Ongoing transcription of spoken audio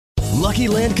Lucky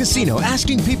Land Casino,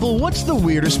 asking people, what's the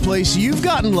weirdest place you've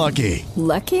gotten lucky?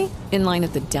 Lucky? In line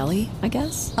at the deli, I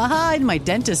guess? Aha, in my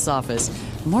dentist's office.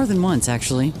 More than once,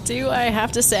 actually. Do I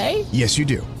have to say? Yes, you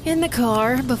do. In the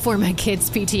car before my kids'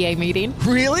 PTA meeting.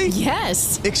 Really?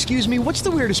 Yes. Excuse me, what's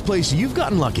the weirdest place you've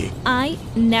gotten lucky? I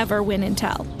never win and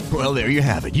tell. Well, there you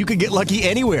have it. You can get lucky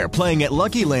anywhere, playing at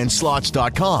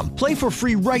LuckyLandSlots.com. Play for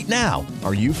free right now.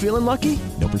 Are you feeling lucky?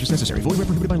 No purchase necessary. Void where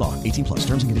prohibited by law. 18 plus.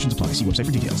 Terms and conditions apply. See website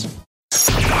for details.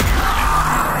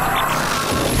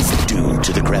 Due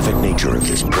to the graphic nature of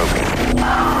this program,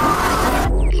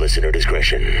 listener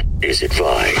discretion is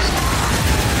advised.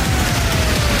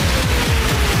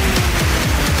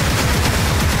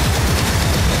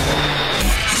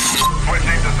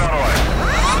 Switching to satellite.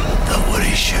 The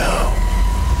Woody Show.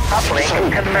 Uplink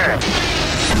confirmed.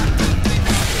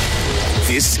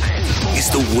 This is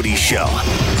The Woody Show.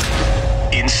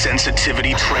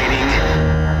 Insensitivity training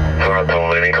For a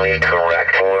politically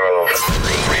correct world.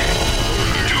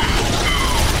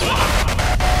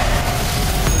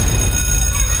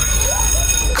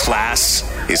 Class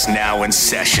is now in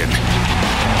session.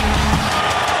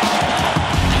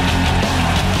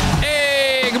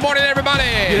 Hey, good morning, everybody.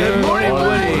 Good morning,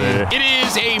 Woody. It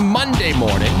is a Monday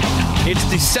morning. It's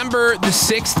December the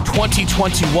 6th,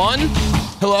 2021.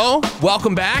 Hello,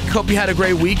 welcome back. Hope you had a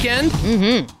great weekend.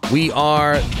 Mm-hmm. We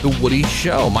are The Woody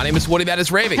Show. My name is Woody, that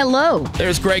is Raven. Hello.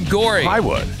 There's Greg Gorey. Hi,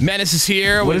 Wood. Menace is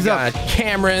here. We've got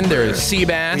Cameron. There's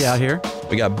Seabass. We out here.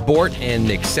 We got Bort and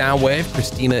Nick Soundwave.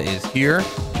 Christina is here.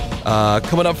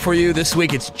 Coming up for you this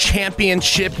week, it's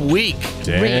Championship Week.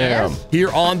 Damn. Here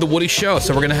on The Woody Show.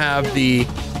 So we're going to have the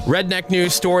Redneck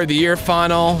News Story of the Year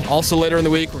final. Also later in the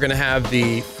week, we're going to have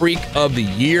the Freak of the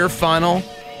Year final.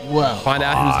 Whoa. Find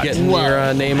out who's getting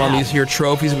their name on these here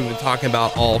trophies we've been talking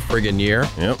about all friggin' year.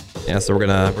 Yep. Yeah, so we're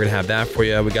gonna have that for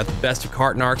you. We got the Best of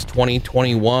Carton Arcs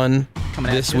 2021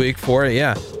 Coming this week for it.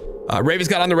 Yeah. Raven's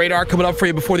got on the radar coming up for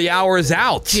you before the hour is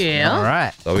out. Yeah. All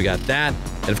right. So we got that.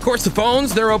 And of course, the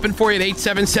phones, they're open for you at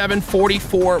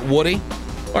 877-44-WOODY.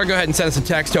 Or go ahead and send us a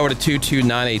text over to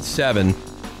 22987.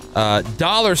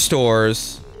 Dollar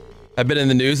stores have been in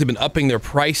the news. They've been upping their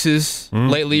prices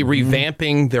lately,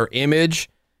 revamping their image.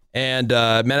 And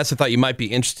Menace, I thought you might be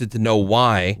interested to know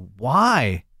why.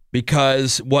 Why?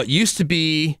 Because what used to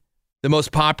be the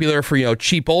most popular for,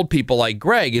 cheap old people like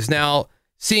Greg is now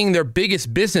seeing their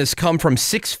biggest business come from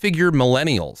six-figure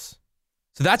millennials.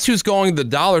 So that's who's going to the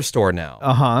dollar store now.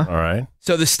 Uh-huh. All right.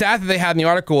 So the stat that they had in the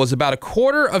article was about a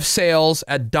quarter of sales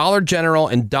at Dollar General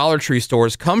and Dollar Tree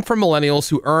stores come from millennials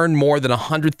who earn more than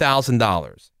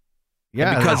 $100,000. Yeah.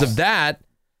 And because of that,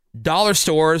 dollar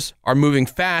stores are moving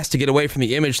fast to get away from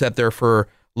the image that they're for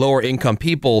lower income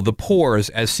people, the poors,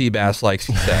 as Seabass likes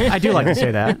to say. I do like to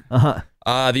say that.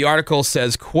 Uh-huh. The article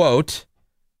says, quote,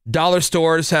 dollar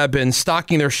stores have been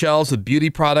stocking their shelves with beauty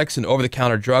products and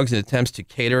over-the-counter drugs in attempts to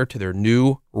cater to their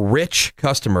new rich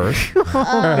customers.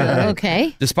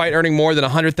 Okay. Despite earning more than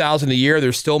 $100,000 a year,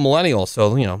 they're still millennials. So,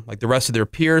 like the rest of their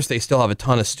peers, they still have a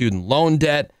ton of student loan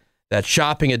debt that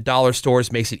shopping at dollar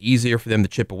stores makes it easier for them to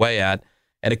chip away at.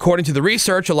 And according to the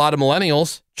research, a lot of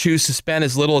millennials choose to spend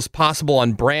as little as possible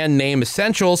on brand name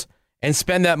essentials and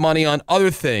spend that money on other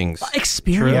things.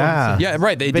 Experience. Yeah,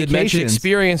 right. They did mention Vacations.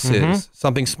 experiences,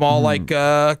 something small like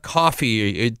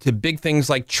coffee, to big things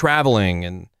like traveling.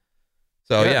 And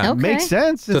so, yeah. Okay. Makes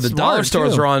sense. So the dollar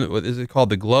stores are on, what is it called,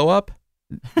 the Glow Up?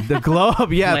 The glow up,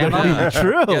 yeah, Glamour.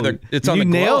 true. Yeah, it's on you the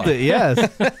glow nailed up. it,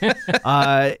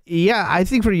 yes. Yeah, I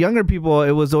think for younger people,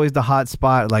 it was always the hot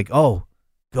spot, like, oh,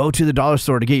 go to the dollar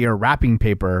store to get your wrapping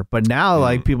paper. But now,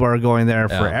 like, people are going there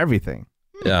for everything.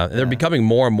 Yeah, they're becoming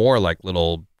more and more like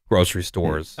little grocery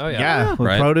stores. Oh, Yeah, with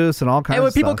Right. produce and all kinds And when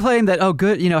of people stuff. claim that,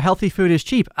 good, healthy food is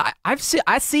cheap, I've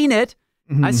seen it.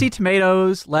 I see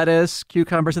tomatoes, lettuce,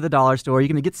 cucumbers at the dollar store. You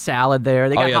can get salad there.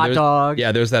 They got hot there's, dogs.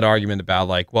 Yeah, there's that argument about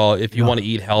like, well, if you want to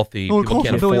eat healthy, Oh, people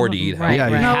can't afford to eat healthy. Yeah,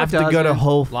 you No, have it to go to doesn't.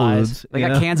 Whole Lies. Foods. They you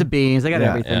got know? cans of beans. They got Yeah.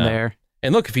 everything Yeah. there.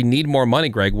 And look, if you need more money,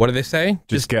 Greg, what do they say?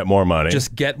 Just get more money.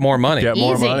 Just get more money. Get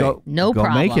more Easy. money. No Go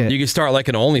problem. make it. You can start like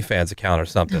an OnlyFans account or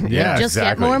something. Yeah, Just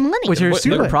exactly. get more money. Which are What-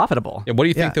 super look- profitable. Yeah, what do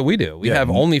you think Yeah. that we do? We Yeah. have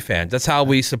OnlyFans. That's how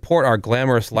we support our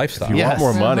glamorous lifestyle. If you want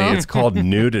more money, Uh-huh. it's called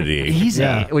nudity. Easy,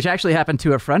 Yeah. which actually happened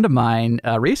to a friend of mine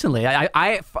recently.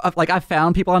 I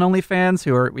found people on OnlyFans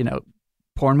who are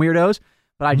porn weirdos,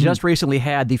 but I just recently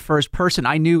had the first person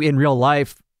I knew in real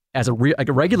life as a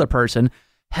regular person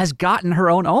has gotten her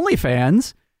own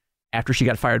OnlyFans after she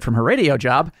got fired from her radio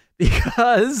job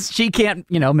because she can't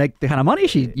make the kind of money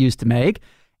she used to make,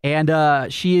 and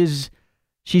she is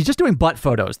She's just doing butt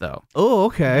photos, though. Oh,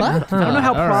 okay. Butt? I don't know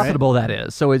how All profitable that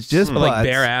is. So it's Just like butts.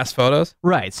 bare ass photos.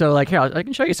 right. So like, here, I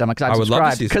can show you some because I I'm would love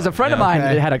to subscribed. see Because a some, friend of yeah. mine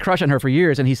Okay. had a crush on her for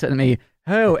years, and he said to me,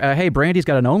 "Oh, hey, Brandy's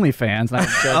got an OnlyFans." And I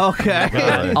said,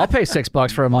 Okay. I'll pay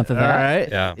 $6 for a month of All that. right.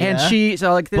 Yeah. And she,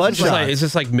 so like, this Blood is like, Is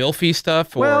this like milfy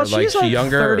stuff, or well, like she's she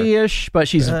younger? 30-ish, but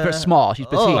she's small. She's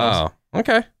petite. Oh,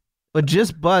 okay. But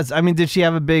just butts. I mean, did she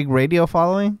have a big radio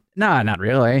following? Nah, not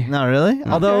really. Not really.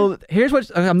 Although here's what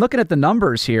I'm looking at the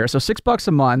numbers here. So $6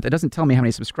 a month. It doesn't tell me how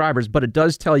many subscribers, but it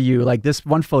does tell you like this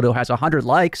one photo has 100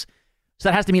 likes. So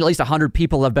that has to mean at least 100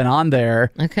 people have been on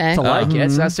there Okay. to like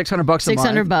it. So that's $600 a month.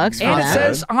 $600 for And it that.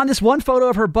 says on this one photo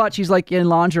of her butt, she's like in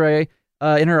lingerie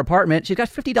in her apartment. She's got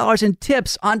 $50 in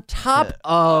tips on top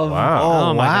of. Wow.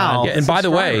 Oh, my wow. God. Yeah, and by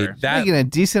the way, Subscriber. that Making a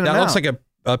decent that amount. looks like a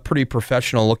pretty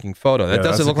professional looking photo. That Yeah,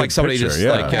 that's doesn't a look like good somebody picture, just yeah.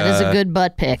 like. That is a good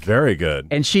butt pic. Very good.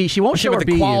 And she won't show With her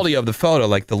the beeve. quality of the photo,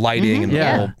 like the lighting and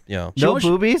Yeah. the whole, you know. She no won't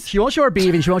boobies? She won't show her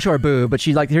beeve and she won't show her boob, but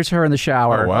she's like, here's her in the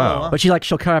shower. Oh, wow. But she'll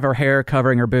have her hair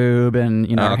covering her boob and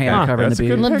her Okay. hand covering That's the a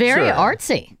boob. good Look very picture.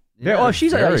 artsy. Yeah, well,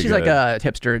 she's very like good. a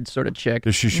hipster sort of chick.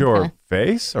 Does she show her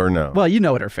face or no? Well, you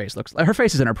know what her face looks like. Her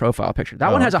face is in her profile picture. That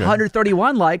Oh, one has okay.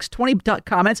 131 likes, 20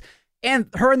 comments, and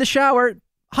her in the shower,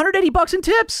 $180 in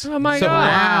tips. Oh my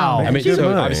Wow. I mean, Good so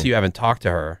money. obviously you haven't talked to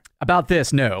her. About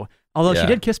this, no. Although Yeah. she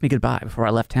did kiss me goodbye before I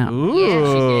left town.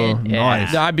 Ooh,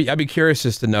 nice. No, I'd be curious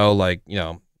just to know, like, you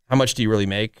know, how much do you really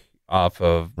make off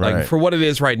of, like, Right. for what it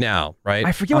is right now, right?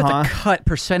 I forget what the cut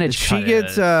percentage She cut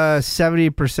gets is.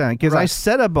 70% because I Right.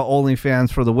 set up a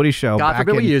OnlyFans for the Woody Show God back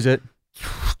forbid we in use it.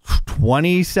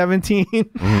 2017.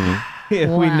 We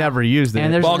Wow. never used it.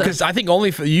 And there's Well, because I think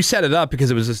only you set it up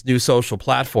because it was this new social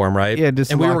platform, right? Yeah,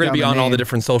 just and we were lock going to down be the on all the name.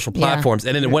 different social Yeah. platforms,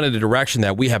 and then it went in a direction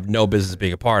that we have no business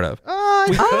being a part of.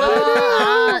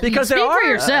 because speak there are for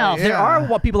yourself. There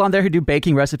are people on there who do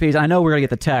baking recipes. I know we're gonna get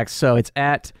the text, so it's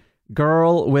at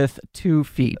girl with 2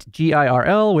 feet,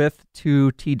 GIRL with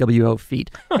 2 TWO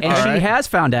feet, and she has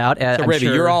found out. So, Ravi,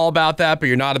 you're all about that, but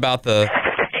you're not about the.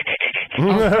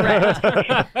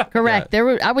 Correct.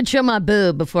 I would show my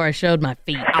boob before I showed my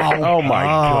feet. Oh my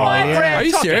God. yeah. Are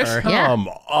you serious? Yeah. Come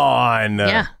on.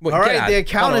 Yeah. Wait, All get right, out. the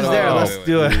account Hold is on, there. hold on, Let's wait,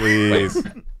 do wait, it. Please.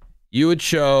 You would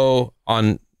show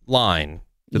online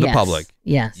to the Yes. public.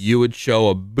 Yes. You would show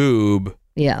a boob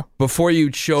Yeah. before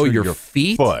you'd show your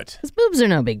feet. Foot. Because boobs are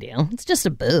no big deal. It's just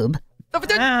a boob. That's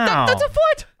a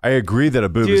foot. I agree that a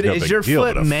boob is Dude, no is big your deal,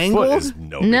 foot but a mangled? foot is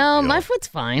no big No, deal. my foot's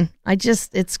fine.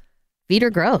 Feet are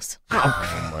gross.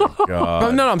 Oh my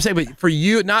God. No, I'm saying, but for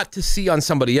you not to see on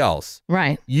somebody else,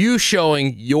 Right. you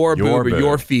showing your boob or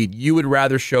your feet, you would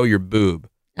rather show your boob.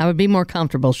 I would be more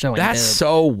comfortable showing That's boob.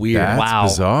 so weird.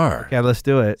 That's bizarre. Okay, let's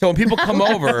do it. So when people come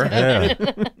over, Yeah.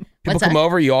 What's come that?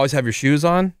 over, you always have your shoes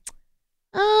on?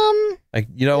 Like,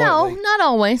 you know, No, like, not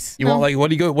always. you No. want, like, what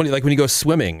do you go, like when you go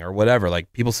swimming or whatever,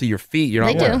 like people see your feet, you're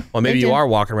not They do. like, well, maybe They you do. are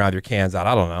walking around with your cans out.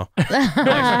 I don't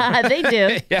know. They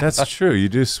do. That's true. You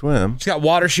do swim. She's got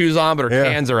water shoes on, but her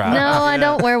cans are out. No, I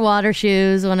don't wear water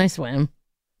shoes when I swim.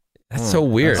 That's so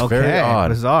weird. That's very odd.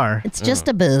 Bizarre. It's just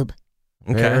a boob.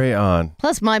 Okay. Very odd.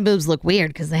 Plus, my boobs look weird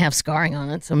because they have scarring on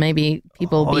it, so maybe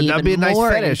people will be that'd even be a nice more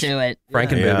fetish. into it.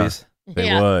 Franken Yeah. boobies. They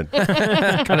Yeah. would.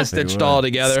 Kind of stitched all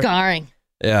together. Scarring.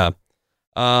 Yeah.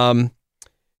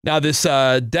 Now this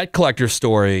debt collector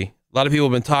story, a lot of people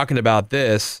have been talking about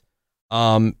this.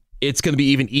 It's going to be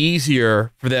even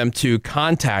easier for them to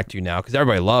contact you now because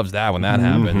everybody loves that when that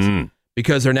happens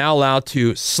because they're now allowed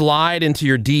to slide into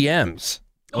your DMs.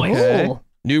 Ooh.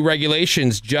 New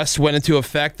regulations just went into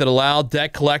effect that allow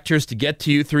debt collectors to get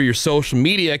to you through your social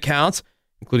media accounts,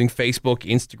 including Facebook,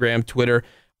 Instagram, Twitter,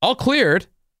 all cleared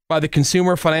by the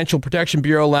Consumer Financial Protection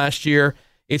Bureau last year.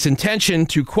 Its intention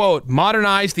to, quote,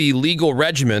 modernize the legal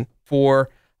regimen for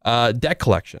debt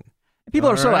collection. People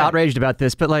are so All right. outraged about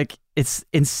this, but like it's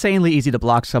insanely easy to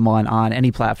block someone on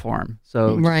any platform.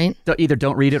 So Right. either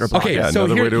don't read it or block Okay, it. Yeah, so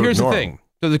another way to here's the ignore thing.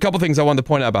 There's a couple things I wanted to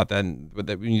point out about that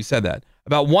when you said that.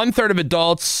 About 1/3 of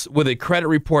adults with a credit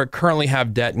report currently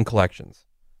have debt and collections.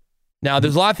 Now,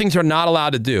 there's a lot of things they're not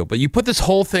allowed to do, but you put this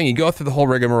whole thing, you go through the whole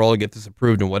rigmarole to get this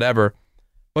approved and whatever,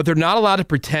 but they're not allowed to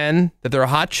pretend that they're a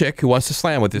hot chick who wants to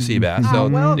slam with this Seabass.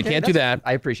 So they can't do that.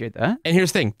 I appreciate that. And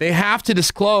here's the thing. They have to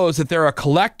disclose that they're a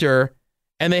collector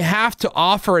and they have to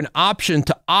offer an option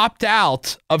to opt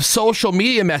out of social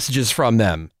media messages from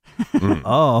them.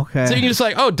 Oh, okay. So you can just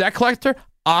like, oh, debt collector,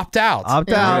 opt out. Opt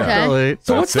Yeah, out. okay.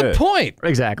 So what's That's the it. point?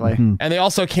 Exactly. And they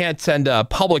also can't send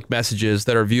public messages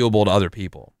that are viewable to other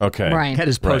people. Okay. Right. Can't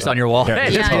just post on your wall. Yeah,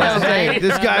 Hey, just this Yeah, I know, guy- right?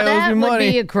 This guy owes That me would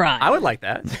money. be a crime. I would like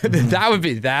that.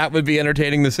 that would be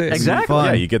entertaining to see. Exactly.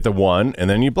 Yeah, you get the one and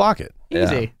then you block it. Yeah.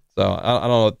 Easy. So I don't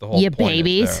know what the whole You point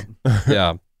babies. is there.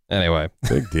 Yeah. Anyway.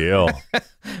 Big deal.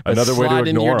 Another way to slide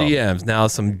into your ignore 'em. DMs. Now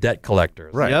some debt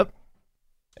collectors. Right. Yep.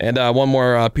 And one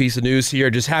more piece of news here.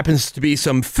 Just happens to be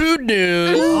some food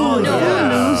news.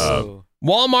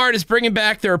 Walmart is bringing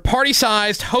back their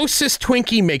party-sized Hostess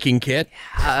Twinkie making kit,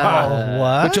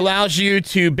 What? which allows you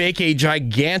to bake a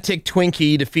gigantic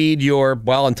Twinkie to feed your,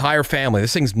 entire family.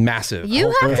 This thing's massive.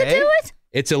 You have to do it?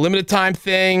 It's a limited time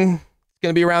thing. It's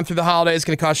going to be around through the holidays. It's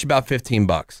going to cost you about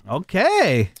 $15.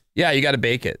 Okay. Yeah, you got to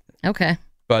bake it. Okay.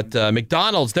 But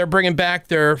McDonald's, they're bringing back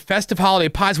their festive holiday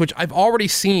pies, which I've already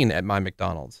seen at my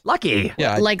McDonald's. Lucky.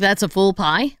 Yeah. Like that's a full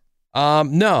pie? No.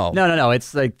 No.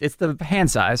 It's the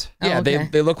hand size. Yeah, Oh, okay.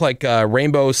 they look like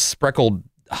rainbow spreckled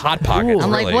Hot Pockets.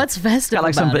 I'm really. like, what's festive Got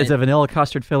like about it's it? a vanilla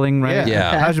custard filling, right?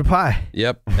 Yeah. How's your pie?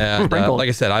 Yep. And Sprinkled. like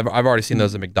I said, I've already seen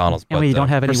those at McDonald's. And when you don't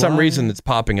have any for some wine? reason, it's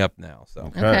popping up now. So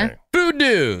Okay. food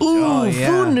news. Oh, yeah.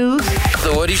 Food news.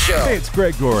 The Woody Show. Hey, it's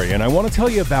Greg Gorey, and I want to tell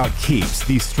you about Keeps,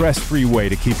 the stress-free way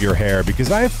to keep your hair, because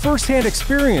I have firsthand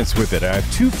experience with it. I have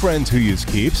two friends who use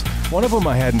Keeps. One of them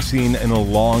I hadn't seen in a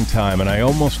long time, and I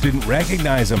almost didn't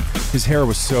recognize him. His hair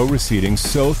was so receding,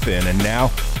 so thin, and now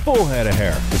full head of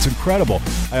hair. It's incredible.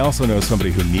 I also know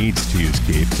somebody who needs to use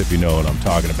Keeps, if you know what I'm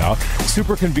talking about.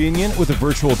 Super convenient with a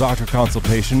virtual doctor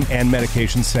consultation and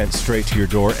medication sent straight to your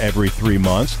door every 3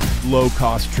 months.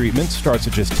 Low-cost treatment starts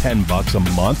at just $10 a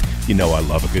month. You know I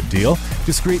love a good deal.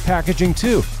 Discreet packaging,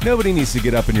 too. Nobody needs to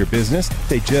get up in your business.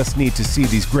 They just need to see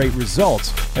these great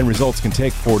results. And results can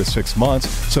take 4 to 6 months.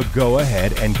 So go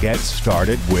ahead and get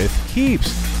started with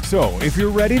Keeps. So if you're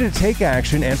ready to take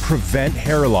action and prevent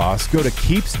hair loss, go to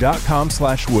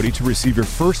keeps.com/Woody to receive your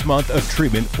first month of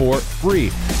treatment for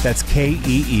free. That's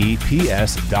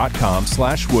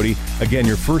KEEPS.com/Woody. Again,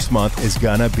 your first month is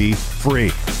gonna be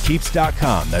free.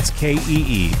 Keeps.com. That's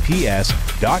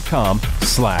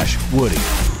KEEPS.com/Woody.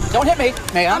 Don't hit me,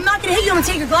 ma'am. I'm not going to hit you. I'm going to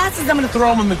take your glasses. I'm going to throw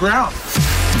them on the ground.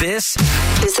 This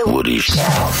is the Woody Show.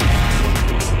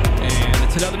 And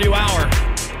it's another new hour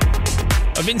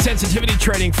of insensitivity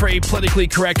training for a politically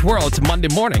correct world. It's a Monday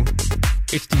morning.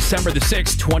 It's December the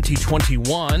 6th,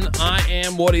 2021. I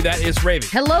am Woody. That is Ravy.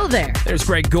 Hello there. There's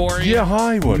Greg Gorey. Yeah,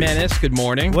 hi, Woody. Menace, good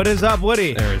morning. What is up,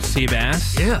 Woody? There's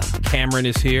Seabass. Yeah. Cameron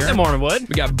is here. Good morning, Wood.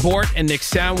 We got Bort and Nick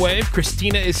Soundwave.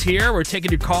 Christina is here. We're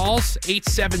taking your calls.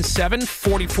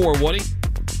 877-44-WOODY.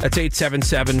 That's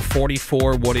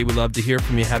 877-44-WOODY. We'd love to hear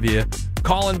from you. Have you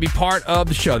call and be part of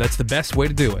the show. That's the best way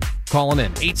to do it. Calling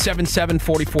in.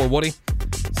 877-44-WOODY.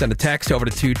 Send a text over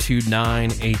to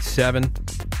 22987.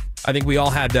 I think we all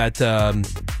had that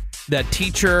that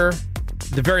teacher, at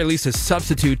the very least a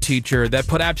substitute teacher, that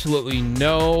put absolutely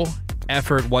no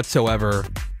effort whatsoever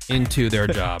into their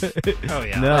job. Oh,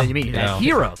 yeah. No. You mean that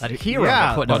hero? That hero Yeah.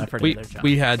 that put no effort into their job.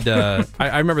 We had,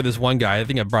 I remember this one guy, I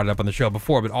think I brought it up on the show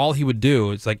before, but all he would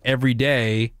do is like every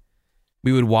day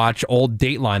we would watch old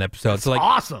Dateline episodes. So, like,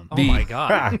 Awesome. Oh, my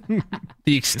God.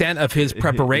 the extent of his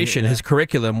preparation, his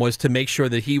curriculum was to make sure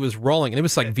that he was rolling. And it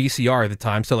was like VCR at the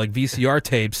time. So like VCR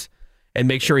tapes, and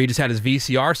make sure he just had his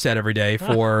VCR set every day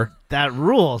for That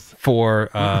rules. for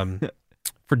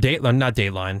Dateline, not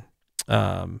Dateline.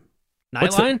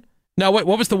 What's the- Nightline? No, what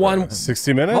was the one?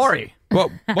 60 Minutes? Maury.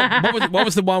 What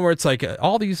was the one where it's like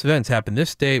all these events happened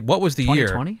this day? What was the year?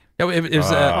 2020? No, it was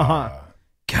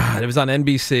God. It was on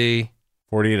NBC.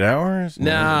 48 hours?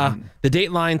 Nah, the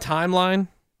Dateline timeline.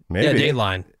 Maybe. Yeah,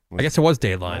 Dateline. I guess it was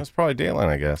Dateline. That's probably Dateline,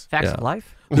 I guess. Facts Yeah. of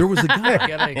life. There was a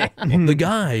guy, the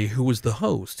guy who was the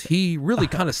host. He really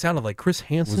kind of sounded like Chris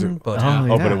Hansen, but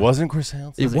Oh, but it wasn't Chris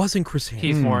Hansen? it wasn't Chris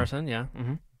Hansen. Keith Morrison, yeah.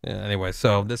 Mm-hmm. Yeah, anyway,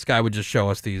 so this guy would just show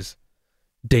us these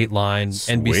Dateline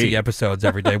NBC Sweet. episodes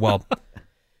every day. Well,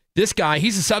 this guy,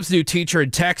 he's a substitute teacher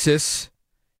in Texas,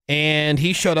 and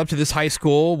he showed up to this high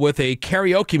school with a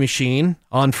karaoke machine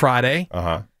on Friday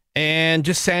Uh-huh. and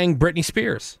just sang Britney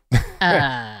Spears.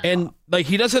 And like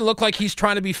he doesn't look like he's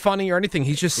trying to be funny or anything.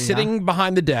 He's just sitting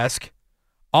behind the desk.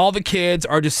 All the kids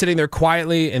are just sitting there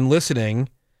quietly and listening.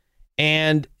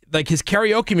 And like his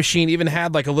karaoke machine even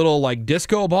had like a little like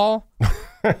disco ball.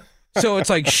 So it's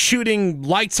like shooting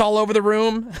lights all over the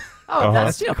room. Oh,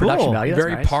 that's production Cool. value. That's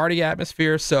Very nice. party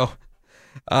atmosphere. So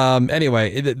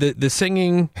anyway, the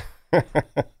singing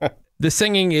the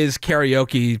singing is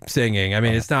karaoke singing. I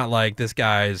mean, it's not like this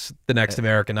guy's the next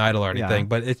American Idol or anything,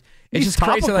 but it's He's just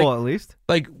crazy. topical, Like, at least.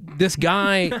 like this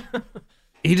guy,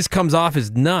 he just comes off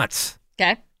as nuts,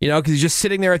 Okay. you know, because he's just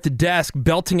sitting there at the desk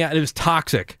belting out. It was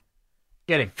Toxic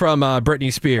Getting. from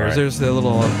Britney Spears. Right. There's the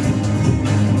little.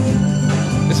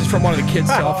 This is from one of the kids'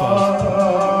 cell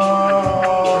phones.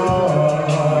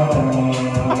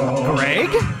 Greg?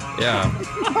 Yeah.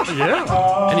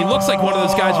 And he looks like one of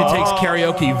those guys who takes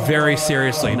karaoke very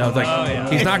seriously. You know,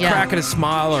 like he's not Yeah. cracking a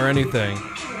smile or anything.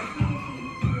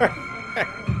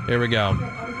 Here we go.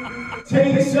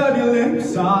 Taste of your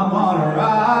lips, I'm on a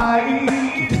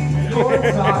ride.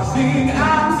 You're toxic,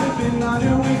 I'm sipping on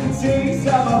your weak taste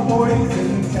of a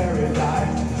poison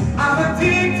paradise. I'm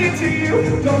addicted to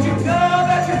you, don't you know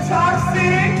that you're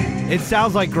toxic? It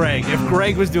sounds like Greg. If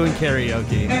Greg was doing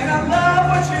karaoke. And I love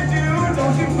what you do,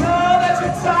 don't you know that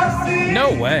you're toxic?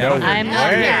 No way. I'm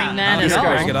not hearing that This at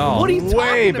guy's all. at all. What are you talking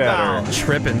Way about? better.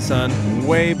 Tripping, son.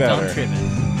 Way better. Don't trip it.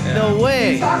 No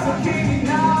way.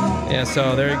 Yeah,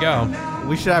 so there you go.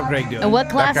 We should have Greg do it. And what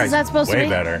class is that supposed to Way be?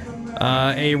 better.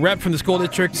 A rep from the school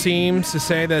district seems to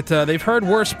say that they've heard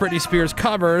worse Britney Spears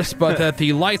covers, but that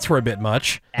the lights were a bit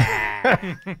much.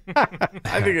 I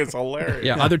think it's hilarious.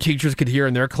 Yeah, other teachers could hear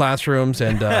in their classrooms,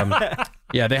 and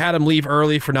yeah, they had him leave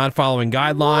early for not following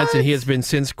guidelines, and he has been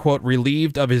since, quote,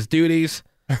 relieved of his duties.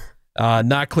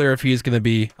 Not clear if he's going to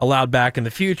be allowed back in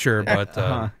the future,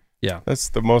 but yeah. That's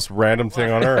the most random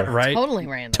thing on earth. Right? Totally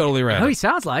random. Totally Who random. he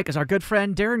sounds like is our good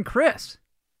friend Darren Chris.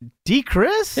 D.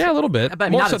 Chris? Yeah, a little bit.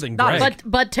 But More not so as- than not Greg. as-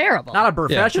 But terrible. Not a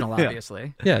professional, Yeah.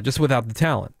 obviously. Yeah, just without the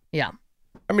talent. Yeah.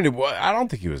 I mean, I don't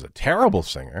think he was a terrible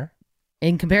singer.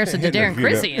 In comparison to If Darren you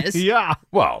Chris, know- he is. Yeah.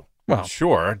 Well, Well.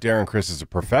 sure. Darren Chris is a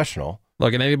professional.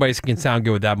 Look, and anybody can sound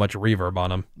good with that much reverb on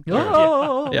them.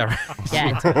 Oh. Yeah, right.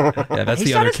 Yeah. Yeah, that's He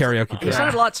the other sounded- karaoke He track.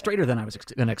 sounded a lot straighter than I was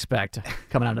going to expect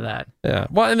coming out of that. Yeah.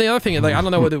 Well, and the other thing, like, I don't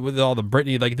know with all the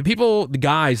Britney, like the people, the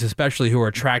guys especially who are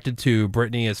attracted to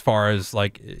Britney as far as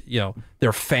like, you know,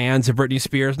 they're fans of Britney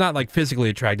Spears, not like physically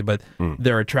attracted, but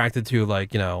they're attracted to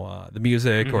like, you know, the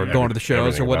music or going to the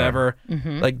shows or everything about whatever.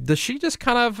 Like, does she just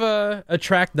kind of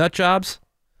attract nut jobs?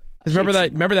 'Cause remember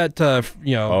that,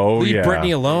 you know, Oh, leave yeah.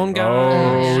 Britney alone guy?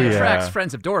 Oh, She yeah. attracts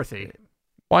friends of Dorothy.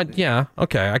 Why, yeah,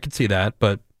 okay, I could see that,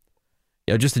 but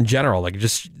you know, just in general, like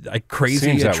just like crazy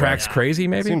Seems that attracts way. crazy,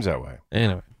 maybe. Seems that way.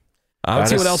 Anyway, let's That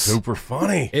see what is else super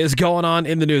funny. is going on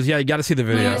in the news. Yeah, you got to see the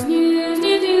video.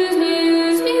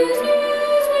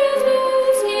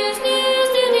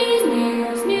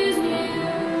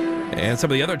 And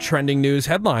some of the other trending news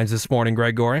headlines this morning,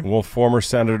 Greg Gorey. Well, former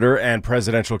senator and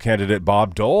presidential candidate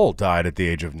Bob Dole died at the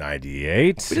age of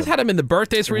 98. We just had him in the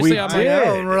birthdays recently. I'm did. like, I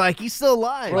know, and we're like, he's still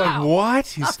alive. We're like, what?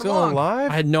 He's Not for still long.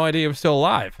 alive? I had no idea he was still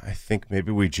alive. I think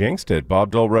maybe we jinxed it.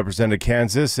 Bob Dole represented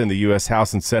Kansas in the U.S.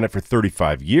 House and Senate for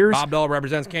 35 years. Bob Dole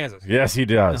represents Kansas. Yes, he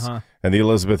does. And the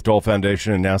Elizabeth Dole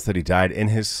Foundation announced that he died in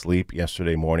his sleep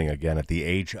yesterday morning, again at the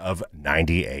age of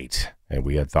 98. And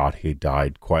we had thought he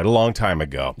died quite a long time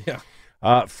ago. Yeah.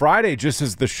 Friday, just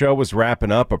as the show was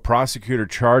wrapping up, a prosecutor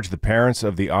charged the parents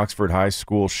of the Oxford High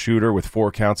School shooter with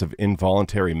 4 counts of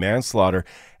involuntary manslaughter.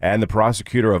 And the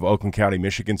prosecutor of Oakland County,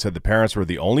 Michigan, said the parents were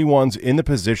the only ones in the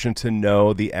position to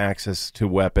know the access to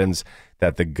weapons,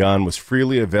 that the gun was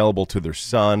freely available to their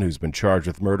son, who's been charged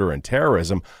with murder and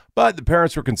terrorism. But the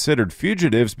parents were considered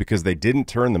fugitives because they didn't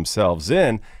turn themselves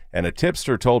in. And a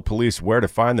tipster told police where to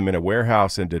find them in a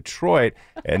warehouse in Detroit.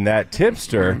 And that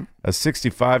tipster, a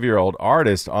 65-year-old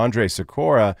artist, Andre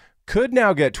Sikora, could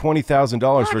now get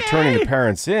 $20,000 for turning the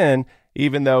parents in,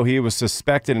 even though he was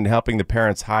suspected in helping the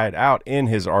parents hide out in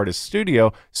his artist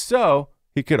studio. So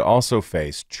he could also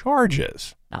face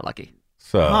charges. Not lucky.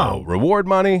 So reward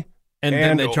money And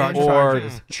then they charge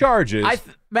charges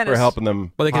for helping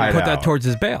them. Well, they can hide put that out. towards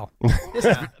his bail. This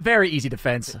is very easy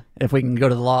defense if we can go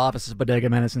to the law offices of Bodega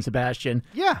Menace and Sebastian.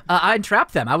 Yeah. I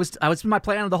entrapped them. I was my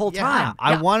plan the whole time.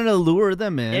 I wanted to lure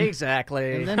them in.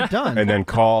 Exactly. And then done. And then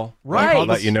call. Right. I'll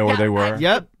let you know where they were.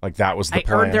 Yep. Like that was the I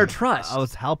plan. earned their trust. I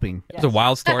was helping. It's a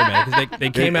wild story, man. Because they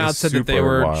came It out is said that they super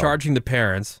were wild. charging the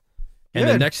parents, and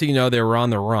the Good. next thing you know, they were on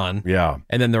the run. Yeah.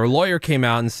 And then their lawyer came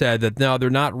out and said that no, they're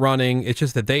not running. It's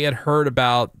just that they had heard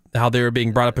about how they were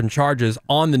being brought up in charges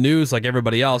on the news like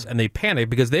everybody else, and they panicked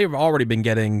because they've already been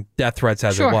getting death threats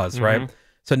as Sure. it was, right?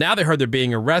 So now they heard they're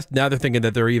being arrested. Now they're thinking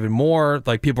that they're even more,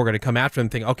 like people are going to come after them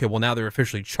and think, okay, well, now they're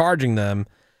officially charging them.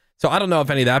 So I don't know if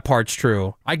any of that part's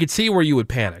true. I could see where you would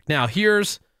panic. Now,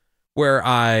 here's where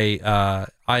I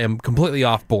am completely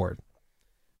off board.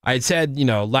 I had said,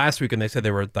 last week when they said they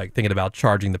were like thinking about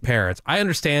charging the parents. I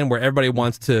understand where everybody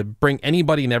wants to bring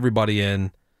anybody and everybody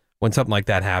in when something like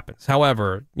that happens.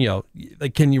 However,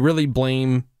 like, can you really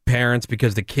blame parents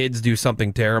because the kids do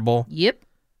something terrible? Yep.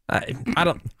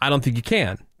 I don't think you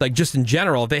can. Like, just in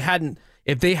general,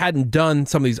 if they hadn't done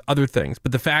some of these other things,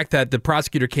 but the fact that the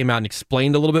prosecutor came out and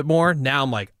explained a little bit more, now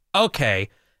I'm like, okay,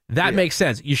 that makes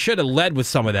sense. You should have led with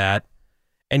some of that.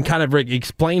 and kind of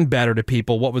explain better to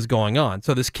people what was going on.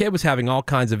 So this kid was having all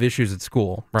kinds of issues at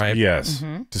school, right? Yes.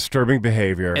 Disturbing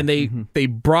behavior. And they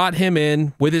brought him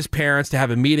in with his parents to have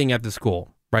a meeting at the school,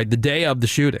 right? The day of the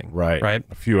shooting. Right. Right.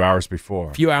 A few hours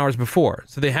before.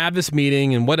 So they have this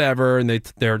meeting and whatever, and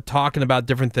they're talking about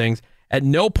different things. At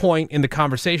no point in the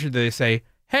conversation do they say,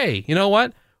 hey, you know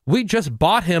what? We just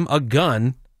bought him a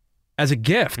gun as a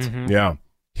gift. Yeah.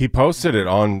 He posted it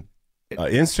on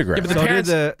Instagram.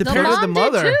 Yeah, but the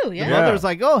mother. too, yeah. The mother's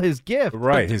like, oh, his gift.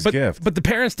 Right, his gift. But the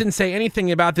parents didn't say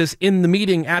anything about this in the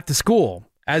meeting at the school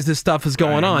as this stuff is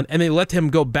going on, and they let him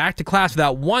go back to class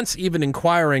without once even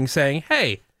inquiring, saying,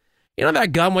 hey, you know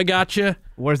that gun we got you?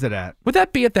 Where's it at? Would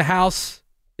that be at the house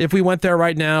if we went there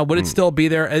right now? Would it still be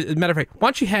there? As a matter of fact, why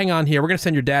don't you hang on here? We're going to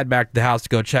send your dad back to the house to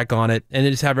go check on it, and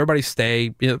then just have everybody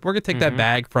stay. You know, we're going to take that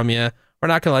bag from you. We're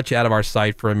not going to let you out of our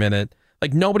sight for a minute.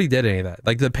 Like, nobody did any of that.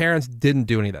 Like, the parents didn't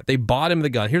do any of that. They bought him the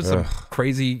gun. Here's some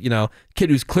crazy, kid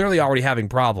who's clearly already having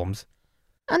problems.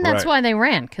 And that's why they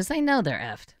ran, because they know they're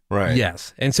effed. Right.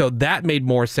 Yes. And so that made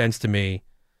more sense to me.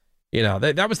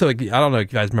 That was I don't know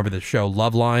if you guys remember the show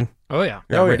Loveline. Oh, yeah.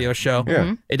 That radio show.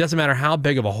 Yeah. It doesn't matter how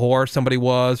big of a whore somebody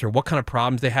was or what kind of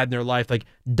problems they had in their life. Like,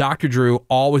 Dr. Drew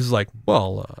always was like,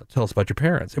 well, tell us about your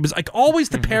parents. It was like always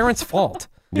the parents' fault.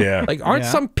 Yeah. Like, aren't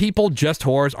some people just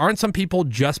whores? Aren't some people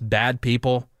just bad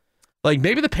people? Like,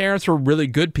 maybe the parents were really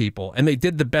good people and they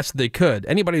did the best they could.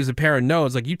 Anybody who's a parent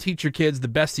knows, like, you teach your kids the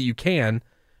best that you can.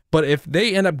 But if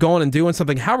they end up going and doing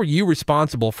something, how are you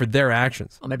responsible for their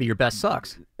actions? Well, maybe your best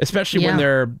sucks. Especially when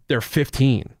they're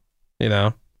 15,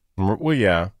 Well,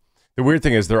 yeah. The weird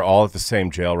thing is they're all at the same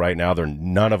jail right now.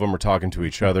 None of them are talking to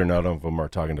each other. None of them are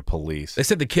talking to police. They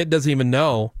said the kid doesn't even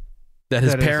know that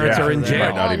his parents are in They jail.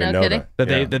 might not even know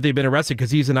that they've been arrested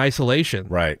because he's in isolation.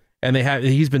 Right. And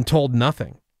he's been told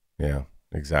nothing. Yeah,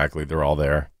 exactly. They're all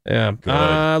there.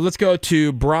 Yeah. Let's go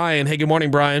to Brian. Hey, good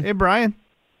morning, Brian. Hey, Brian.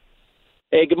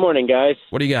 Hey, good morning, guys.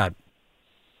 What do you got?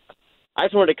 I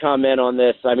just wanted to comment on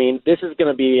this. I mean, this is going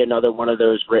to be another one of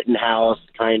those Rittenhouse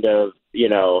kind of,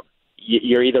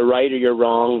 you're either right or you're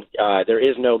wrong. There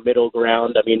is no middle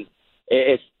ground. I mean,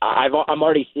 I'm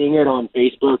already seeing it on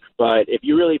Facebook, but if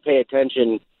you really pay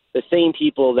attention, the same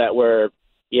people that were,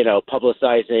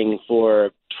 publicizing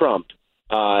for Trump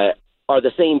are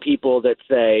the same people that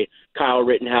say, Kyle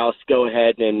Rittenhouse, go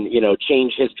ahead and,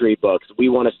 change history books. We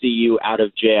want to see you out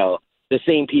of jail. The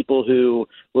same people who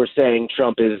were saying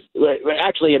Trump is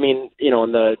actually, I mean,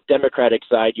 on the Democratic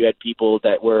side, you had people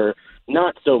that were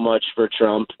not so much for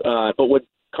Trump, but would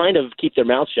kind of keep their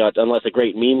mouth shut unless a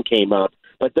great meme came up.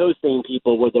 But those same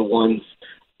people were the ones,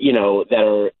 that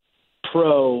are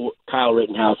pro Kyle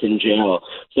Rittenhouse in jail.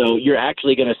 So you're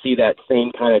actually going to see that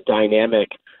same kind of dynamic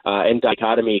and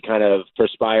dichotomy kind of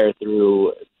perspire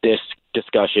through this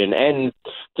discussion and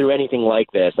through anything like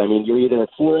this. I mean, you're either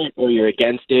for it or you're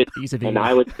against it. And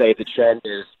I would say the trend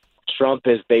is Trump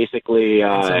is basically,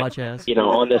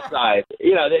 on this side.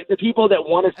 The people that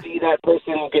want to see that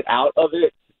person get out of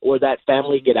it or that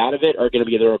family get out of it are going to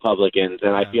be the Republicans.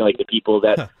 And I feel like the people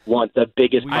that want the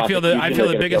biggest I feel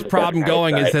the biggest problem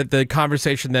going is that the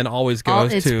conversation then always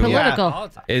goes it's to political.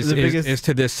 Is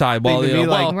to this side. Well,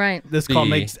 this call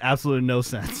makes absolutely no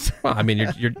sense. Well, I mean,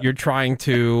 you're trying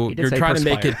to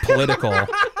make it political.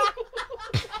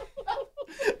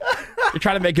 You're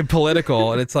trying to make it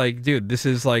political, and it's like, dude, this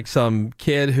is like some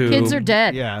kid who kids are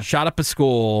dead. Shot up a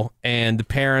school, and the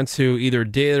parents who either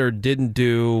did or didn't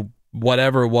do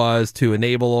whatever it was to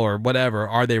enable or whatever,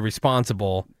 are they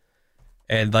responsible?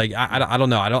 And like, I don't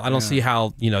know. I don't see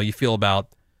how you feel about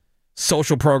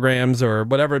social programs or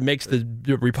whatever makes the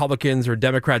Republicans or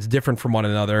Democrats different from one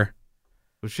another.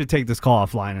 We should take this call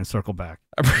offline and circle back.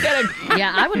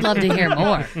 Yeah, I would love to hear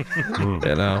more.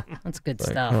 That's good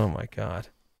stuff. Oh my God.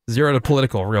 Zero to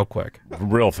political real quick.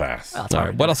 Real fast. All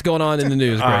right. What else is going on in the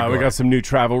news, Greg? We got some new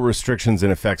travel restrictions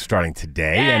in effect starting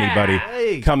today.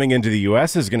 Anybody coming into the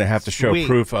U.S. is going to have to show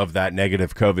proof of that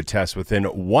negative COVID test within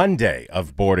 1 day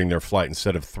of boarding their flight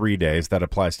instead of 3 days. That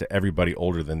applies to everybody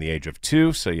older than the age of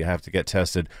 2. So you have to get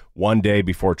tested 1 day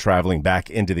before traveling back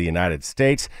into the United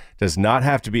States. Does not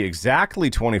have to be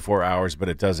exactly 24 hours, but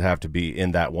it does have to be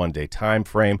in that 1 day time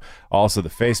frame. Also, the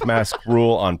face mask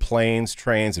rule on planes,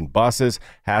 trains, and buses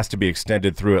has to be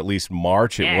extended through at least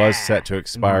March. It was set to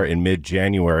expire in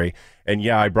mid-January. And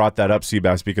yeah, I brought that up,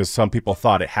 Seabass, because some people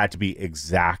thought it had to be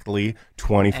exactly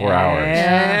 24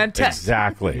 hours.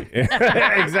 Exactly.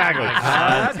 Exactly.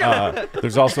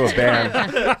 There's also a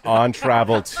ban on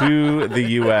travel to the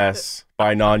U.S.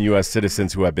 by non-U.S.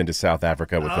 citizens who have been to South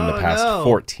Africa within the past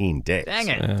 14 days. Dang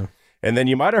it. And then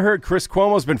you might have heard Chris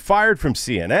Cuomo's been fired from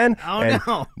CNN. Oh, and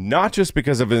no. Not just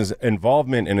because of his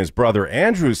involvement in his brother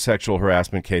Andrew's sexual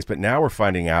harassment case, but now we're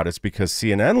finding out it's because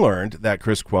CNN learned that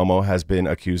Chris Cuomo has been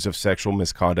accused of sexual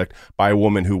misconduct by a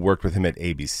woman who worked with him at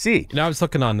ABC. You know, I was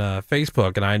looking on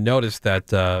Facebook, and I noticed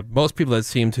that most people that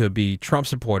seem to be Trump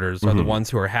supporters are the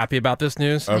ones who are happy about this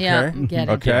news. Okay. Yeah, get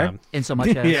it. Okay. Yeah. In so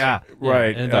much as. Yeah.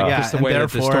 Right. And just the way that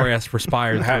the story has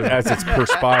perspired through As it's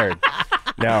perspired.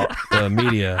 Now, the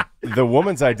media. The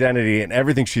woman's identity and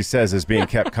everything she says is being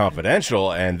kept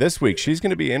confidential. And this week, she's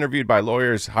going to be interviewed by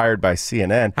lawyers hired by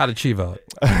CNN. How did she vote?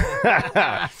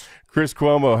 Chris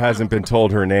Cuomo hasn't been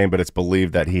told her name, but it's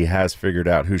believed that he has figured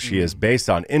out who she is based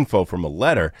on info from a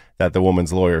letter that the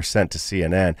woman's lawyer sent to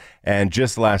CNN. And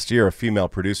just last year, a female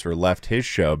producer left his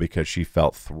show because she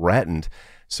felt threatened.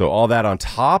 So all that on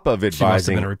top of advising... She must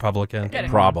have been a Republican.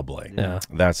 Probably. Yeah.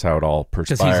 That's how it all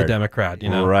perspired. Because he's a Democrat, you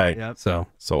know? Right. Yep.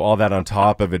 So all that on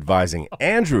top of advising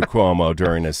Andrew Cuomo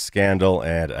during his scandal,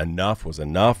 and enough was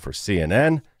enough for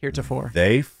CNN. Heretofore.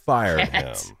 They fired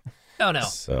him. Oh, no.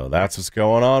 So that's what's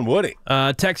going on, Woody.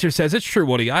 Texter says, it's true,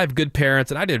 Woody. I have good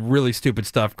parents, and I did really stupid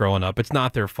stuff growing up. It's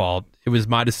not their fault. It was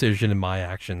my decision and my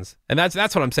actions. And that's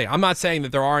what I'm saying. I'm not saying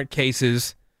that there aren't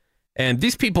cases... And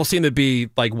these people seem to be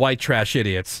like white trash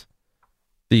idiots,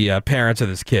 the parents of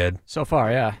this kid. So far,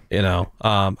 yeah. You know,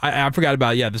 I forgot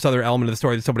about, this other element of the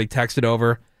story that somebody texted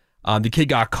over. The kid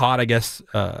got caught, I guess,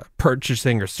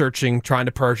 purchasing or searching, trying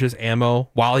to purchase ammo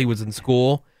while he was in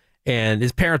school. And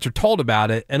his parents are told about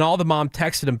it. And all the mom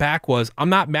texted him back was, I'm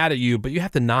not mad at you, but you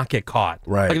have to not get caught.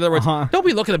 Right. Like, in other words, don't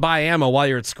be looking to buy ammo while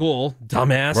you're at school,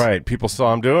 dumbass. Right. People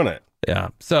saw him doing it. Yeah.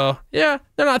 So, they're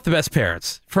not the best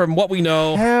parents from what we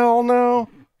know. Hell no.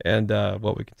 And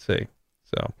what we can see.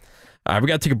 So, we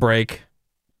got to take a break.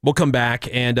 We'll come back,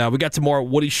 and we got some more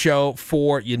Woody Show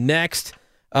for you next.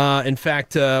 In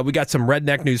fact, we got some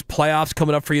Redneck News playoffs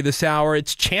coming up for you this hour.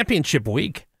 It's championship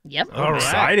week. Yep. All right.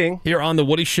 Exciting. Here on the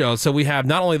Woody Show. So we have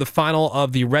not only the final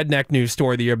of the Redneck News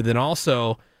Story of the Year, but then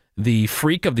also the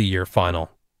Freak of the Year final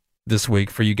this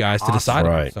week for you guys to decide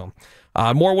on. Right. So,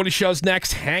 more Woody Shows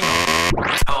next. Hang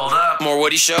on. Hold up. More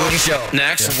Woody Show.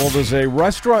 Next. Well, there's a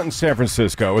restaurant in San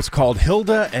Francisco. It's called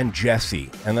Hilda and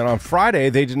Jesse. And then on Friday,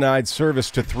 they denied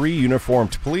service to 3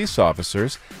 uniformed police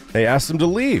officers. They asked them to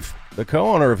leave. The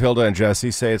co-owner of Hilda and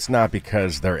Jesse say it's not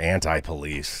because they're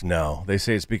anti-police. No, they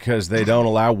say it's because they don't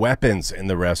allow weapons in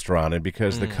the restaurant, and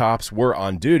because the cops were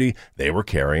on duty, they were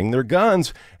carrying their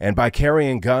guns. And by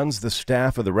carrying guns, the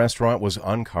staff of the restaurant was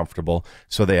uncomfortable,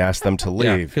 so they asked them to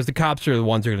leave. Because the cops are the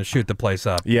ones who are going to shoot the place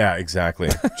up. Yeah, exactly.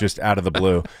 Just out of the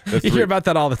blue. The You hear about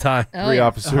that all the time. Three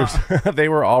officers, they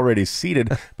were already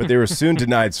seated, but they were soon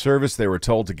denied service. They were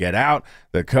told to get out.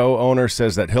 The co-owner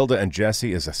says that Hilda and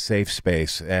Jesse is a safe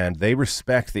space, and they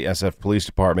respect the SF Police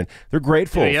Department. They're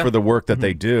grateful for the work that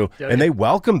they do, and they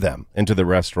welcome them into the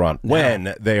restaurant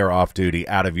when they are off duty,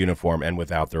 out of uniform, and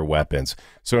without their weapons.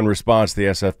 So in response, the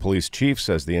SF Police Chief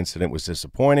says the incident was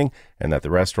disappointing and that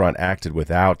the restaurant acted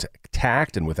without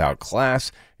tact and without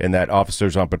class, and that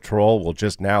officers on patrol will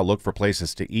just now look for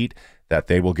places to eat, that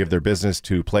they will give their business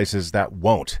to places that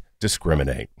won't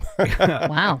discriminate.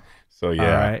 Wow. So, yeah.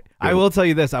 All right. I will tell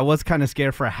you this. I was kind of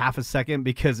scared for a half a second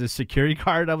because the security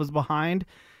guard I was behind,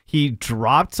 he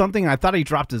dropped something. I thought he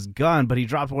dropped his gun, but he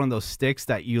dropped one of those sticks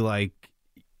that you I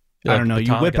don't know,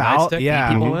 you whip out.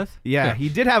 Yeah. People with? Yeah. He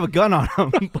did have a gun on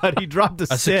him, but he dropped a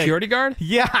stick. Security guard?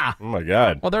 Yeah. Oh, my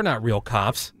God. Well, they're not real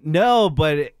cops. No,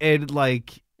 but it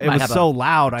was so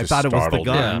loud. I thought it was the startled.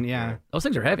 gun. Yeah. Those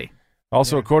things are heavy.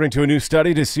 Also, according to a new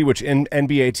study to see which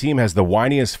NBA team has the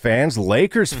whiniest fans,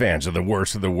 Lakers fans are the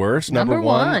worst of the worst. Number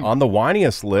one on the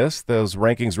whiniest list. Those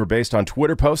rankings were based on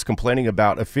Twitter posts complaining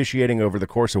about officiating over the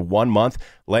course of 1 month.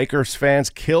 Lakers fans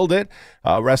killed it.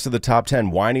 Rest of the top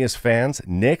 10 whiniest fans,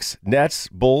 Knicks, Nets,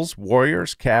 Bulls,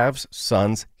 Warriors, Cavs,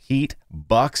 Suns, Heat,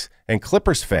 Bucks, and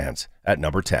Clippers fans at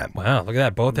number 10. Wow, look at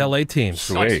that. Both LA teams.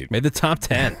 Sweet. Made the top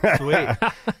 10. Sweet.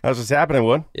 That's what's happening,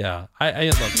 Wood. Yeah. I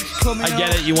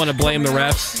get it. You want to blame the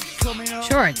refs.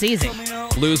 Sure, it's easy.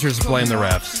 Losers blame the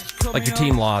refs. Like your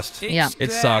team lost. Yeah.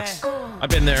 It sucks. I've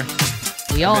been there.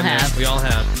 We all have. We all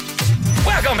have.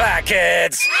 Welcome back,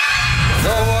 kids.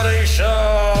 The Woody Show.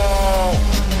 All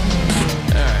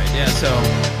right. Yeah, so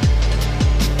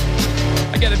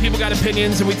I get it. People got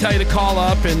opinions, and we tell you to call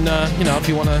up, and if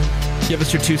you want to give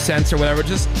us your 2 cents or whatever,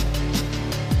 just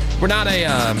we're not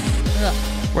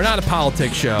a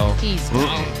politics show. Easy.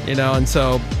 And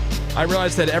so I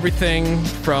realized that everything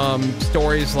from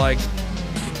stories like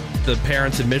the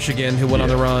parents in Michigan who went on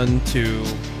the run to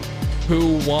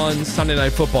who won Sunday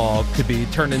Night Football could be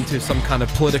turned into some kind of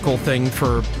political thing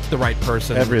for the right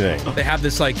person. Everything. They have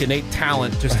this like innate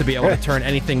talent just to be able to turn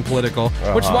anything political,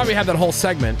 which is why we have that whole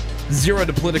segment, Zero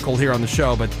to Political, here on the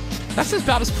show. But that's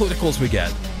about as political as we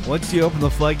get. Once you open the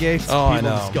floodgates, people I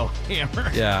know. just go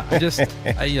hammer. Yeah,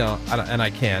 I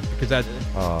can't because that,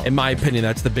 in my opinion,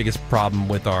 that's the biggest problem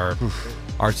with our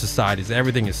society. Is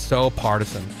everything is so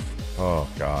partisan. Oh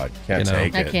God, can't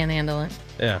take I it. can't handle it.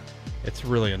 Yeah, it's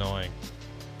really annoying.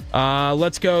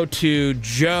 Let's go to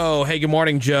Joe. Hey, good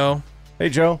morning, Joe. Hey,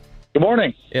 Joe. Good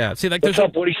morning. Yeah, see, like, what's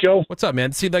up, Woody Show? What's up,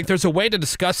 man? See, like, there's a way to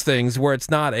discuss things where it's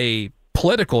not a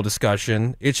political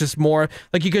discussion. It's just more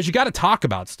like because you got to talk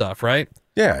about stuff, right?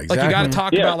 Yeah, exactly. Like you got to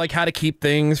talk about like how to keep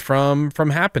things from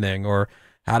happening, or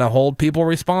how to hold people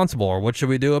responsible, or what should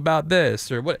we do about this,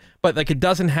 or what. But like, it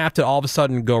doesn't have to all of a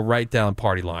sudden go right down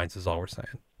party lines. Is all we're saying.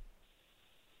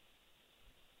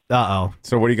 Uh-oh.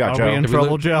 So what do you got, Joe? Are we in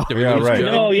trouble, Joe? Yeah, right.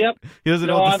 No, yep. He doesn't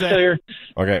know what to say. I'm still here.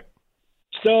 Okay.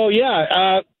 So,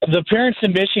 the parents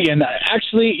in Michigan,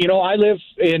 actually, I live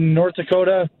in North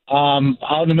Dakota,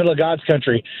 out in the middle of God's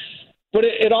country. But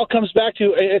it all comes back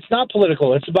to, it's not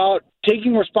political. It's about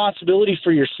taking responsibility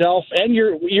for yourself and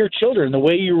your children, the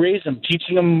way you raise them,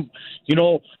 teaching them,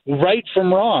 right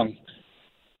from wrong.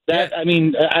 That, I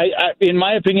mean, I in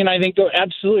my opinion, I think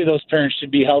absolutely those parents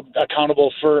should be held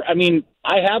accountable for. I mean,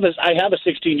 I have a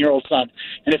 16-year-old son,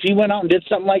 and if he went out and did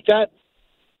something like that,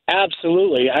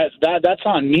 absolutely, that's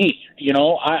on me.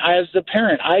 As the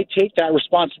parent, I take that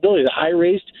responsibility that I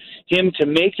raised him to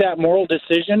make that moral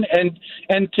decision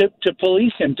and to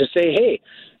police him, to say, hey,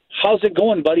 how's it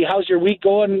going, buddy? How's your week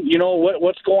going?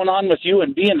 What's going on with you,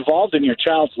 and be involved in your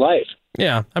child's life.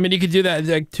 Yeah, I mean, you could do that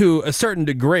like, to a certain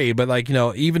degree, but like,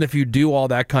 even if you do all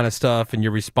that kind of stuff and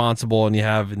you're responsible and you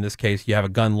have, in this case, you have a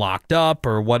gun locked up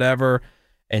or whatever,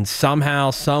 and somehow,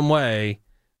 some way,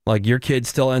 like your kid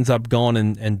still ends up going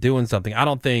and doing something, I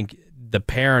don't think the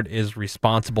parent is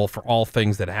responsible for all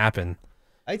things that happen.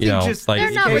 I think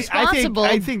they're not responsible.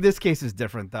 I think this case is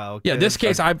different, though. Yeah, this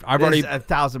case, I've already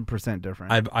 1,000%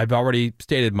 different. I've already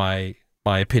stated my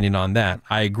opinion on that.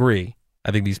 I agree. I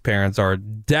think these parents are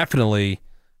definitely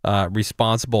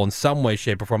responsible in some way,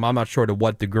 shape, or form. I'm not sure to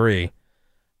what degree,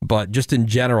 but just in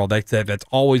general, that's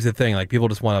always the thing. Like, people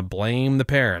just want to blame the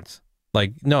parents.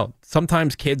 Like, no,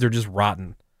 sometimes kids are just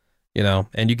rotten,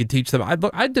 and you can teach them.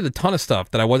 I did a ton of stuff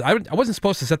that I wasn't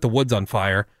supposed to set the woods on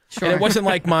fire. Sure. And it wasn't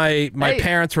like my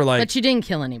parents were like. But you didn't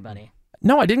kill anybody.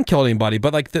 No, I didn't kill anybody.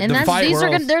 But like the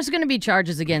fire. There's going to be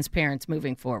charges against parents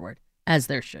moving forward, as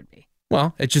there should be.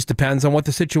 Well, it just depends on what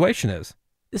the situation is.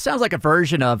 This sounds like a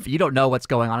version of you don't know what's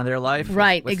going on in their life.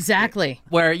 Right, exactly.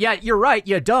 Where, yeah, you're right,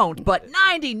 you don't, but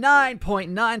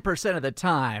 99.9% of the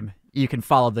time, you can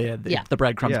follow the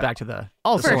breadcrumbs back to the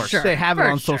source. Sure. They have it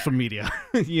on social media,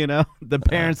 the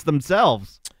parents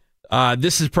themselves.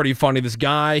 This is pretty funny. This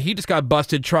guy, he just got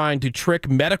busted trying to trick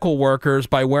medical workers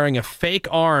by wearing a fake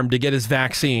arm to get his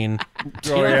vaccine.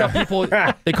 People,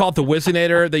 they call it the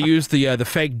Whizzinator. They use the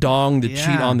fake dong to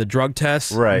cheat on the drug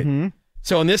tests. Right. Mm-hmm.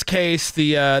 So in this case,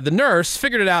 the nurse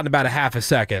figured it out in about a half a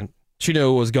second. She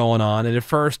knew what was going on, and at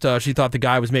first she thought the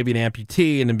guy was maybe an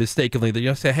amputee, and then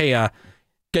mistakenly say, "Hey,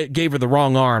 gave her the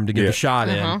wrong arm to get the shot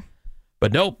in."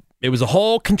 But nope. It was a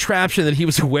whole contraption that he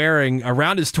was wearing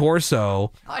around his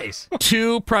torso. Nice.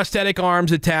 2 prosthetic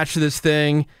arms attached to this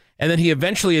thing. And then he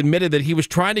eventually admitted that he was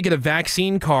trying to get a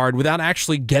vaccine card without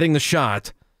actually getting the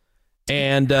shot.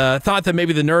 And thought that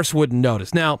maybe the nurse wouldn't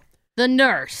notice. Now, the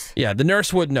nurse. Yeah, the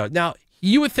nurse wouldn't know. Now,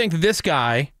 you would think that this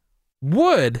guy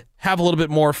would have a little bit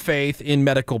more faith in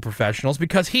medical professionals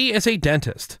because he is a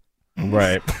dentist.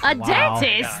 Right. A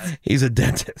dentist? He's a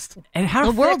dentist. And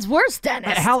the world's worst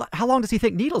dentist. How long does he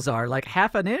think needles are? Like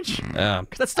half an inch? Yeah.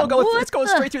 That's still going. It's going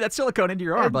straight through that silicone into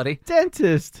your arm, buddy.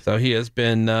 Dentist. So he has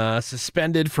been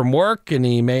suspended from work, and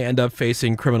he may end up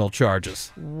facing criminal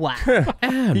charges. Wow.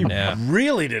 He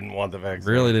really didn't want the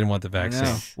vaccine. Really didn't want the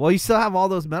vaccine. Well, you still have all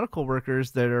those medical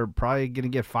workers that are probably going to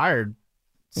get fired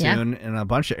soon in a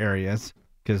bunch of areas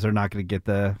because they're not going to get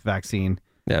the vaccine.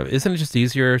 Yeah, isn't it just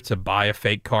easier to buy a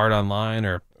fake card online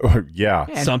or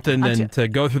something than to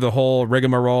go through the whole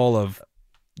rigmarole of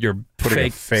your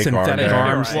fake synthetic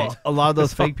arms? Well, a lot of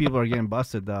those fake people are getting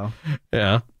busted, though.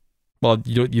 Yeah. Well,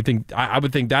 you think I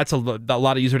would think that's a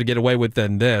lot easier to get away with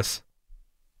than this.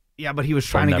 Yeah, but he was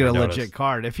trying to get a legit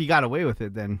card. If he got away with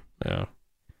it, then it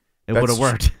would have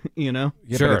worked. Yeah,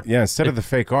 sure. Instead of the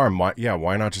fake arm,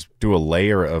 why not just do a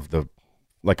layer of the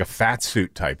like a fat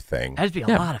suit type thing. That'd be a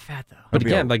lot of fat, though. But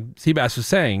again, like Seabass was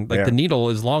saying, like the needle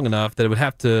is long enough that it would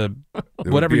have to,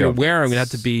 whatever you're wearing would have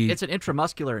to be. It's an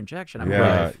intramuscular injection.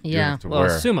 Yeah. Well, a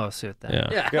sumo suit then.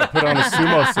 Yeah, put on a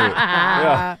sumo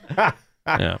suit.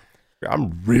 Yeah.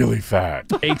 I'm really fat.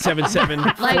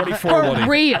 877-44-WOODY.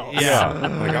 real. Yeah.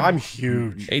 Like, I'm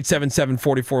huge.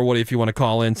 877-44-WOODY if you want to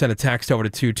call in. Send a text over to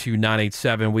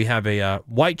 22987. We have a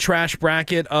white trash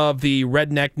bracket of the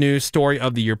Redneck News Story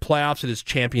of the Year playoffs. It is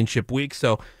championship week.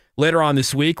 So later on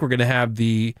this week, we're going to have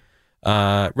the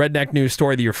Redneck News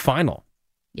Story of the Year final.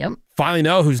 Yep. Finally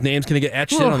know whose name's going to get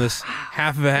etched in on this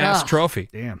half of a ass trophy.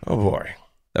 Damn. Oh, boy.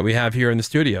 That we have here in the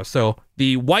studio. So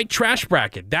the white trash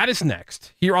bracket, that is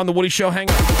next here on The Woody Show. Hang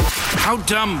on. How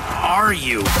dumb are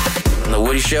you? On The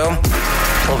Woody Show?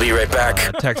 We'll be right back.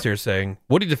 Text here saying,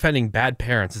 Woody defending bad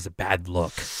parents is a bad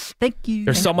look. Thank you.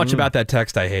 There's so much about that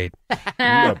text I hate.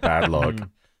 A bad look.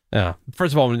 Yeah.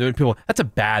 First of all, when people, that's a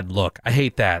bad look. I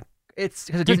hate that. It's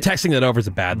you texting that over is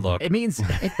a bad look. It means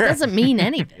it doesn't mean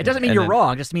anything. It doesn't mean you're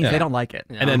wrong. It just means they don't like it.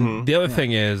 And then the other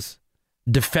thing is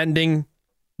defending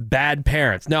bad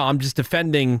parents. No, I'm just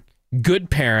defending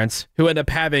good parents who end up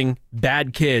having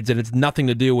bad kids, and it's nothing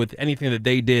to do with anything that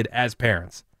they did as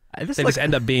parents. They just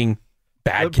end up being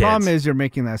bad kids. The problem is you're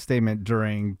making that statement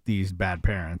during these bad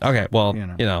parents. Okay, well, you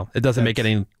know it doesn't make it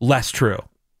any less true.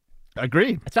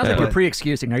 Agreed. It sounds like you're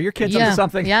pre-excusing. Are your kids into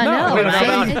something? Yeah, no. What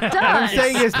I'm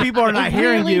saying is people are not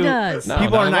hearing you. Does. No,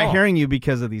 people are not at not all. hearing you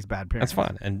because of these bad parents. That's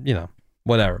fine, and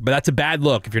whatever. But that's a bad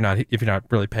look if you're not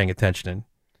really paying attention and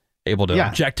able to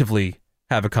objectively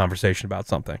have a conversation about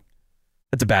something.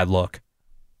 That's a bad look.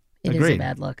 It is a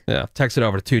bad look. Yeah, text it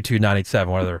over to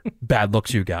 22987. What other bad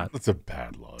looks you got? That's a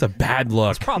bad look. It's a bad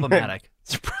look. It's problematic.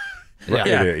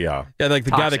 Yeah, like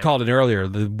the guy that called in earlier,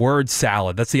 the word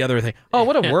salad. That's the other thing. Oh,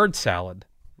 what a word salad.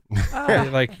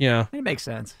 It makes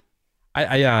sense.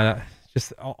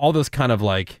 Just all those kind of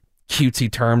like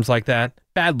cutesy terms like that.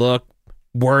 Bad look,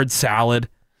 word salad.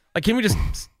 Like, can we just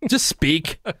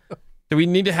speak? Do we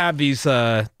need to have these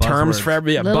terms for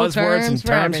every buzzwords and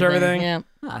terms for everything? Yeah.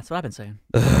 That's what I've been saying.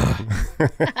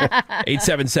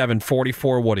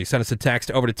 877-44-WOODY. Send us a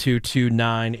text over to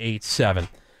 22987.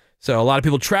 So a lot of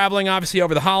people traveling, obviously,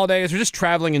 over the holidays, or just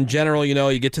traveling in general.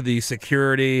 You get to the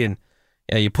security and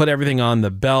you put everything on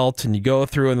the belt and you go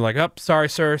through and they're like, oh, sorry,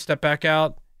 sir, step back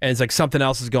out. And it's like something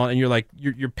else is going, and you're like,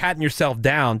 you're patting yourself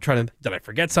down, trying to, did I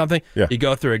forget something? Yeah. You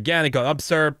go through again and go, up,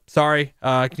 sir, sorry,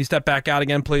 can you step back out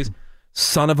again, please?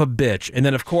 Son of a bitch. And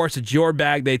then, of course, it's your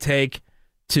bag they take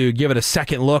to give it a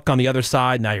second look on the other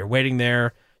side. Now you're waiting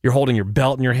there. You're holding your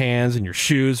belt in your hands, and your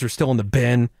shoes are still in the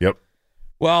bin. Yep.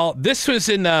 Well, this was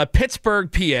in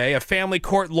Pittsburgh, PA. A family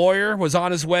court lawyer was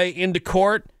on his way into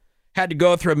court, had to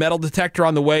go through a metal detector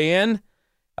on the way in.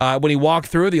 When he walked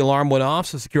through, the alarm went off,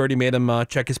 so security made him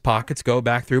check his pockets, go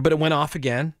back through, but it went off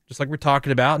again, just like we're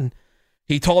talking about. And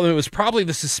he told him it was probably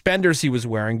the suspenders he was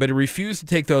wearing, but he refused to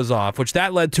take those off, which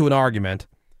that led to an argument,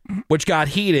 which got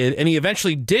heated, and he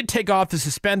eventually did take off the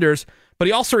suspenders, but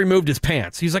he also removed his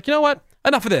pants. He's like, you know what?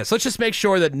 Enough of this. Let's just make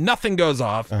sure that nothing goes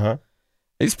off.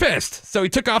 He's pissed. So he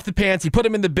took off the pants, he put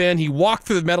them in the bin, he walked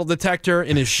through the metal detector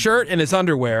in his shirt and his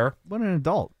underwear. What an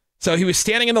adult. So he was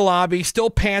standing in the lobby,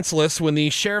 still pantsless, when the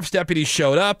sheriff's deputies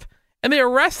showed up, and they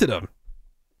arrested him.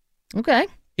 Okay.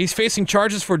 He's facing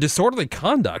charges for disorderly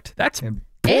conduct. That's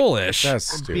bullish. That's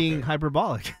stupid. Being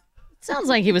hyperbolic. Sounds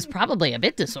like he was probably a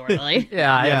bit disorderly.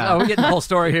 Are we getting the whole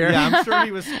story here? Yeah, I'm sure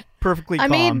he was perfectly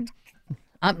calm.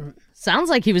 I mean,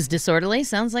 sounds like he was disorderly.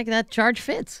 Sounds like that charge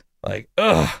fits. Like,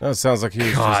 ugh. No, it sounds like he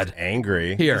was just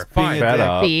angry. Here, Just being fine. fed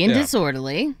up. Being Yeah.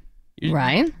 disorderly.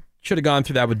 Right? Should have gone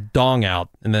through that with dong out,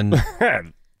 and then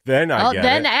Then I get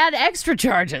then it. add extra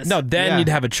charges. no, then you'd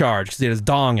have a charge because he had his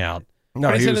dong out. No,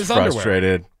 But he's he in was his underwear.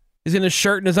 frustrated. He's in his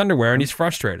shirt and his underwear, and he's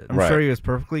frustrated. I'm sure he was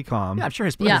perfectly calm. Yeah, I'm sure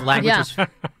his Yeah, language yeah. was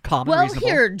calm and Well, reasonable.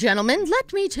 here, gentlemen,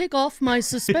 let me take off my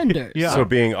suspenders. So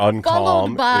being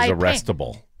uncalm by is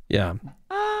arrestable. Yeah.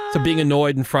 So being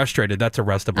annoyed and frustrated, that's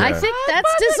arrestable. I think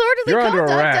that's disorderly You're under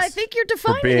conduct. arrest I think you're for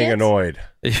defining being it. annoyed.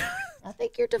 I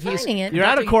think you're defining it. You're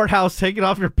at a courthouse taking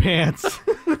off your pants.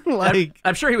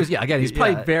 I'm sure he was. Yeah, again, he's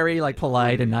probably very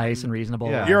polite and nice and reasonable.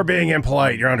 You're being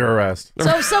impolite. You're under arrest.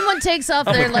 So if someone takes off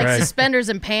their Greg. suspenders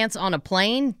and pants on a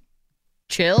plane,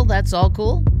 chill, that's all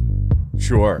cool?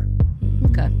 Sure.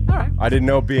 Okay. All right. I didn't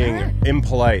know being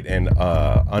impolite and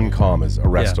uncalm is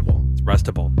arrestable. It's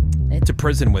arrestable. To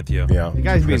prison with you. Yeah. The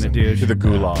guy's being a douche. To the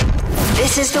gulag.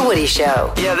 This is the Woody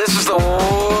Show. Yeah, this is the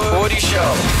Woody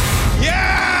Show.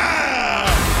 Yeah!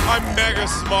 I'm mega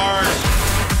smart.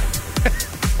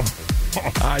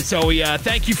 All right, so we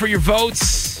thank you for your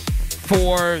votes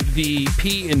for the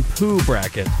pee and poo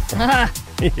bracket.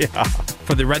 Yeah.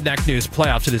 For the Redneck News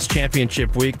playoffs, it is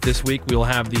championship week. This week, we will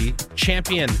have the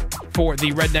champion for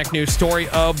the Redneck News story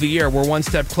of the year. We're one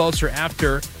step closer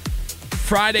after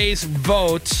Friday's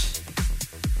vote.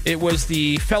 It was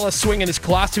the fella swinging his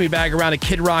colostomy bag around a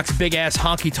Kid Rock's big-ass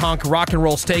honky-tonk rock and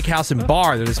roll steakhouse and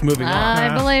bar that is moving on.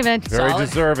 I believe it. Very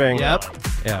deserving. Yep.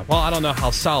 Yeah, well, I don't know how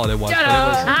solid it was. But it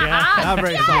Not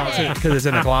very solid. because it's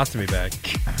in a colostomy bag.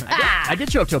 I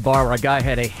did show up to a bar where a guy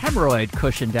had a hemorrhoid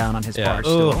cushion down on his bar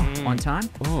stool one time.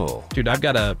 Oh, dude, I've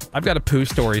got a poo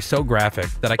story so graphic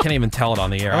that I can't even tell it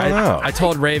on the air. no. I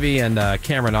told Ravy and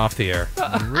Cameron off the air.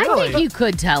 I think you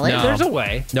could tell it. No. There's a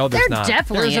way. No, there's There not.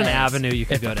 definitely There's an is. avenue you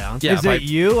could go down. Yeah, Is it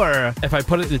you or? If I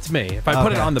put it, it's me. If I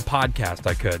put it Okay. on the podcast,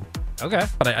 I could. Okay.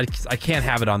 But I can't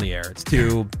have it on the air. It's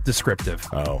too descriptive.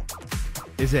 Oh.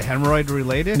 Is it hemorrhoid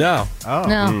related? No. Oh.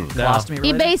 No. Colostomy He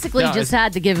related? basically No, just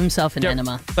had to give himself an Yeah,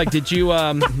 enema. Like, did you?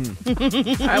 Don't give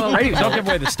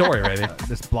away the story, Ravy.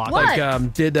 This block. What?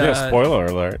 Like, did Yeah, spoiler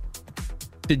alert.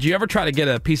 did you ever try to get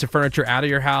a piece of furniture out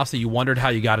of your house that you wondered how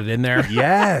you got it in there?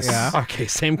 Yes. Yeah. Okay,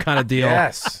 same kind of deal.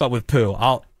 Yes. But with poo.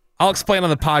 I'll explain on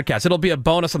the podcast. It'll be a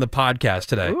bonus on the podcast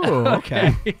today. Ooh,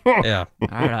 okay. Yeah. All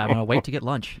right, I'm going to wait to get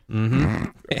lunch.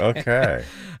 Okay.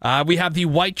 We have the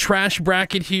white trash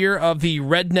bracket here of the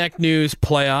Redneck News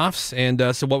playoffs.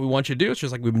 And so what we want you to do is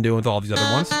just like we've been doing with all these other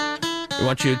ones. We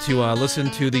want you to listen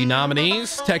to the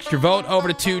nominees. Text your vote over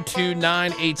to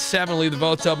 22987. Leave the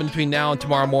votes open between now and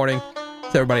tomorrow morning so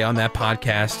everybody on that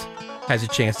podcast has a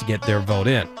chance to get their vote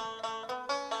in.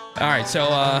 All right, so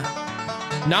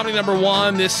nominee number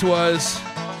one, this was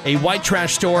a white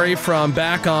trash story from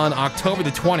back on October the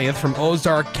 20th from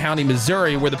Ozark County,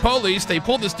 Missouri, where the police, they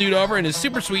pulled this dude over in his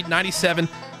super sweet 97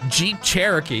 Jeep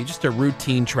Cherokee, just a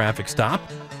routine traffic stop.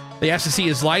 They asked to see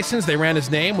his license. They ran his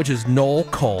name, which is Noel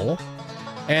Cole.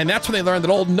 And that's when they learned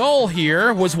that old Noel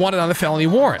here was wanted on a felony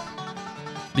warrant.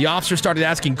 The officer started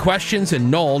asking questions, and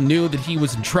Noel knew that he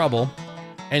was in trouble,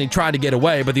 and he tried to get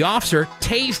away, but the officer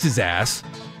tased his ass.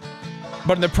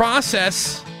 But in the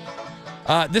process,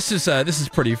 this is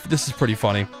pretty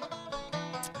funny.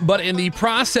 But in the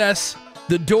process,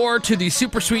 the door to the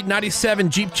super sweet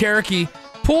 97 Jeep Cherokee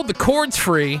pulled the cords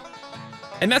free,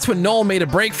 and that's when Noel made a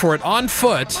break for it on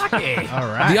foot. All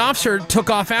right. The officer took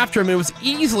off after him and was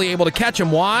easily able to catch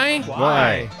him. Why?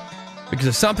 Why? Because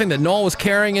of something that Noel was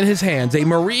carrying in his hands, a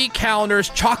Marie Callender's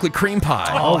chocolate cream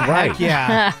pie. Oh, right.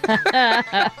 Yeah.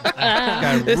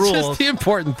 It's just the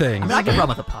important things. I can run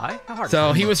with a pie. How hard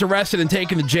So is it? he was arrested and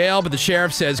taken to jail, but the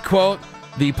sheriff says, quote,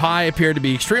 the pie appeared to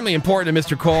be extremely important to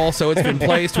Mr. Cole, so it's been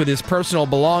placed with his personal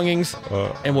belongings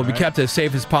and will be kept as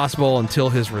safe as possible until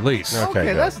his release.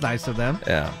 Okay, that's nice of them.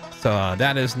 Yeah. So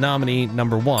that is nominee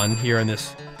number one here in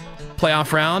this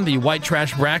playoff round, the white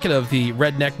trash bracket of the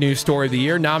Redneck News Story of the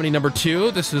Year. Nominee number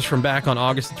two, this is from back on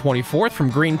August the 24th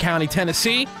from Greene County,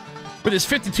 Tennessee, with his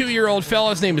 52-year-old fellow.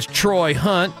 His name is Troy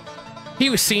Hunt. He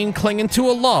was seen clinging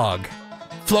to a log,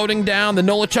 floating down the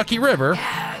Nolichucky River,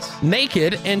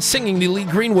 naked, and singing the Lee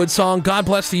Greenwood song, God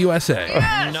Bless the USA.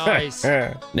 Nice.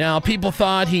 Now, people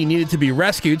thought he needed to be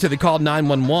rescued, so they called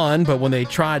 911, but when they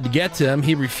tried to get to him,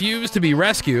 he refused to be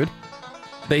rescued.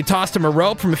 They tossed him a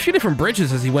rope from a few different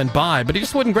bridges as he went by, but he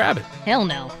just wouldn't grab it. Hell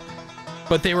no.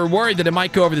 But they were worried that it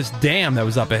might go over this dam that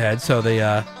was up ahead, so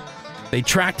they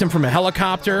tracked him from a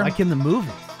helicopter. Like in the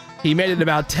movies. He made it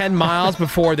about 10 miles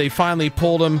before they finally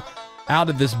pulled him out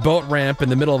of this boat ramp in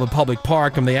the middle of a public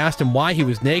park, and they asked him why he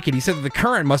was naked. He said that the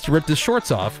current must have ripped his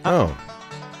shorts off. Oh.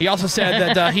 He also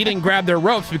said that he didn't grab their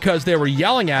ropes because they were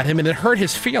yelling at him and it hurt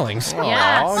his feelings.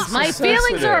 Yes, my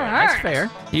feelings are hurt. That's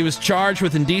fair. He was charged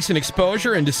with indecent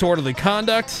exposure and disorderly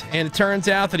conduct, and it turns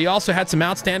out that he also had some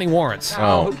outstanding warrants.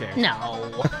 Oh. Okay.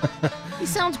 No. He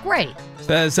sounds great.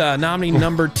 That's nominee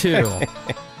number two.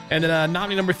 And then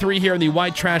nominee number three here in the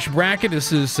white trash bracket.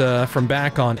 This is from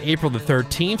back on April the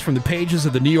 13th from the pages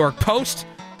of the New York Post.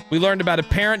 We learned about a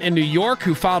parent in New York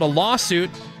who filed a lawsuit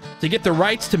to get the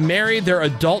rights to marry their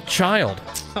adult child.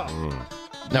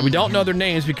 Now, we don't know their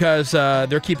names because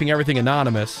they're keeping everything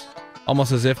anonymous,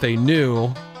 almost as if they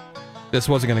knew this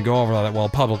wasn't going to go over that well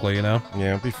publicly, you know?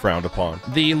 Yeah, it'd be frowned upon.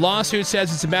 The lawsuit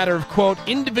says it's a matter of, quote,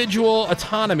 individual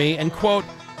autonomy and, quote,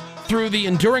 through the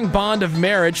enduring bond of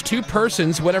marriage, two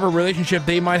persons, whatever relationship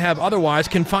they might have otherwise,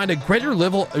 can find a greater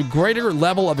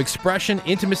level of expression,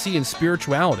 intimacy, and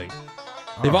spirituality.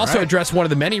 They've also addressed one of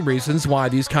the many reasons why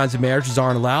these kinds of marriages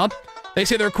aren't allowed. They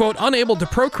say they're, quote, unable to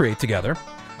procreate together.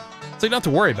 So you don't have to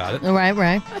worry about it.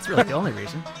 Right. That's really the only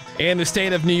reason. In the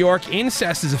state of New York,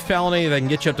 incest is a felony that can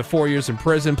get you up to 4 years in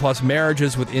prison, plus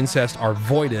marriages with incest are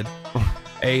voided.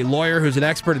 A lawyer who's an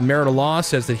expert in marital law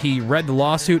says that he read the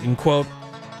lawsuit and, quote,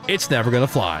 it's never going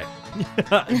to fly.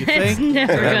 It's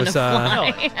never That gonna was,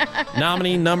 fly.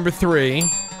 nominee number 3.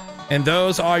 And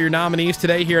those are your nominees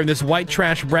today here in this white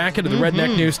trash bracket of the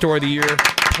Redneck News Story of the Year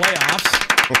playoffs.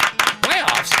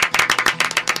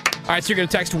 All right, so you're going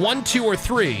to text 1, 2, or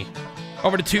 3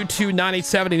 over to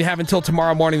 22987, and you have until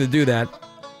tomorrow morning to do that.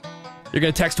 You're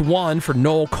going to text 1 for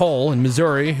Noel Cole in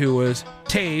Missouri, who was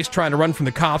tased trying to run from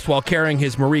the cops while carrying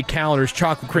his Marie Callender's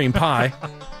chocolate cream pie.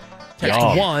 Text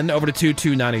 1 over to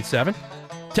 22987.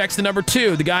 Text the number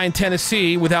 2, the guy in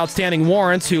Tennessee with outstanding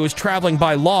warrants who was traveling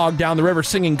by log down the river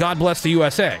singing God Bless the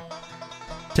USA.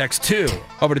 Text 2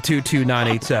 over to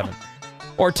 22987.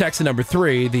 Or text the number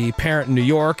 3, the parent in New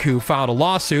York who filed a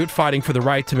lawsuit fighting for the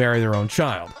right to marry their own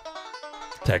child.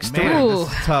 Text 3. Man, this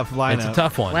is a tough lineup. It's a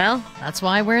tough one. Well, that's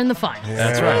why we're in the finals.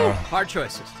 That's right. Hard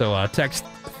choices. So text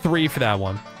 3 for that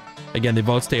one. Again, the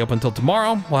votes stay open until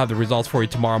tomorrow. We'll have the results for you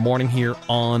tomorrow morning here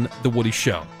on The Woody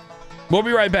Show. We'll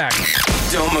be right back.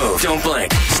 Don't move. Don't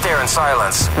blink. Stare in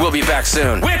silence. We'll be back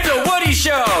soon with The Woody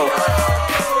Show.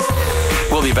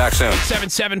 We'll be back soon.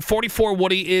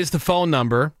 7744-WOODY is the phone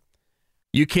number.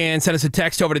 You can send us a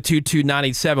text over to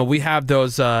 22987. We have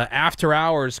those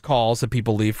after-hours calls that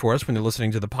people leave for us when they're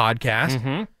listening to the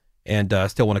podcast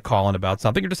and still want to call in about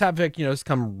something or just have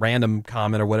some random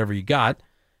comment or whatever you got.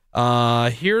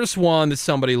 Here's one that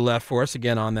somebody left for us,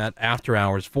 again, on that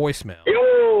after-hours voicemail.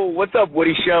 Yo, what's up,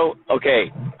 Woody Show?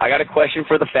 Okay, I got a question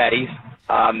for the fatties.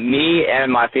 Me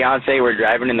and my fiance were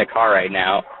driving in the car right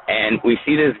now, and we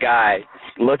see this guy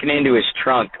looking into his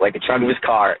trunk, like the trunk of his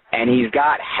car, and he's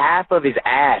got half of his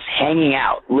ass hanging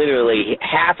out, literally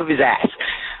half of his ass.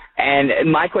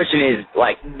 And my question is,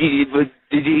 like, did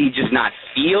he just not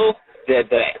feel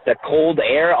the cold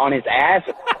air on his ass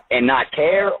and not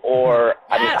care, or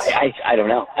I don't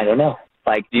know. I don't know.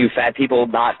 Like, do fat people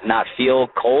not feel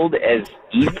cold as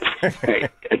easy?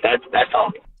 That's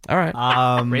all. All right.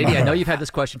 Brady, I know you've had this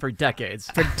question for decades.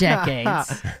 For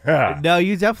decades. No,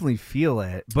 you definitely feel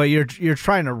it, but you're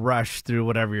trying to rush through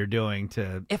whatever you're doing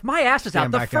to. If my ass is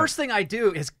out, the first thing I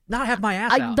do is not have my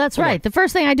ass out. That's right. The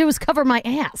first thing I do is cover my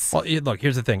ass. Well, look,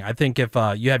 here's the thing. I think if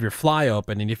you have your fly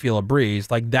open and you feel a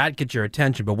breeze, like that gets your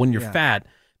attention. But when you're fat,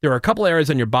 there are a couple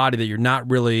areas on your body that you're not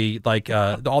really like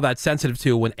all that sensitive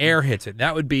to when air hits it.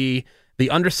 That would be the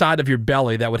underside of your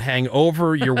belly that would hang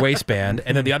over your waistband,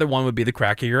 and then the other one would be the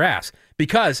crack of your ass.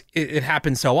 Because it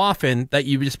happens so often that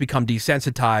you just become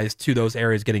desensitized to those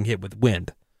areas getting hit with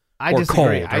wind. I or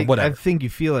disagree. cold or whatever. I think you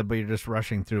feel it, but you're just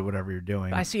rushing through whatever you're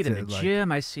doing. I see it in the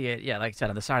gym. I see it, like I said,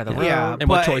 on the side of the road. Yeah, and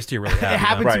what choice do you really have? It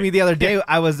happened to me the other day.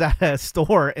 I was at a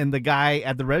store, and the guy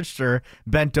at the register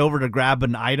bent over to grab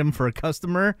an item for a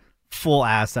customer, full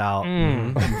ass out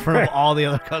in front of all the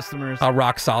other customers. How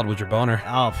rock solid was your boner?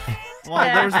 Oh, well,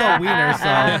 there was no wiener, so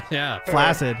yeah,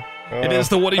 flaccid. It is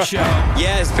the Woody Show.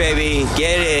 Yes, baby.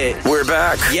 Get it. We're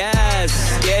back.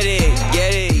 Yes. Get it.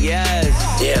 Get it. Yes.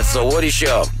 Yeah, it's the Woody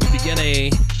Show. We begin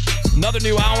another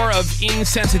new hour of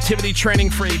insensitivity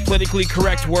training for a politically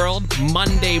correct world.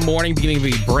 Monday morning, beginning of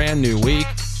a brand new week.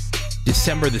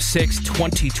 December the 6th,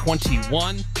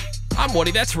 2021. I'm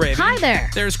Woody. That's Raven. Hi there.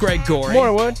 There's Greg Gorey.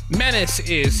 Morning, Wood. Menace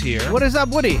is here. What is up,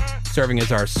 Woody? Serving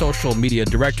as our social media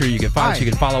director. You can find us. You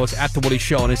can follow us at The Woody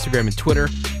Show on Instagram and Twitter.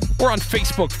 Or on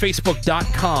Facebook,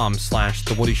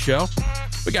 facebook.com/The Woody Show.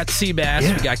 We got Seabass.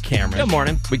 Yeah. We got Cameron. Good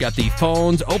morning. We got the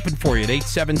phones open for you at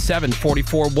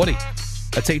 877-44-WOODY.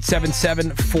 That's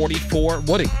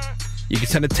 877-44-WOODY. You can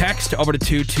send a text over to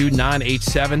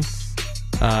 22987.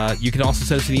 You can also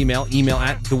send us an email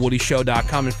at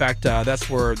thewoodyshow.com. In fact,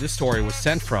 that's where this story was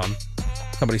sent from.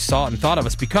 Somebody saw it and thought of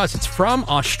us because it's from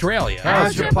Australia.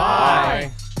 How's your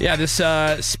pie? Yeah, this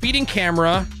speeding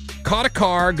camera caught a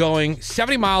car going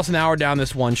 70 miles an hour down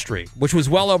this one street, which was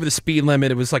well over the speed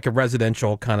limit. It was like a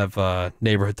residential kind of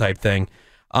neighborhood type thing.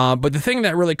 But the thing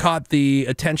that really caught the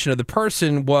attention of the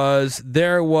person was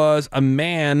there was a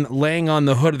man laying on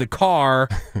the hood of the car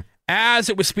as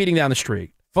it was speeding down the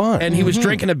street. Fun. And he was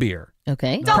drinking a beer.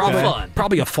 Okay.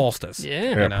 Probably a Falstus.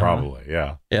 Yeah. Probably.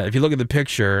 Yeah. Yeah, if you look at the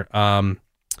picture,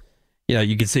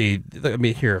 you can see, I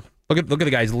mean, here, look at the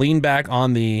guys lean back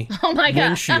on the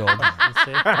windshield.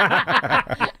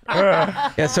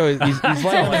 Yeah, so he's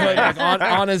laying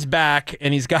on his back,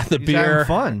 and he's got the He's beer. having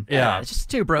fun. Yeah. It's just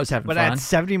two bros having But fun. at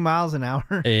 70 miles an hour?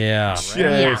 Yeah.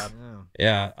 Jeez.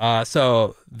 Yeah.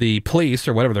 So the police,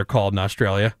 or whatever they're called in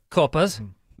Australia, Copas.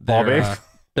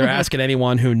 they're asking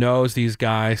anyone who knows these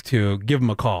guys to give them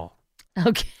a call.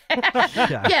 Okay.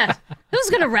 Yeah. Who's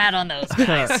going to rat on those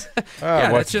guys?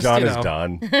 What's that's done you is know,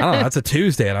 done. I don't know. That's a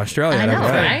Tuesday in Australia. I know, don't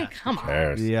think. right? Come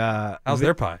on. Yeah. How's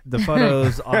their pie? The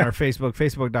photos on our Facebook,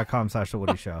 facebook.com/The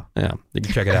Woody Show. Yeah, you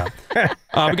can check it out.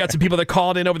 We got some people that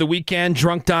called in over the weekend,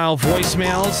 drunk dial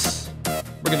voicemails.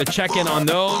 We're going to check in on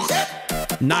those.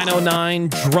 909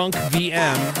 Drunk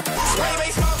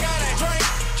VM.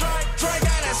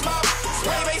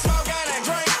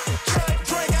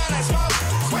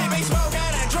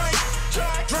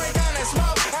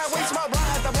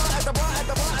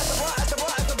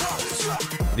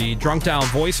 The Drunk Dial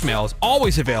voicemail is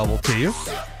always available to you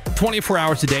 24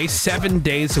 hours a day, 7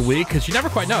 days a week, because you never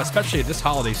quite know, especially at this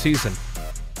holiday season.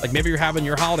 Like maybe you're having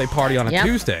your holiday party on a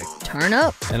Tuesday. Turn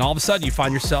up. And all of a sudden you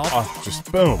find yourself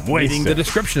just boom, reading the wasted.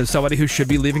 description of somebody who should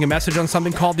be leaving a message on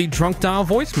something called the Drunk Dial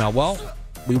voicemail. Well,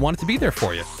 we want it to be there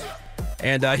for you.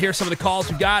 And here's some of the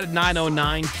calls we got at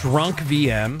 909 Drunk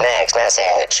VM. Next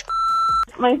message.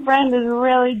 My friend is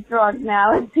really drunk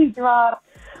now, and she dropped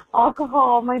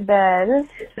alcohol on my bed,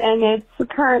 and it's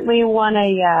currently 1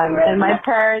 a.m., and my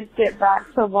parents get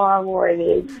back tomorrow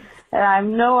morning, and I have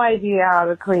no idea how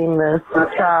to clean this,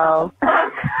 so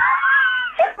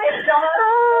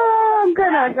I'm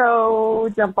gonna go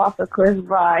jump off the cliff.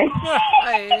 Bye.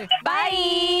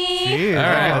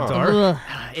 Bye. All right.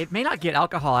 It may not get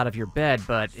alcohol out of your bed,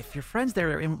 but if your friend's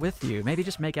there with you, maybe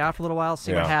just make out for a little while,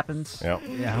 see what happens. Yeah,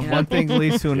 You know? one thing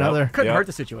leads to another. Couldn't hurt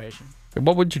the situation.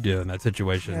 What would you do in that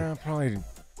situation? Yeah, probably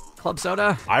club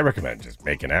soda. I recommend just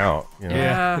making out. You know?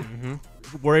 Yeah.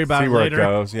 Worry about See it where later. it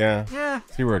goes. Yeah. Yeah.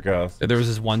 See where it goes. There was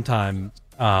this one time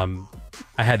I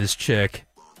had this chick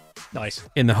Nice.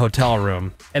 in the hotel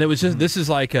room, and it was just this is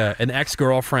like an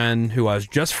ex-girlfriend who I was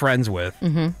just friends with,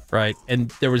 right? And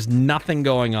there was nothing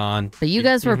going on. But you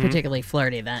guys were particularly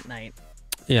flirty that night.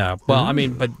 Yeah, well, I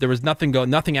mean, but there was nothing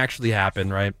actually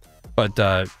happened, right? But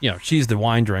she's the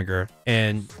wine drinker,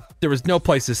 and there was no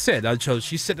place to sit. So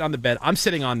she's sitting on the bed. I'm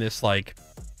sitting on this like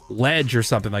ledge or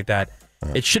something like that.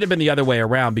 It should have been the other way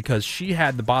around because she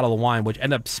had the bottle of wine, which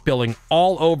ended up spilling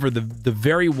all over the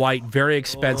very white, very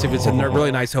expensive. It's in a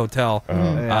really nice hotel,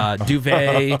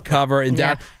 duvet cover and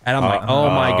down. And I'm like, oh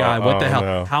my god, what the hell?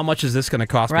 No. How much is this going to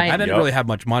cost me? Right. I didn't really have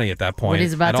much money at that point. But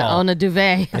he's about at to all. own a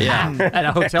duvet. Yeah, At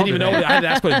a hotel. didn't even know. I had to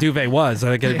ask what a duvet was.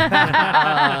 Like,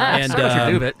 and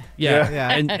your duvet.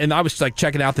 yeah. And I was like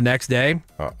checking out the next day.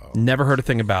 Never heard a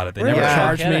thing about it. They never Really?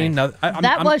 charged me. Kidding. No,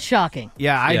 That was shocking.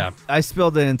 Yeah, I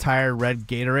spilled an entire red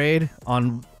Gatorade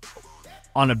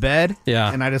on a bed.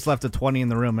 Yeah. And I just left a 20 in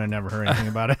the room and I never heard anything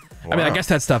about it. I mean, I guess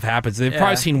that stuff happens. They've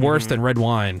probably seen worse than red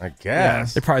wine. I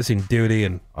guess. They've probably seen duty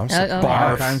and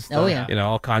barf. Oh, yeah. You know,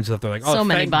 all kinds of stuff. They're like, oh, So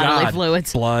many thank bodily God.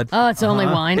 fluids. Blood. Oh, it's only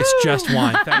wine. It's just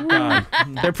wine. Thank God.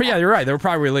 Yeah, you're right. They were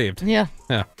probably relieved. Yeah.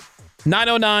 Yeah.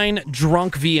 909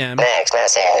 Drunk VM. Next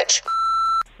message.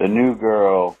 The new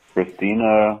girl,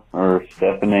 Christina or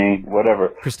Stephanie, whatever.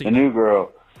 Christina. The new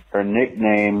girl, her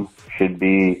nickname should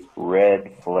be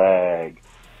Red Flag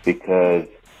because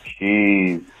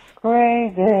she's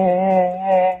crazy.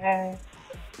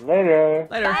 Later.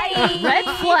 Red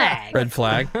flag. Red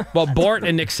flag. Well, Bort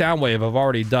and Nick Soundwave have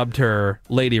already dubbed her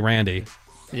Lady Randy.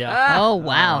 Yeah. Oh,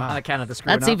 wow. On account of the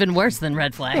screwing That's up. even worse than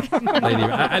red flag. Lady,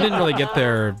 I didn't really get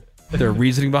their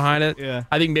reasoning behind it. Yeah.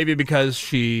 I think maybe because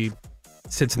she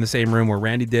sits in the same room where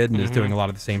Randy did and is doing a lot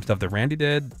of the same stuff that Randy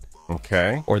did.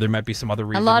 Okay. Or there might be some other A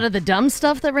reason. lot of the dumb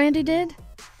stuff that Randy did?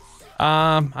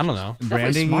 I don't know.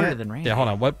 Definitely smarter than Randy. Yeah, hold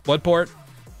on. What Bort?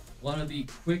 One of the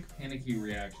quick panicky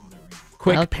reactions that Randy.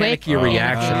 Quick panicky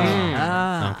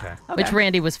reactions. Okay. Which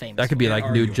Randy was famous That could be for.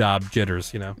 like new job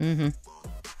jitters, you know. Mm-hmm.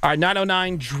 All right,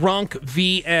 909 Drunk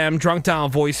VM, Drunk Dial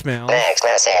voicemail. Next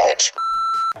message.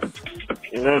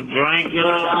 Drink it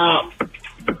up.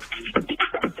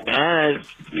 As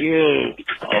you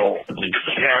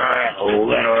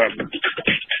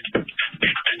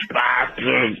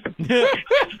bastard.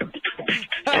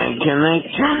 And can they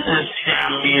turn this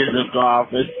damn music off?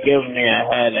 It's giving me a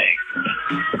headache.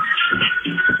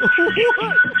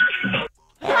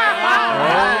 Oh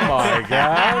my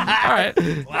God! All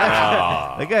right.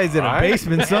 Wow. That guy's in a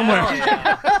basement somewhere.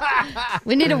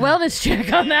 We need a wellness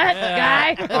check on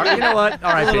that guy. All right, you know what?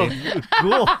 All right,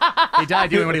 Cool. he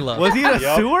died doing what he loved. Was he in a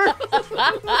sewer?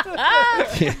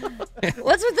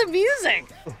 What's with the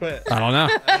music? I don't know.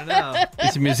 I don't know.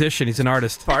 He's a musician. He's an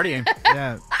artist. Partying.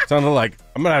 Yeah. Sounded like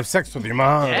I'm gonna have sex with your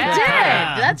mom. It did.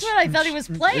 That's what I thought he was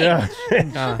playing. Yeah.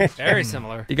 Very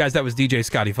similar. You guys, that was DJ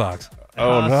Scotty Fox.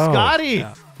 Oh no. Scotty.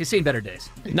 He's seen better days.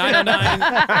 909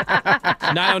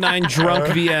 909 Drunk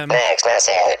VM. Next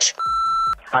message.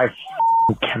 I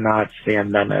cannot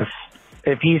stand Dennis.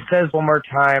 If he says one more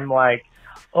time, like,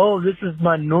 oh, this is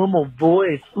my normal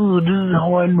voice. Ooh, this is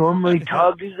how I normally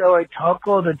talk. This is how I talk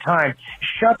all the time.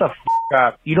 Shut the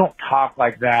up. You don't talk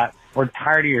like that. We're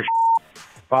tired of your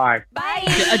Bye. Bye.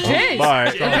 Jeez. Bye.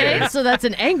 Okay, so that's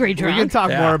an angry drunk. We can talk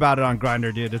more about it on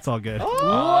Grindr, dude. It's all good.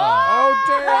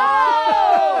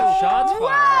 Shots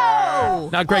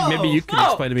fired. Now, Greg, maybe you can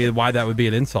explain to me why that would be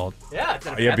an insult.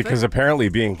 Yeah, because apparently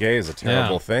being gay is a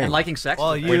terrible thing. And liking sex.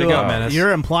 Well, Way to go, Menace.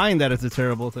 you're implying that it's a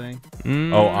terrible thing.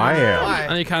 Oh, I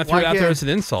am. And you kind of threw it out there as an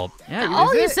insult. Yeah,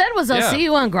 all you said was, I'll see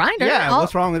you on Grindr. Yeah,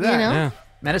 what's wrong with that? You know? Yeah.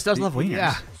 Menace does love wieners.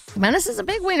 Yeah. Menace is a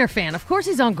big wiener fan. Of course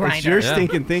he's on Grindr. It's your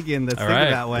stinking thinking that's thinking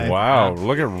that way. Wow,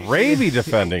 look at Raby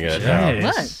defending it.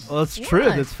 What? Well, it's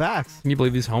truth. It's facts. Can you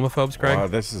believe these homophobes, Greg? Wow,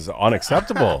 this is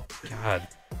unacceptable. God.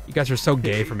 You guys are so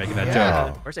gay for making that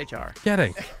joke. Where's HR?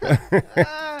 Kidding.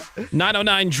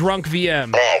 909 Drunk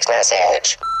VM. Next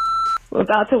message. We're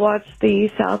about to watch the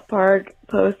South Park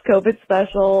post-COVID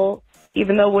special,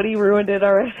 even though Woody ruined it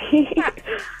already.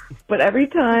 But every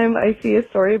time I see a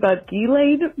story about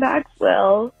Ghislaine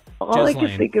Maxwell, all I can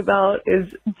Ghislaine. think about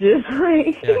is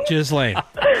Ghislaine. Yeah, Ghislaine.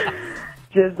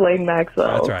 Ghislaine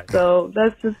Maxwell. That's right. So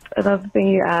that's just another thing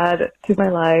you add to my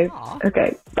life.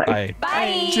 Okay, bye.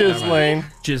 Bye. Ghislaine.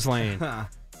 Ghislaine.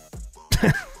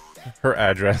 Her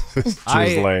address is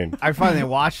Ghislaine. I finally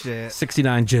watched it.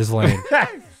 69 Ghislaine.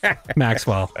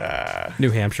 Maxwell. New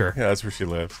Hampshire. Yeah, that's where she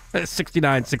lives.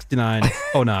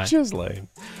 696909. Ghislaine.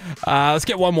 Let's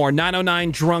get one more.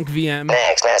 909 Drunk VM.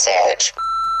 Next message.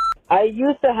 I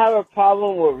used to have a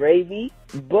problem with Raby,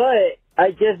 but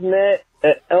I just met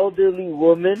an elderly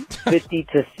woman, 50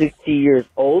 to 60 years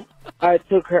old. I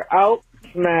took her out,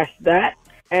 smashed that,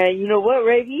 and you know what,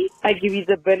 Raby? I give you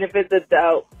the benefit of the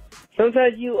doubt.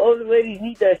 Sometimes you older ladies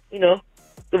need that, you know.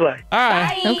 Goodbye. All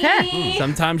right. Okay.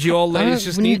 Sometimes you old ladies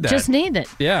just need that. Just need it.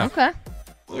 Yeah. Okay.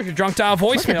 Look at your drunk dial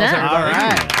voicemails, that. everybody. All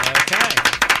right. Okay.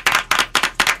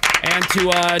 And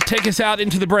to take us out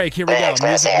into the break, here we go.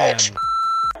 Music Man.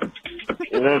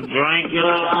 Drink it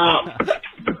up.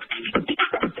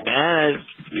 That's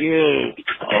you.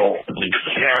 Oh,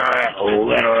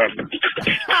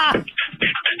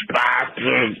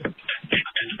 bastard.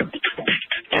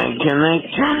 And can I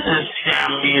turn this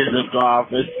damn music off?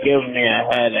 It's giving me a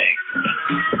headache.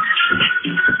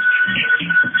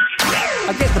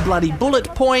 I get the bloody bullet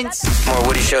points. More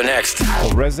Woody Show next.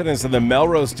 Well, residents of the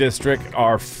Melrose District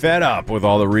are fed up with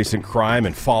all the recent crime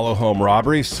and follow-home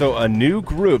robberies, so a new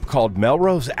group called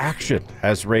Melrose Action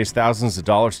has raised thousands of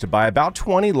dollars to buy about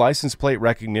 20 license plate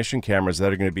recognition cameras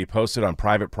that are going to be posted on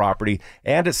private property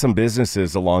and at some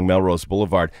businesses along Melrose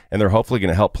Boulevard, and they're hopefully going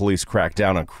to help police crack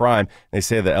down on crime. They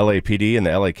say the LAPD and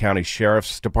the LA County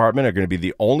Sheriff's Department are going to be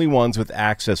the only ones with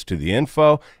access to the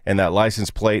info, and that license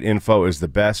plate info is the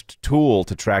best tool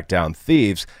to track down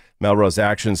thieves. Melrose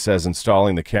Action says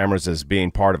installing the cameras as being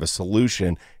part of a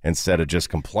solution instead of just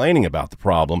complaining about the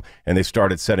problem. And they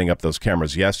started setting up those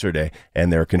cameras yesterday,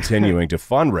 and they're continuing to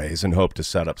fundraise and hope to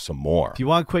set up some more. If you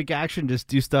want quick action, just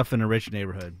do stuff in a rich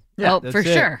neighborhood. Yeah, That's for it.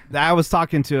 sure. I was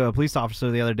talking to a police officer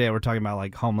the other day. We're talking about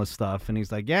like homeless stuff, and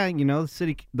he's like, "Yeah, you know,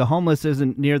 the homeless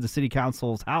isn't near the city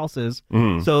council's houses,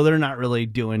 so they're not really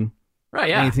doing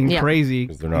anything crazy.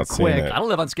 They're not quick. seeing it. I don't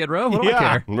live on Skid Row. What do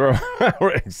I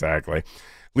care? Exactly.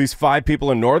 At least 5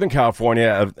 people in Northern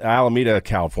California, Alameda,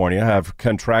 California, have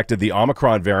contracted the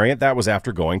Omicron variant. That was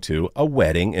after going to a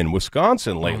wedding in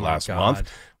Wisconsin late last month.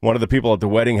 One of the people at the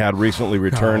wedding had recently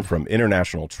returned from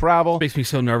international travel. Makes me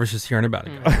so nervous just hearing about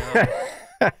it.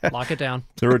 Lock it down.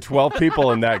 There were 12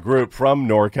 people in that group from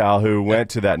NorCal who went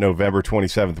to that November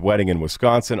 27th wedding in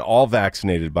Wisconsin, all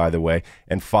vaccinated, by the way,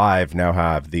 and 5 now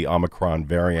have the Omicron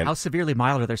variant. How severely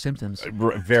mild are their symptoms?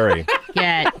 Very.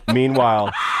 Yeah.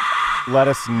 Meanwhile, let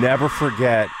us never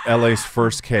forget LA's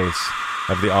first case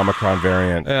of the Omicron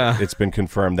variant. It's been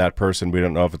confirmed that person, we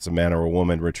don't know if it's a man or a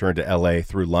woman, returned to LA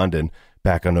through London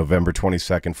back on November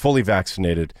 22nd, fully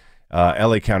vaccinated,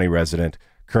 LA County resident,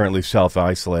 currently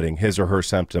self-isolating, his or her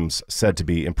symptoms said to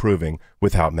be improving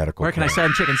without medical Where can I care.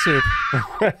 send chicken soup?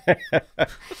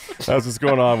 How's this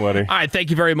going on, Woody? All right, thank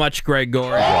you very much, Greg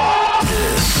Gore.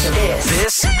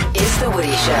 This is The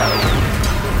Woody Show.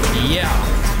 Yeah.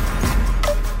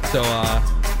 So,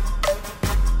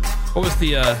 what was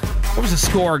the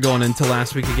score going into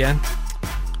last week again?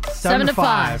 7-5.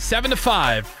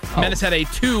 7-5. Menace had a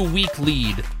 2-week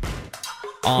lead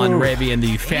on Raby in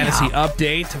the fantasy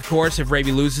update. Of course, if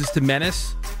Raby loses to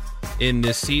Menace in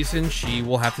this season, she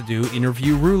will have to do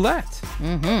interview roulette.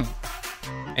 Mm-hmm.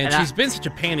 And she's been such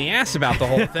a pain in the ass about the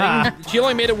whole thing. She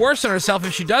only made it worse on herself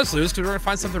if she does lose, because we're going to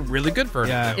find something really good for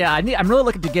her. Yeah, I'm really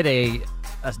looking to get a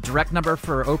a direct number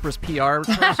for Oprah's PR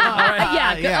person?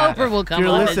 Oprah will come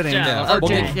You're on listening. this show. Yeah, we'll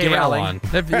get J.K. Gail Rowling. on.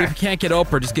 If you can't get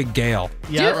Oprah, just get Gail.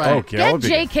 Yeah, right. Gail would Get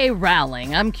be- J.K.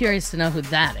 Rowling. I'm curious to know who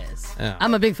that is. Yeah.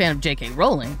 I'm a big fan of J.K.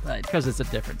 Rowling, but Because it's a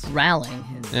difference. Rowling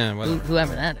is Yeah, whatever.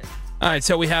 whoever that is. All right,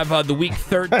 so we have the Week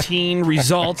 13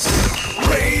 results.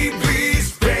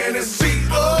 Raby's fantasy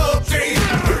update.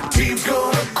 Her team's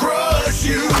gonna crush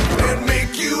you and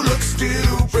make you look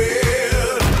stupid.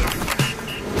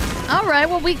 All right,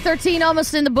 well, Week 13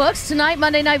 almost in the books. Tonight,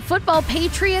 Monday Night Football,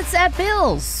 Patriots at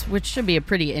Bills, which should be a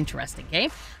pretty interesting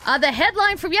game. The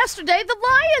headline from yesterday, the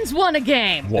Lions won a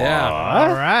game. Yeah. All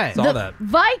right. Saw The that.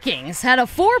 Vikings had a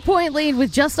 4-point lead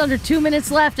with just under 2 minutes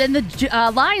left, and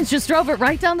the Lions just drove it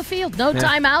right down the field. No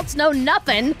timeouts, no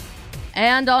nothing.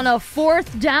 And on a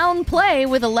 4th down play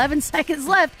with 11 seconds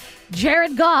left,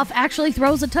 Jared Goff actually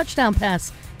throws a touchdown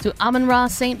pass to Amon-Ra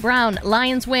St. Brown.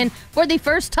 Lions win for the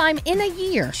first time in a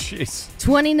year. Jeez.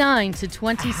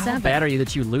 29-27. How bad are you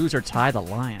that you lose or tie the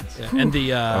Lions? And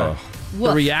the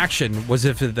Woof. reaction was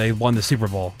if they won the Super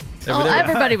Bowl. Oh,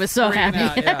 everybody was so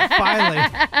happy.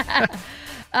 Finally.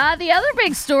 The other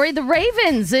big story, the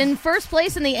Ravens in first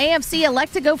place in the AFC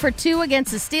elect to go for 2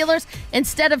 against the Steelers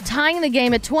instead of tying the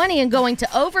game at 20 and going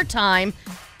to overtime.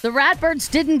 The Ratbirds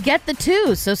didn't get the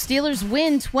 2, so Steelers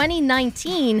win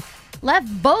 2019, left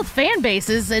both fan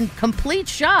bases in complete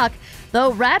shock,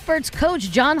 though Ratbirds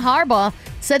coach John Harbaugh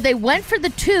said they went for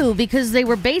the 2 because they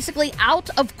were basically out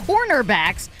of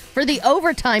cornerbacks for the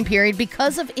overtime period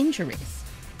because of injuries.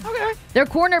 Okay. Their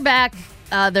cornerback,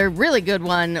 their really good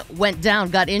one, went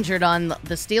down, got injured on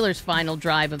the Steelers' final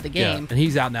drive of the game. And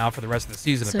he's out now for the rest of the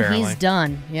season, So apparently. he's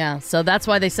done, yeah. So that's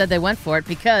why they said they went for it,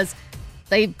 because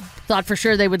they thought for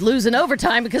sure they would lose in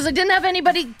overtime because they didn't have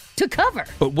anybody to cover.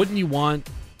 But wouldn't you want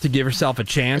to give yourself a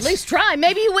chance? At least try.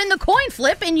 Maybe you win the coin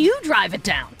flip and you drive it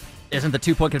down. Isn't the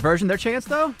 2-point conversion their chance,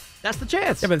 though? That's the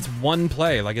chance. Yeah, but it's one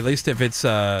play. Like, at least if it's,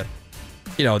 the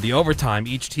overtime,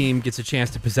 each team gets a chance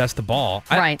to possess the ball.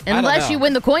 Right, unless you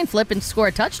win the coin flip and score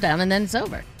a touchdown, and then it's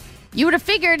over. You would have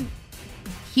figured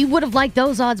he would have liked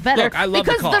those odds better. Look, I love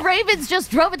the because call. the Ravens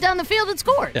just drove it down the field and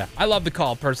scored. Yeah, I love the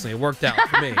call, personally. It worked out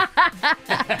for me.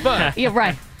 But Yeah,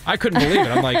 right. I couldn't believe it.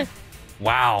 I'm like,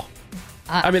 wow.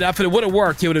 I mean, if it would have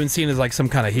worked, he would have been seen as like some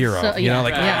kind of hero. So, you know,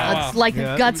 like, wow. it's like the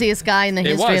gutsiest guy in the It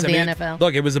history was. of the I mean, NFL.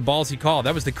 Look, it was a ballsy call.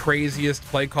 That was the craziest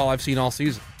play call I've seen all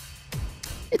season.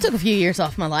 It took a few years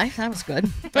off my life. That was good.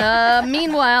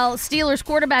 Meanwhile, Steelers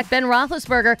quarterback Ben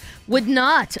Roethlisberger would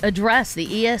not address the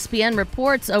ESPN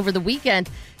reports over the weekend,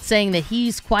 saying that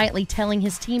he's quietly telling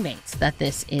his teammates that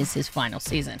this is his final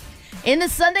season. In the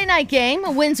Sunday night game,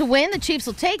 a win's a win. The Chiefs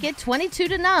will take it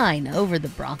 22-9 over the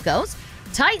Broncos.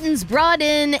 Titans brought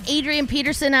in Adrian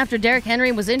Peterson after Derrick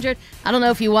Henry was injured. I don't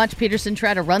know if you watched Peterson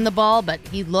try to run the ball, but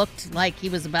he looked like he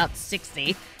was about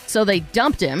 60, so they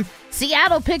dumped him.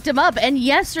 Seattle picked him up, and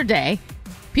yesterday,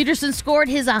 Peterson scored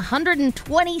his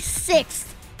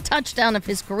 126th touchdown of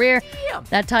his career.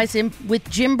 That ties him with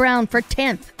Jim Brown for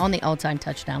 10th on the all-time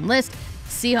touchdown list.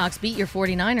 Seahawks beat your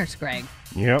 49ers, Greg.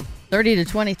 Yep.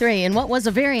 30-23 in what was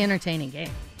a very entertaining game.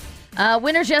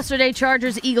 Winners yesterday,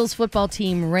 Chargers, Eagles football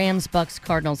team, Rams, Bucks,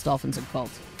 Cardinals, Dolphins, and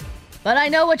Colts. But I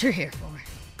know what you're here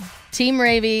for. Team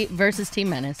Ravy versus Team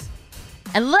Menace.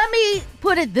 And let me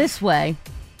put it this way.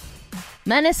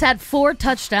 Menace had 4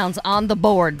 touchdowns on the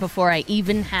board before I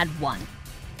even had one.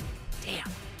 Damn.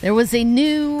 There was a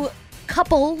new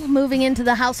couple moving into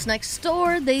the house next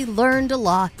door. They learned a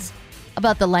lot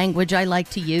about the language I like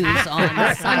to use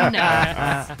on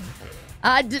Sunday.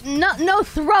 No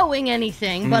throwing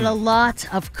anything, but a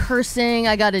lot of cursing.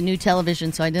 I got a new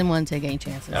television, so I didn't want to take any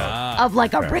chances of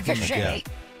like a ricochet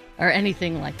or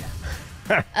anything like that.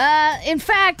 In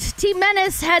fact, Team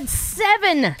Menace had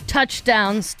 7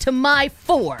 touchdowns to my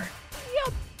 4.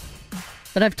 Yep.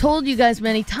 But I've told you guys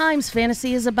many times,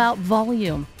 fantasy is about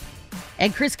volume.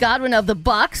 And Chris Godwin of the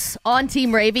Bucks on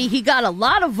Team Ravy, he got a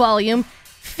lot of volume.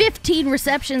 15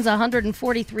 receptions,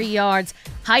 143 yards.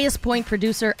 Highest point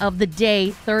producer of the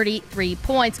day, 33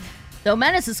 points. Though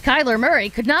Menace's Kyler Murray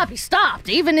could not be stopped.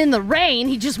 Even in the rain,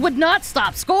 he just would not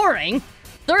stop scoring.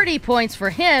 30 points for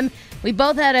him. We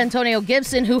both had Antonio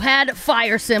Gibson, who had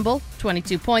fire symbol,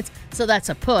 22 points, so that's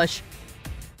a push.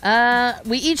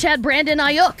 We each had Brandon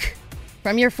Ayuk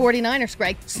from your 49ers,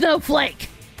 Greg. Snowflake.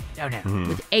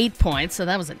 With 8 points, so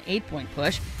that was an 8-point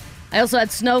push. I also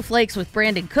had Snowflakes with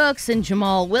Brandon Cooks and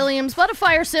Jamal Williams, but a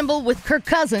fire symbol with Kirk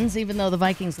Cousins, even though the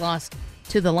Vikings lost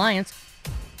to the Lions.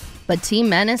 But Team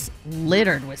Menace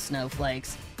littered with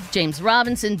snowflakes. James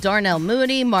Robinson, Darnell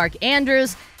Mooney, Mark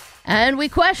Andrews, and we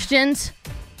questioned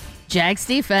Jags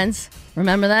defense.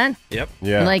 Remember that? Yep.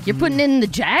 Yeah. Like, you're putting in the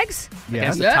Jags?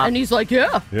 Yeah. Yeah, and he's like,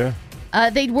 yeah. Yeah.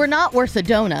 They were not worth a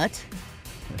donut.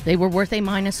 They were worth a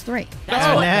 -3.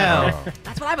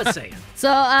 That's what I was saying.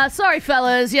 So, sorry,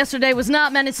 fellas. Yesterday was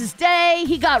not Menace's day.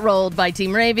 He got rolled by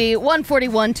Team Ravy,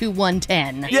 141 to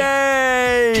 110.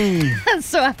 Yay!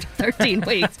 So, after 13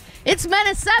 weeks, it's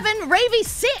Menace 7, Ravy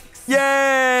 6.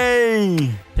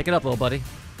 Yay! Pick it up, little buddy.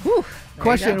 Whew.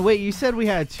 Question, wait, you said we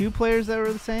had 2 players that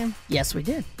were the same? Yes, we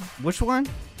did. Which one?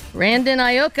 Brandon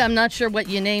Ayuk, I'm not sure what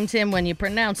you named him when you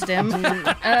pronounced him.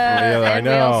 I and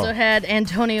we know. also had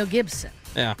Antonio Gibson.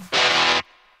 Yeah.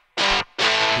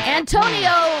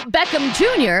 Antonio Beckham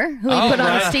Jr., who he put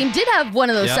on his team, did have one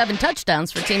of those 7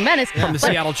 touchdowns for Team Menace. From the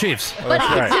Seattle Chiefs. But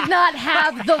he did not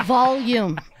have the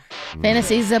volume.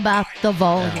 Fantasy's about the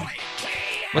volume.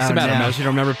 What's the matter, Menace? You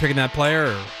don't remember picking that player?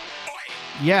 Or?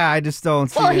 Yeah, I just don't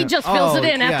see Well, he just fills it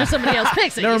in after somebody else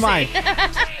picks it. Never you see. mind.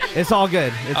 It's all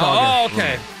good. It's all good.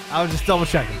 Okay. I was just double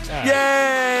checking.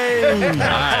 Yay! All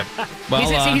right.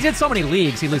 Well, he's in so many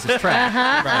leagues, he loses track.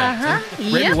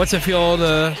 Ravy, Yep. what's it feel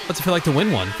like to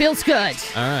win one? Feels good.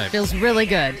 All right. Feels really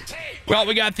good. Well,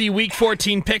 we got the Week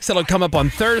 14 picks that'll come up on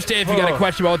Thursday. If you got a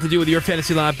question about what to do with your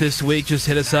fantasy lineup this week, just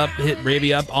hit us up. Hit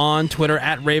Ravy up on Twitter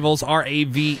at Ravels,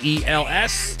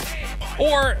 Ravels,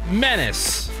 or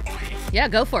Menace. Yeah,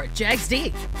 go for it. Jags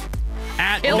D.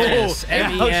 At Kill it. Menace,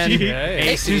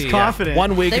 MENAC. She's confident.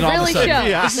 1 week They and all really of a sudden.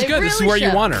 show. This is They good. This is really where you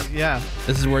show. want her. Yeah.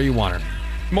 This is where you want her.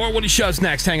 More Woody Shows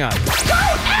next. Hang on.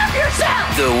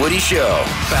 The Woody Show.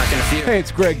 Back in a few. Hey,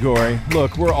 it's Greg Gorey.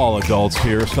 Look, we're all adults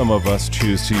here. Some of us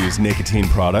choose to use nicotine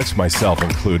products, myself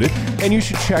included. And you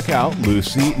should check out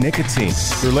Lucy Nicotine.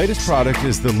 Their latest product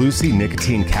is the Lucy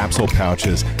Nicotine Capsule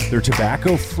Pouches. They're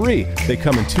tobacco-free. They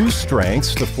come in 2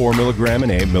 strengths, the 4 milligram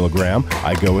and 8 milligram.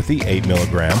 I go with the 8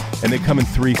 milligram. And they come in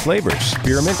 3 flavors,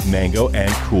 spearmint, mango,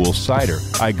 and cool cider.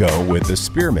 I go with the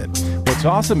spearmint. What's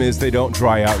awesome is they don't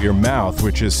dry out your mouth,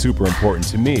 which is super important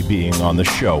to me, being on the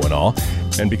show and all.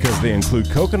 And because they include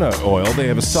coconut oil, they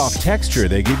have a soft texture.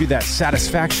 They give you that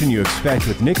satisfaction you expect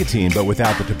with nicotine, but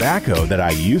without the tobacco that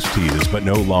I used to use but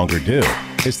no longer do.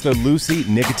 It's the Lucy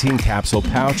Nicotine Capsule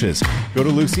Pouches. Go to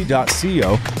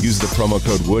lucy.co, use the promo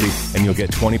code Woody, and you'll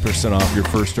get 20% off your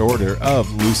first order of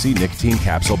Lucy Nicotine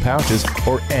Capsule Pouches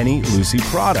or any Lucy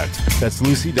product. That's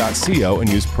lucy.co and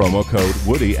use promo code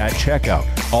Woody at checkout.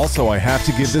 Also, I have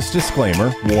to give this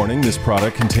disclaimer. Warning, this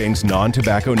product contains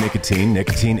non-tobacco nicotine.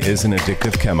 Nicotine is an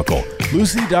addictive chemical.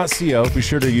 Lucy.co, be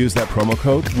sure to use that promo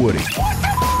code Woody.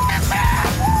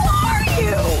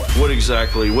 What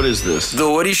exactly? What is this? The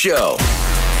Woody Show.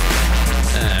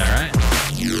 All right.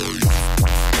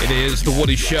 It is the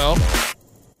Woody Show.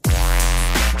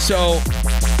 So,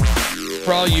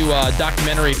 for all you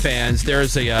documentary fans,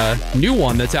 there's a new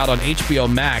one that's out on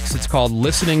HBO Max. It's called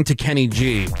Listening to Kenny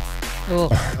G. All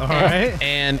right.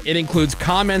 And it includes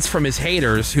comments from his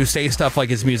haters who say stuff like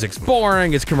his music's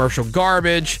boring, his commercial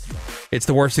garbage, it's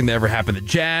the worst thing that ever happened to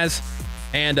jazz.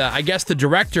 And I guess the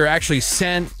director actually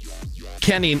sent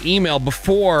Kenny an email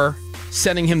before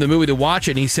sending him the movie to watch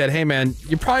it, and he said, hey man,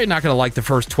 you're probably not going to like the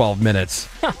first 12 minutes.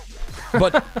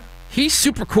 But he's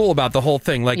super cool about the whole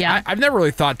thing. Like, Yeah. I've never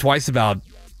really thought twice about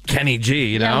Kenny G,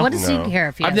 you know? Yeah, what does No. he care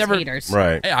if he I've has never- haters?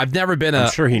 Right. Hey, I've never been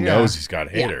I'm sure he knows he's got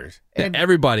Yeah. haters.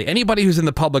 Anybody who's in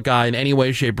the public eye in any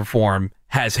way, shape, or form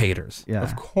has haters. Yeah.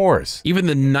 Of course. Even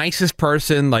the nicest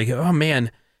person, like, oh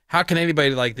man, how can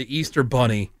anybody, like the Easter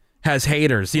Bunny, has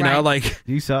haters, you know, Right. like,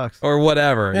 He sucks. or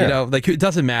whatever, Yeah. you know, like, it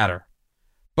doesn't matter.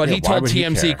 But Yeah, he why told would he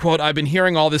TMZ, care? quote, I've been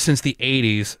hearing all this since the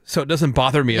 80s, so it doesn't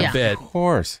bother me Yeah. a bit. Of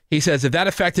course. He says, if that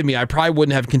affected me, I probably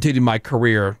wouldn't have continued my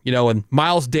career. You know, and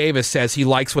Miles Davis says he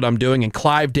likes what I'm doing, and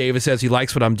Clive Davis says he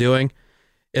likes what I'm doing.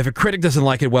 If a critic doesn't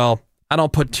like it, well, I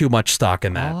don't put too much stock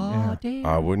in that. Oh, damn.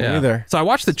 I wouldn't Yeah. either. So I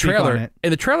watched the Speak on trailer, it.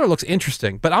 and the trailer looks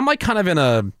interesting, but I'm like kind of in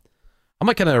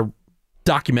a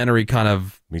documentary kind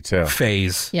of Me too.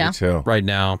 phase Yeah. Me too. right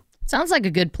now. Sounds like a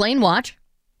good plane watch.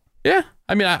 Yeah,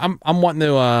 I mean, I'm wanting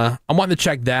to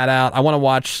check that out. I want to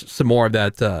watch some more of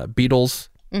that Beatles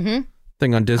Mm-hmm.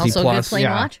 thing on Disney Also a good Plus. plane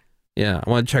watch. Yeah, I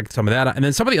want to check some of that out. And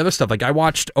then some of the other stuff. Like I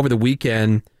watched over the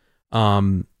weekend,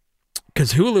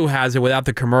 because Hulu has it without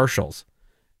the commercials.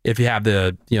 If you have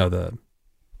the, you know, the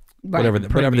Right. whatever the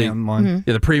Premium one. Mhm.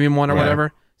 the premium one or Right.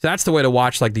 whatever. So that's the way to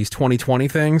watch like these 2020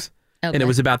 things. And Okay. it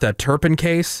was about that Turpin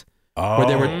case Oh, where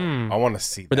they were I want to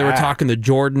see where they were that. talking to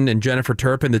Jordan and Jennifer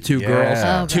Turpin, the two Yeah. girls,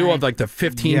 Oh, two right. of like the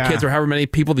 15 Yeah. kids or however many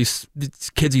people these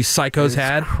kids, these psychos It's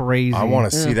had. crazy. I want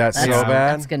to see that so That's,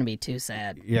 bad. That's going to be too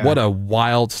sad. Yeah. What a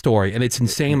wild story. And it's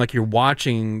insane. Like you're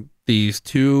watching these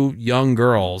two young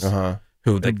girls Uh-huh.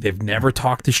 who they've never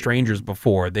talked to strangers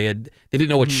before. They didn't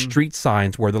know what street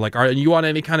signs were. They're like, "Are you on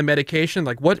any kind of medication?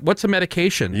 Like, what's a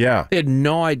medication?" Yeah. They had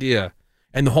no idea.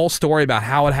 And the whole story about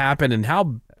how it happened and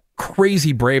how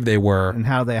crazy brave they were. And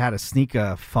how they had to sneak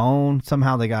a phone.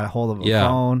 Somehow they got a hold of a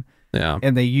phone. Yeah.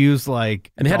 And they used and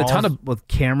they had a ton of with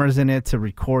cameras in it to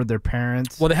record their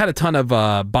parents. Well, they had a ton of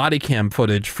body cam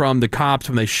footage from the cops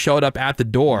when they showed up at the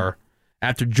door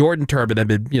after Jordan Turbin had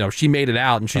been, she made it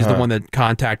out, and she's the one that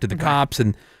contacted the cops,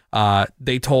 and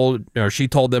she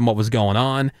told them what was going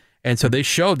on, and so they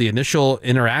showed the initial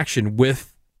interaction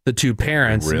with the two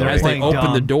parents as they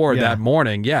opened the door that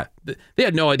morning. Yeah, they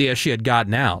had no idea she had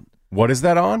gotten out. What is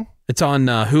that on? It's on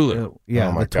Hulu. Yeah,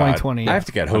 Oh my the 2020. God. I have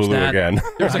to get Hulu again.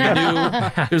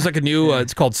 There's like a new.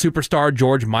 It's called Superstar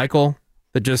George Michael.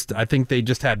 I think they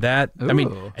just had that. Ooh. I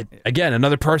mean, again,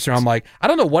 another person. I'm like, I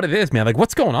don't know what it is, man. Like,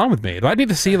 what's going on with me? Do I need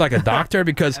to see like a doctor?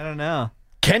 Because I don't know.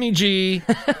 Kenny G,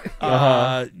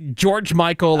 George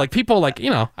Michael, like people like,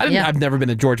 I've never been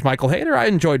a George Michael hater. I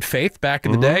enjoyed Faith back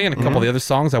in the day and a couple of the other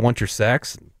songs. I Want Your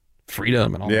Sex,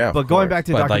 Freedom, and all. Yeah, that. But going back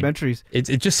to But, documentaries, it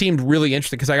just seemed really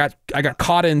interesting because I got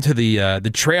caught into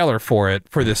the trailer for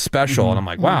this special, and I'm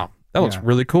like, wow, that looks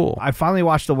really cool. I finally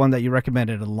watched the one that you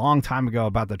recommended a long time ago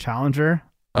about the Challenger.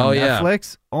 Oh, on yeah.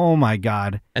 Netflix. Oh my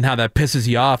God. And how that pisses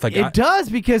you off. Like It does,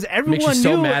 because everyone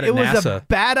so knew mad at it was NASA. a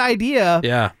bad idea.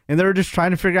 Yeah. And they were just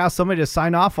trying to figure out somebody to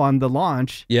sign off on the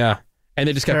launch. Yeah. And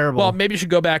they just kept, terrible. well, maybe you should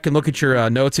go back and look at your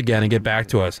notes again and get back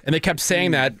to us. And they kept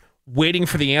saying that, waiting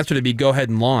for the answer to be go ahead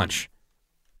and launch.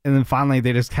 And then finally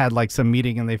they just had like some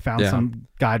meeting and they found Yeah. some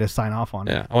guy to sign off on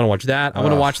it. Yeah, I want to watch that. I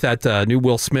want to watch that new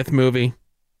Will Smith movie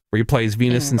where he plays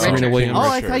Venus and Serena Williams. Oh,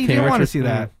 I thought you didn't want to see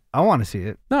that. I want to see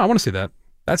it. No, I want to see that.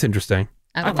 That's interesting.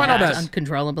 I find all that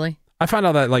uncontrollably. I find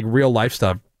all that like real life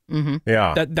stuff. Mm-hmm.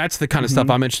 Yeah. That's the kind of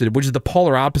stuff I'm interested in, which is the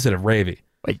polar opposite of Ravy.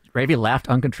 Wait, Ravy laughed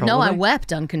uncontrollably? No, I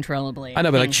wept uncontrollably. I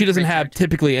know, but like she doesn't have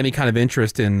typically any kind of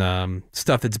interest in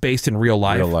stuff that's based in real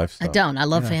life. Real life I don't. I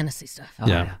love fantasy stuff.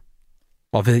 yeah.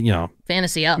 Well, if it,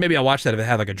 Fantasy up. maybe I'll watch that if it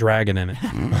had like a dragon in it.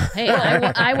 Hey,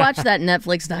 I watched that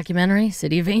Netflix documentary,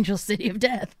 City of Angels, City of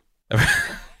Death.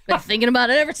 Been thinking about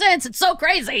it ever since. It's so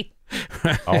crazy.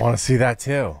 I want to see that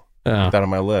too. Put that on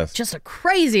my list. Just a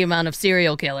crazy amount of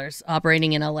serial killers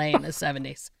operating in LA in the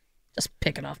 70s. Just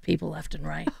picking off people left and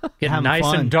right. Getting nice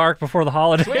and dark before the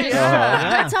holidays.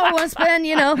 That's how I want to spend,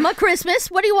 my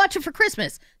Christmas. What are you watching for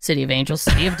Christmas? City of Angels,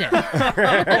 City of Death.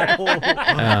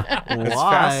 It's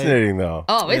fascinating though.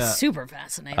 Oh, it's super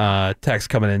fascinating. Text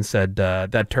coming in said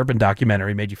that Turpin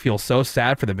documentary made you feel so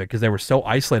sad for them because they were so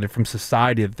isolated from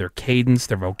society that their cadence,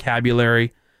 their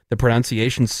vocabulary, the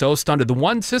pronunciation so stunted. The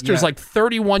one sister's like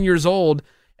 31 years old,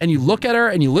 and you look at her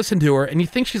and you listen to her and you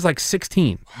think she's like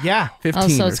 16. Yeah. 15. Oh,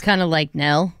 so it's kind of like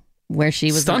Nell, where she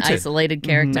was Stunted. an isolated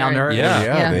character. Malnourished.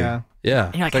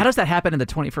 Yeah. You're like, how does that happen in the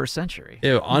 21st century?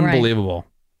 Ew, unbelievable.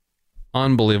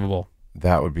 Unbelievable.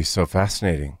 That would be so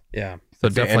fascinating. Yeah. So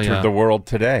If they definitely entered the world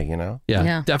today,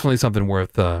 Yeah, definitely something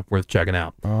worth checking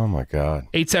out. Oh my God.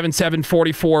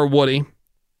 877-44-WOODY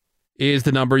is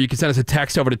the number. You can send us a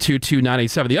text over to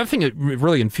 22987. The other thing that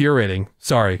really infuriating,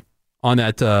 on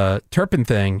that Turpin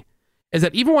thing, is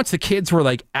that even once the kids were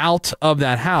like out of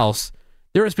that house,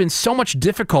 there has been so much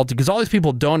difficulty because all these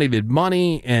people donated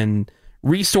money and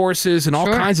resources and all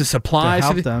kinds of supplies.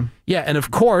 To help them. Yeah, and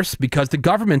of course, because the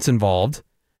government's involved,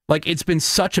 like it's been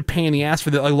such a pain in the ass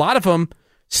for them. Like, a lot of them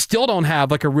still don't have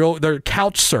like they're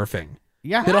couch surfing.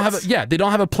 Yeah. They don't have they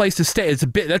don't have a place to stay. It's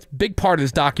that's a big part of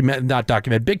this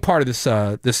big part of this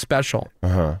this special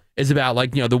is about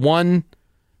like,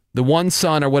 the one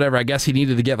son or whatever, I guess he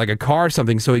needed to get like a car or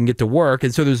something so he can get to work.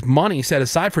 And so there's money set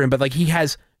aside for him, but like he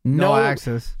has no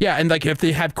access. Yeah. And like if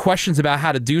they have questions about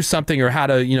how to do something or how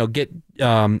to, get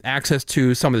access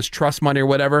to some of this trust money or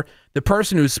whatever, the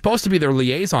person who's supposed to be their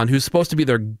liaison, who's supposed to be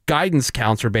their guidance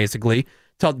counselor, basically,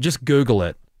 just Google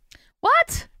it.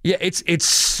 What? Yeah. It's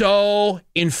so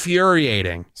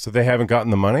infuriating. So they haven't gotten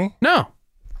the money? No.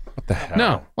 What the hell?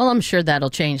 No. Well, I'm sure that'll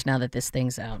change now that this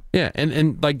thing's out. Yeah,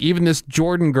 and like even this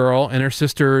Jordan girl and her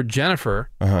sister Jennifer,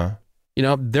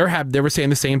 they were saying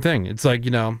the same thing. It's like, they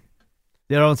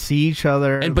don't see each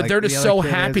other, but they're just so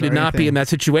happy to not be in that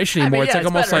situation anymore. It's like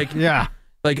almost better.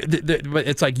 like but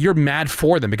it's like you're mad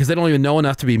for them because they don't even know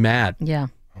enough to be mad. Yeah.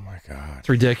 Oh my God, it's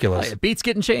ridiculous. It beats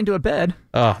getting chained to a bed.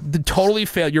 Totally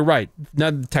failed. You're right.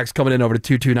 Now the text coming in over to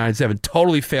 2297.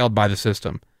 Totally failed by the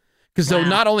system. Because so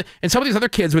not only, and some of these other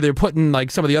kids where they were put in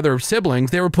like some of the other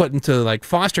siblings, they were put into like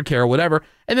foster care or whatever,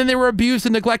 and then they were abused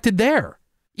and neglected there,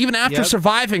 even after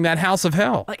surviving that house of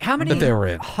hell. Like how many that they were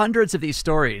in. Hundreds of these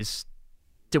stories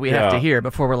do we have to hear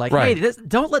before we're like, Right. hey,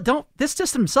 this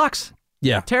system sucks.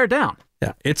 Yeah. Tear it down.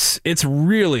 Yeah, it's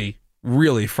really,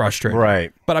 really frustrating.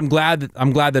 Right. But I'm glad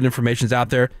that information's out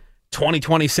there.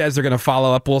 2020 says they're going to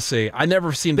follow up. We'll see. I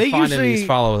never seem to find any of these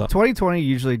follow up. 2020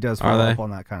 usually does Are follow they? up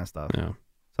on that kind of stuff. Yeah.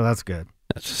 So that's good.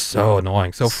 That's just so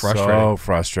annoying, so frustrating. So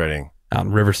frustrating. Out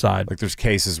in Riverside. Like there's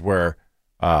cases where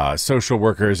social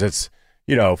workers, it's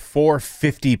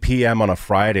 4:50 p.m. on a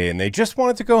Friday, and they just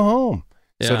wanted to go home.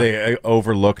 So Yeah. they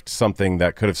overlooked something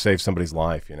that could have saved somebody's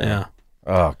life. Yeah.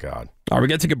 Oh God. All right, we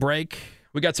got to take a break.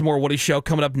 We got some more Woody Show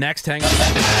coming up next. Hang on.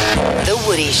 The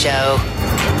Woody Show.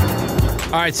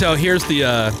 All right, so here's the.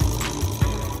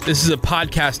 This is a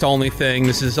podcast only thing.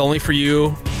 This is only for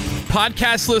you,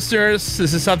 podcast listeners.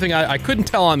 This is something I couldn't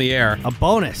tell on the air. A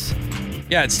bonus.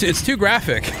 Yeah, it's too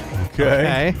graphic.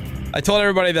 Okay. I told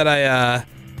everybody that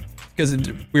because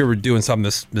we were doing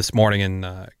something this morning,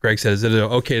 and Greg said, "Is it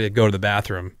okay to go to the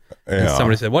bathroom?" And Yeah.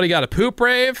 somebody said, "What, do you got a poop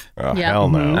rave?" Oh, hell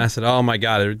no. And I said, "Oh my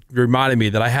God!" It reminded me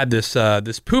that I had this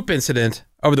poop incident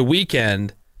over the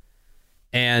weekend,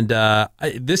 and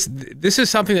this is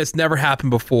something that's never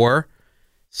happened before.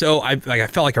 So I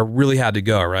felt like I really had to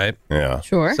go, right? Yeah.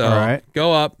 Sure. So All right.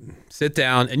 go up, sit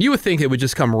down, and you would think it would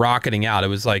just come rocketing out. It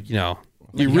was like, you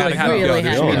really had to go. Really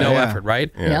There had should be to. no Yeah. effort, right?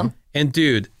 Yeah. And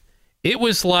dude, it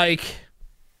was like,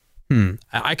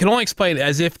 I can only explain it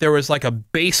as if there was like a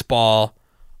baseball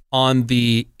on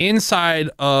the inside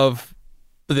of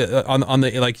on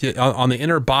the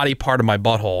inner body part of my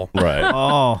butthole. Right.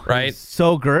 Oh, Right?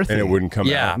 So girthy. And it wouldn't come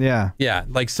Yeah. out. Yeah. Yeah,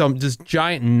 like some just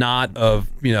giant knot of,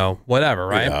 whatever,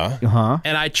 right? Yeah. Uh-huh.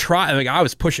 And I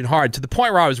was pushing hard to the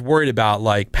point where I was worried about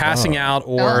like passing out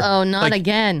or not like,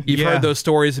 again. You've Yeah. heard those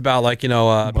stories about like,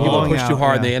 people Blowing push too out,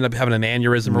 hard and yeah. they end up having an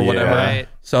aneurysm or whatever. Yeah. Right?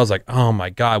 So I was like, oh my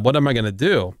God, what am I going to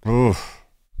do? Oof.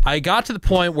 I got to the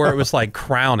point where it was like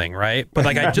crowning, right? But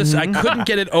like I couldn't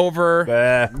get it over.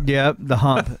 Yep, the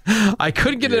hump. I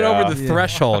couldn't get it over the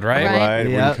threshold, right? Right. It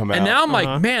Yep. wouldn't come out. And now I'm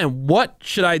like, man, what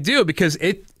should I do? Because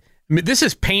this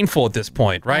is painful at this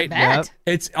point, right? Bet.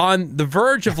 It's on the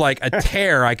verge of like a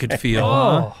tear I could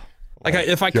feel. Like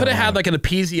if I could have had like an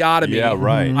episiotomy, Yeah,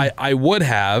 right. I would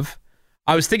have.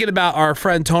 I was thinking about our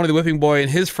friend Tony the Whipping Boy and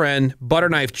his friend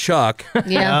Butterknife Chuck.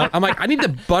 Yeah. I'm like, I need to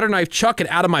Butterknife Chuck it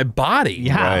out of my body.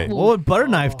 Yeah. Right. What would butter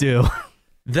knife do?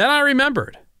 Then I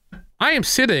remembered, I am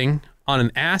sitting on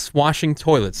an ass washing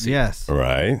toilet seat. Yes.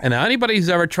 Right. And anybody who's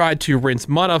ever tried to rinse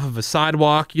mud off of a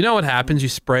sidewalk, you know what happens. You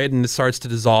spray it and it starts to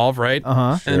dissolve, right?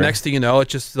 Uh-huh. And the next thing you know,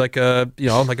 it's just like a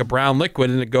brown liquid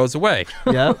and it goes away.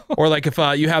 Yep. Or like if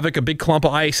you have like a big clump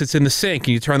of ice that's in the sink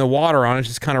and you turn the water on, it's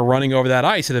just kind of running over that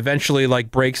ice. It eventually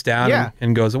like breaks down Yeah.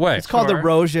 and goes away. It's called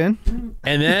erosion.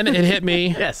 And then it hit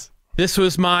me. Yes. This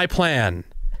was my plan.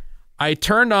 I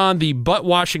turned on the butt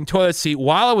washing toilet seat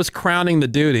while I was crowning the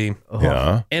duty.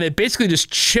 Yeah. And it basically just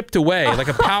chipped away like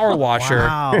a power washer.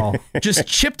 Wow. Just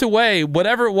chipped away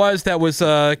whatever it was that was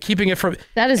keeping it from.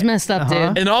 That is messed up,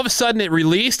 dude. And all of a sudden it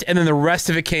released, and then the rest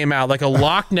of it came out like a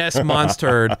Loch Ness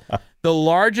monster. The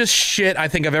largest shit I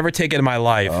think I've ever taken in my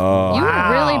life. Oh. You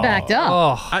were really backed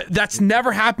up. That's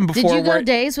never happened Did before. you go where-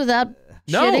 days without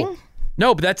No. shitting?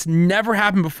 No, but that's never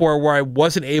happened before where I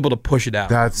wasn't able to push it out.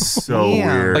 That's so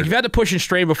Yeah. weird. Like you've had to push and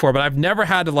strain before, but I've never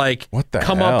had to like What the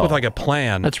come up hell? with like a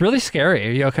plan. That's really scary.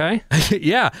 Are you okay?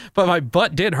 Yeah, but my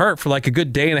butt did hurt for like a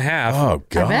good day and a half. Oh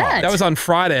God. bet. That was on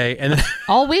Friday, and then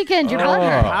All weekend, your butt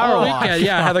hurt. all weekend,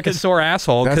 yeah, I had like a sore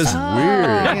asshole That's because weird.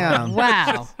 Damn.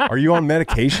 Wow. Are you on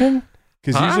medication?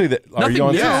 Because Huh? usually, are Nothing you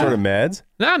on new. some sort of meds?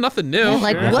 no, nothing new.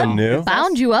 Like Nothing what new?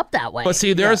 bound you up that way? But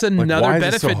see, there's another why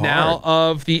is it so benefit now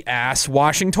of the ass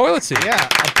washing toilet seat. Yeah,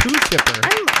 a poo chipper.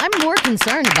 I'm more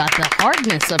concerned about the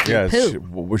hardness of Yeah, your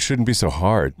poop. it shouldn't be so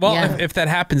hard. Well, Yeah. if that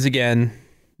happens again,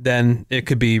 then it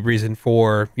could be reason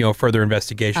for further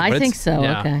investigation. I But think it's- so.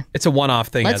 yeah. Okay. It's a one-off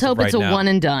thing. Let's as of hope it's right a now. one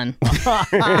and done.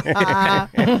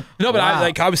 No,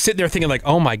 but I was sitting there thinking like,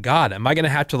 oh my God, am I gonna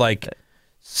have to like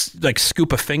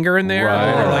scoop a finger in there?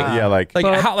 Right. Or like Yeah, like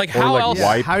how or else?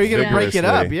 wipe How are you going to break it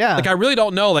up? vigorously. Yeah. Like I really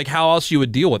don't know like how else you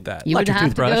would deal with that. You would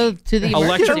Electric have to go to the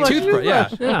Electric emergency toothbrush, yeah.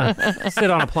 Yeah. Sit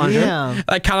on a plunger. Yeah.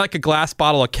 Like kind of like a glass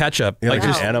bottle of ketchup. Yeah, like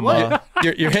just an enema.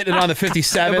 you're hitting it on the Yeah,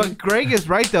 57. but Greg is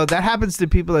right though. That happens to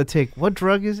people that take what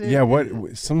drug is it? Yeah,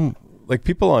 some like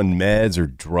people on meds or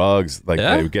drugs, like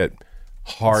Yeah? they get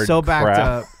hard So backed crap.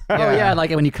 up. Oh yeah,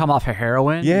 like when you come off of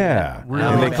heroin. Yeah. I'm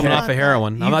not coming off of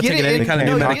heroin. I'm not taking any kind of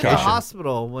new You get in the medication.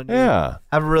 hospital when you Yeah.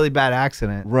 have a really bad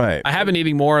accident. Right. I have been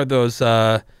eating more of those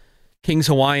King's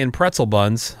Hawaiian pretzel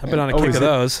buns. I've been on a kick is of it-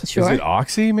 those. Is it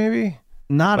Oxy maybe?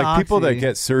 Not like people Oxy. that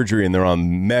get surgery and they're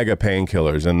on mega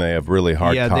painkillers and they have really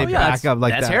hard Yeah, they cock. back up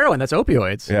like that's that. heroin. That's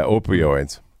opioids. Yeah,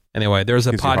 opioids. Anyway, there's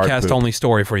a Gives you hard podcast poop. only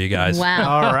story for you guys.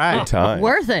 Wow. All right. Good time.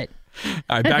 Worth it.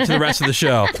 All right, back to the rest of the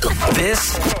show.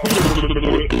 This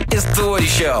is The Woody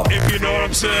Show. If you know what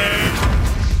I'm saying.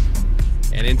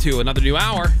 And into another new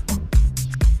hour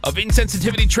of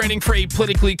insensitivity training for a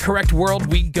politically correct world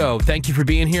we go. Thank you for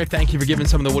being here. Thank you for giving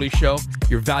some of the Woody Show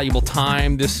your valuable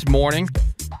time this morning.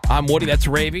 I'm Woody. That's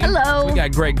Ravy. Hello. We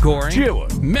got Greg Goring.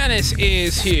 Menace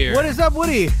is here. What is up,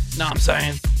 Woody? Know what I'm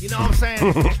saying? You know what I'm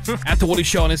saying? At The Woody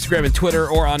Show on Instagram and Twitter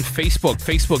or on Facebook.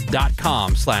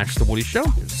 Facebook.com/The Woody Show.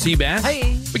 Seabass.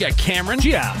 Hey. We got Cameron.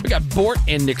 Yeah. We got Bort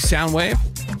and Nick Soundwave.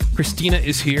 Christina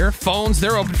is here. Phones,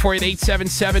 they're open for you at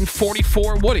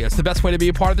 877-44-WOODY. That's the best way to be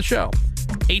a part of the show.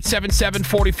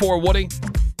 877-44-WOODY.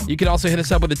 You can also hit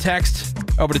us up with a text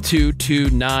over to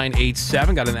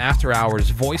 22987. Got an after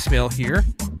hours voicemail here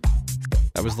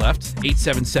that was left.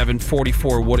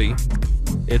 877-44-WOODY.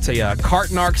 It's a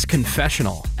Cartnarks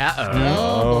confessional.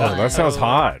 Oh, that sounds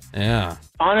hot. Yeah.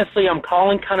 Honestly, I'm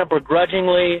calling kind of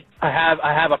begrudgingly. I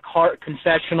have a cart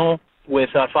confessional with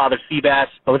Father Seabass.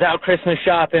 I was out Christmas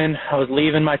shopping. I was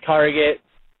leaving my Target.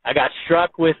 I got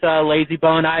struck with lazy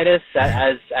bone-itis,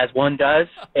 as one does,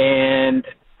 and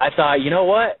I thought, you know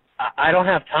what? I don't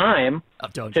have time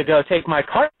to go take my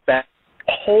cart back.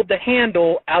 Hold the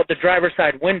handle out the driver's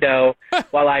side window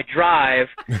while I drive,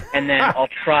 and then I'll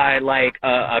try like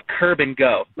a curb and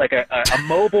go, like a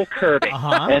mobile curbing.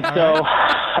 And so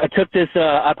I took this,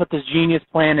 I put this genius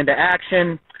plan into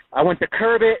action. I went to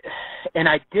curb it, and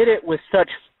I did it with such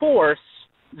force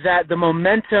that the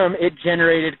momentum it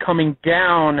generated coming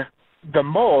down the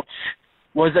mulch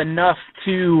was enough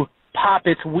to pop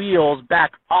its wheels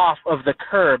back off of the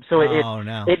curb. So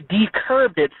it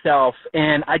decurbed itself,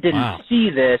 and I didn't see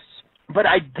this, but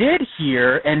I did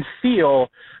hear and feel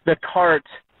the cart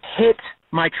hit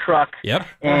my truck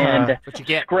and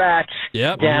scratch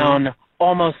down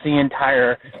almost the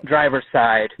entire driver's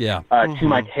side to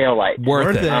my taillight.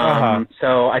 Worth it.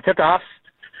 So I took off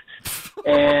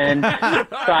and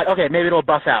thought, okay, maybe it'll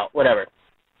buff out, whatever.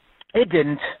 It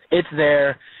didn't. It's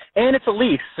there. And it's a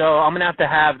lease, so I'm going to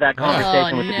have that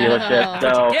conversation with the dealership.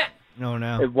 So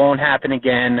it won't happen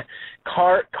again.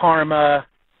 Cart karma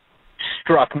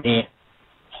struck me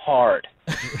hard.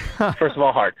 First of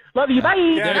all, hard. Love you. Bye.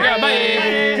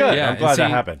 Bye. Good. I'm glad that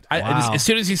happened. As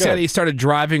soon as he said he started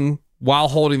driving while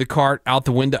holding the cart out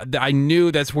the window, I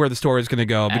knew that's where the story is going to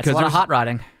go. That's because a lot of hot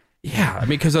rodding. Yeah, I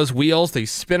mean, because those wheels, they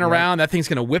spin around. That thing's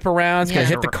going to whip around. It's going to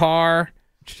hit the car.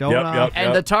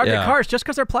 And the Target cars, just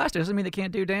because they're plastic doesn't mean they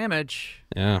can't do damage.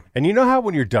 Yeah. And you know how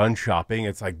when you're done shopping,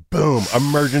 it's like, boom,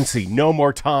 emergency, no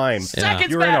more time.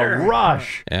 You're in a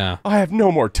rush. Yeah. I have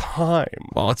no more time.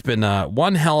 Well, it's been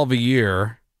one hell of a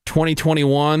year.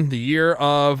 2021, the year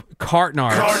of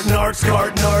Cartnarks.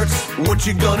 Cartnarks, what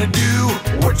you gonna do?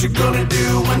 What you gonna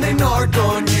do when they narc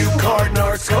on you?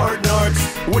 Cartnarks,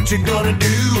 what you gonna do?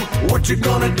 What you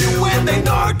gonna do when they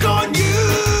narc on you?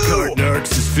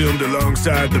 Cartnarks is filmed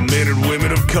alongside the men and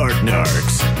women of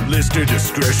Cartnarks. Listener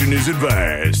discretion is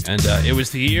advised. And it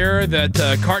was the year that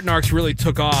Cartnarks really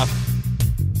took off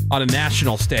on a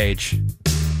national stage.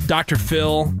 Dr.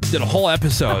 Phil did a whole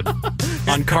episode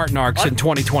on Cartnarks in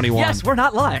 2021. Yes, we're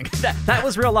not lying. That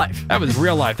was real life. That was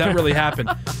real life. That really happened.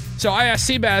 So I asked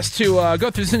Seabass to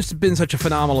go through, since it's been such a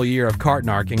phenomenal year of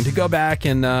Cartnarking, to go back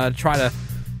and try to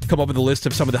come up with a list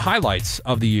of some of the highlights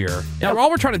of the year. Now, all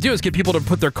we're trying to do is get people to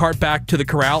put their cart back to the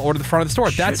corral or to the front of the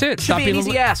store. That's it. Should be an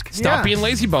easy ask. Stop being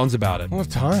lazy bones about it. What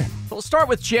time? We'll start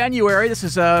with January. This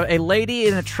is a lady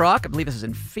in a truck. I believe this is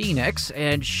in Phoenix.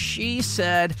 And she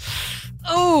said,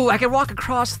 oh, I can walk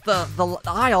across the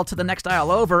aisle to the next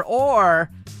aisle over, or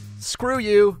screw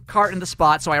you, cart in the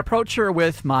spot. So I approach her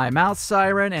with my mouth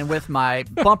siren and with my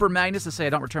bumper magnets to say I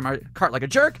don't return my cart like a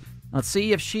jerk. Let's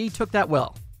see if she took that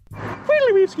well.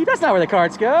 Wheelie-weepski, that's not where the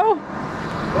carts go.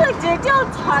 Victor,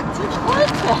 don't talk to me. What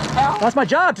the hell? That's my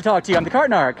job to talk to you. I'm the cart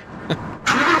narc. Get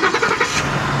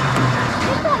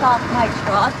that off my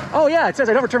truck. Oh, yeah, it says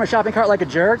I don't return my shopping cart like a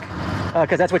jerk,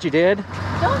 because that's what you did.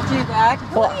 Don't do that.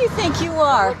 Who do you think you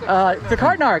are? The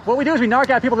cart narc. What we do is we narc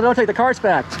out people that don't take the carts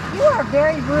back. You are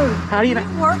very rude. How do you know?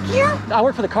 You work here? I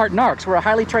work for the Cart Narcs. We're a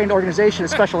highly trained organization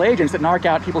of special agents that narc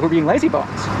out people who are being lazy bones.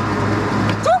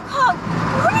 Don't call.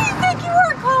 Who do you think you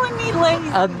are calling me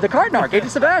lazy? The Cart Narc,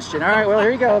 Agent Sebastian. All right, well,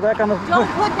 here you go. Back on the... Don't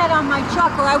put that on my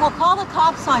truck or I will call the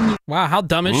cops on you. Wow, how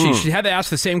dumb is she? She had to ask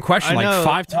the same question like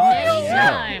 5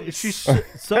 times. She's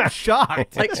so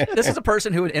shocked. Like, this is a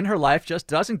person who in her life just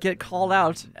doesn't get called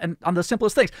out and on the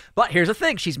simplest things. But here's the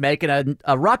thing. She's making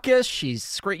a ruckus.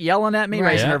 She's yelling at me,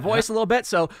 raising her voice a little bit.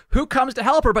 So who comes to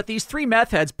help her but these 3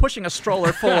 meth heads pushing a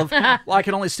stroller full of, well, I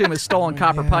can only assume is stolen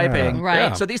copper piping. Right.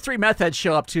 Yeah. So these 3 meth heads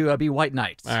show up to be white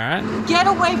knights. All right. Get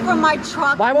away from my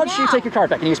truck. Why won't she take your cart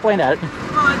back? Can you explain that?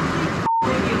 Come on,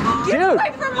 Get Dude.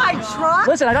 away from my truck!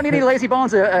 Listen, I don't need any lazy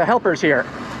bones helpers here.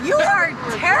 You are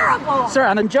terrible! Sir,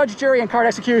 I'm the judge, jury, and card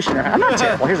executioner. I'm not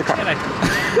terrible. Here's a card.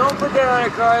 Don't put that on a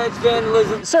car. It's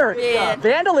vandalism. Sir,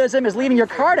 vandalism is leaving your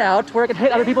card out where it can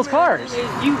hit other people's cars.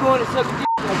 You going to suck a dick?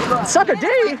 Suck a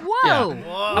D? Whoa.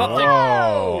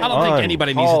 I don't think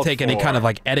anybody needs to take any kind of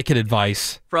like etiquette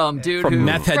advice from dude from who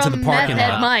meth heads in the parking Meth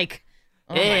Head lot. Mike.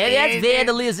 Hey, that's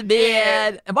vandalism,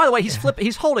 man. And by the way,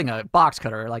 he's holding a box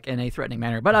cutter like in a threatening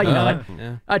manner. But you know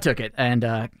what? I took it,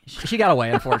 and she got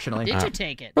away, unfortunately. Did you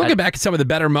take it? We'll get back to some of the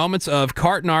better moments of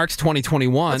Cartnarks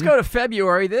 2021. Let's go to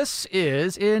February. This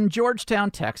is in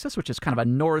Georgetown, Texas, which is kind of a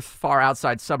north, far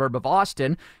outside suburb of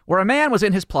Austin, where a man was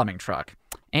in his plumbing truck.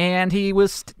 And he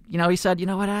was, he said, you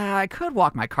know what, I could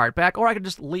walk my cart back, or I could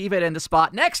just leave it in the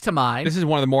spot next to mine. This is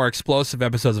one of the more explosive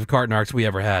episodes of Cartnarks we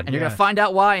ever had. And you're going to find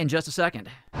out why in just a second.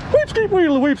 Weep, skeep,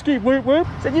 wheedle, weep, skeep, whoop, whoop.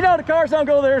 Said, the cars don't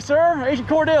go there, sir. Agent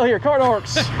Cordell here,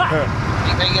 Cartnarks. Are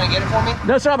you going to get it for me?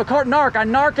 No, sir, I'm a Cartnark. I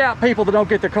narc out people that don't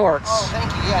get their carts. Oh, thank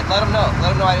you. Yeah, let them know. Let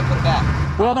them know I didn't put it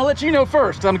back. Well, I'm going to let you know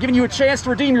first. I'm giving you a chance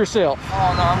to redeem yourself.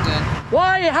 Oh, no, I'm good.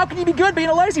 Why? How can you be good being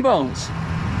a lazy bones?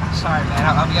 Sorry, man.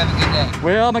 I hope you have a good day.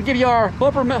 Well, I'm going to give you our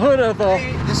bumper hood of...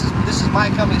 This is my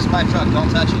company. This is my truck. Don't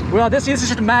touch it. Well, this is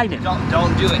just a magnet.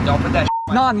 Don't do it. Don't put that on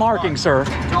my non-marking, sir.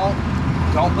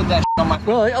 Don't put that on my...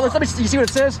 Well, let me see what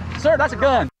it says. Sir, that's a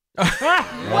gun. Yeah,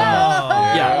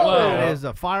 well, It is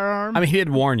a firearm. I mean, he did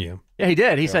warn you. Yeah, he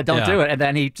did. He said, don't Yeah. do it. And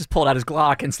then he just pulled out his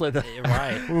Glock and slid the...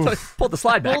 Right. So pulled the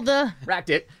slide back. Pulled the... Racked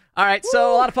it. All right,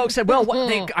 so a lot of folks said, well,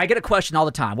 I get a question all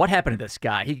the time. What happened to this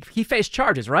guy? He faced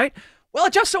charges, right? Well,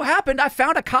 it just so happened I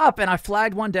found a cop and I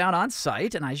flagged one down on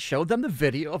site and I showed them the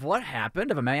video of what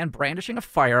happened of a man brandishing a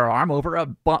firearm over a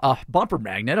bumper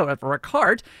magnet over a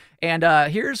cart. And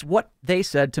here's what they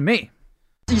said to me.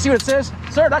 You see what it says?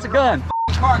 Sir, that's a gun.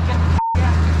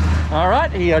 All right,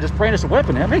 he just brandished a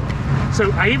weapon at me. So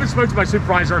I even spoke to my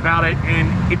supervisor about it,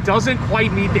 and it doesn't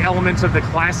quite meet the elements of the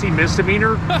Class C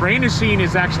misdemeanor. Brandishing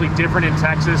is actually different in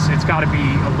Texas. It's got to be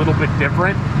a little bit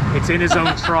different. It's in his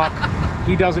own truck.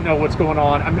 He doesn't know what's going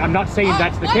on. I'm not saying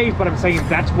that's the case, but I'm saying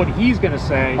that's what he's going to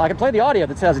say. I can play the audio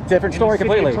that tells a different story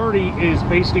completely. The attorney is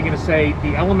basically going to say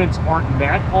the elements aren't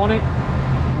met on it.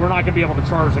 We're not going to be able to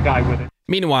charge the guy with it.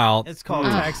 Meanwhile, it's called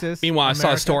Texas. Meanwhile, I saw a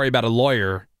America. story about a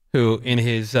lawyer who, in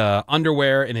his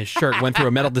underwear and his shirt, went through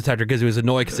a metal detector because he was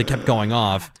annoyed because it kept going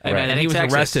off. Hey, man, and in he was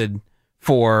Texas. arrested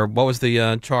for, what was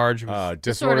the charge?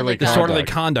 Disorderly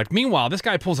conduct. Meanwhile, this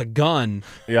guy pulls a gun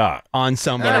on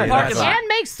somebody. And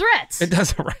makes threats. It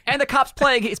doesn't right. And the cop's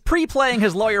he's pre-playing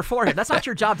his lawyer for him. That's not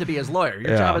your job to be his lawyer.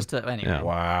 Your job is to, anyway. Yeah.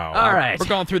 Wow. All right. We're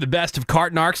going through the best of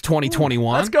Cartnarks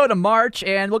 2021. Let's go to March,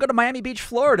 and we'll go to Miami Beach,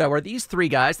 Florida, where these three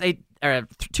guys,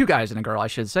 two guys and a girl, I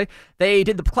should say, they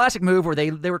did the classic move where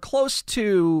they were close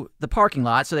to the parking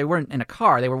lot, so they weren't in a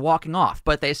car. They were walking off.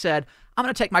 But they said, I'm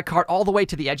going to take my cart all the way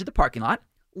to the edge of the parking lot,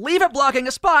 leave it blocking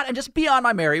a spot, and just be on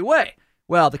my merry way.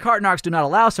 Well, the Cartnarks do not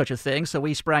allow such a thing, so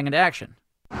we sprang into action.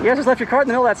 You guys just left your cart in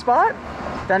the middle of that spot?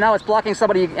 Then now it's blocking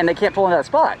somebody, and they can't pull into that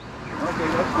spot. Okay,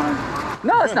 that's fine.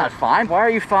 No, it's not fine. Why are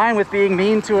you fine with being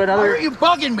mean to another... Why are you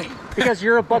bugging me? Because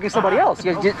you're bugging somebody else.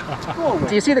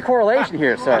 Do you see the correlation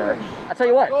here, sir? I'll tell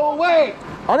you what. Go away.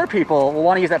 Other people will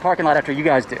want to use that parking lot after you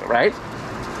guys do, right?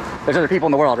 There's other people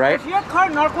in the world, right? If you're a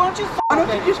Cartnark, why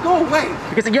don't you just go away?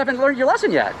 Because you haven't learned your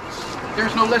lesson yet.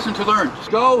 There's no lesson to learn.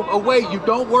 Just go away. You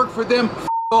don't work for them.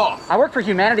 Off. I work for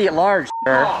humanity at large,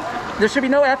 sir. There should be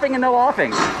no effing and no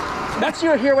offing. Once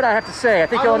you hear what I have to say, I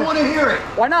think I don't want to hear it.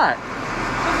 Why not?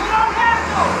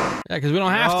 Yeah, because we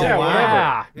don't have to.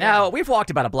 Yeah. Now, we've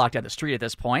walked about a block down the street at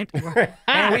this point,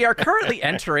 and we are currently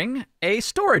entering a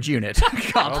storage unit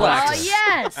complex. Oh,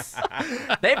 yes.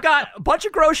 They've got a bunch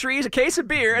of groceries, a case of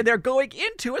beer, and they're going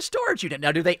into a storage unit.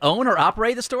 Now, do they own or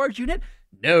operate the storage unit?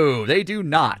 No, they do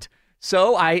not.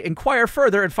 So I inquire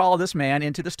further and follow this man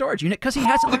into the storage unit because he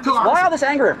hasn't... Why all this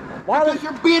anger? Because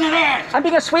you're being an ass. I'm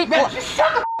being a sweet... Man, just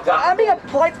shut the f*** up. I'm being a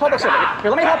polite public servant. Here,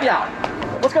 let me help you out.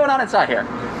 What's going on inside here?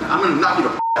 I'm going to knock you the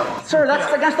f*** out. Sir,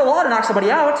 that's against the law to knock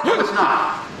somebody out. No, it's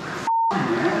not.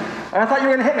 I thought you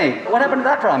were going to hit me. What happened to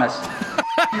that promise?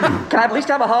 Can I at least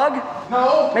have a hug?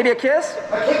 No. Maybe a kiss?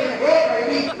 A kick in the head,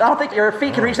 maybe. I don't think your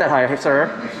feet can reach that high, sir.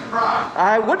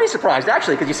 I would be surprised,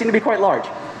 actually, because you seem to be quite large.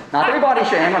 Not every body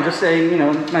shame. I'm just saying,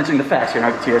 mentioning the facts here,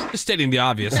 no tears. Just stating the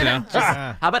obvious,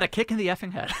 How about a kick in the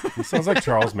effing head? He sounds like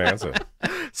Charles Manson.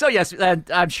 So, yes,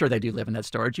 I'm sure they do live in that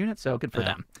storage unit, so good for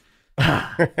them.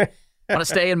 Want to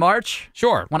stay in March?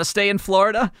 Sure. Want to stay in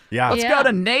Florida? Yeah. Let's go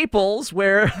to Naples,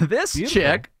 where this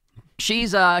chick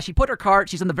She put her cart,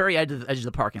 she's on the very edge of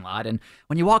the parking lot, and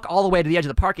when you walk all the way to the edge of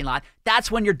the parking lot,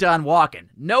 that's when you're done walking.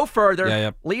 No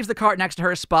further. Leaves the cart next to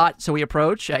her spot, so we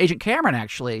approach. Agent Cameron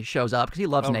actually shows up because he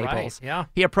loves Naples. Right. Yeah.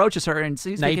 He approaches her and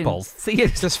sees Naples.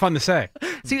 It's just fun to say.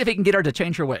 See if he can get her to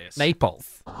change her ways.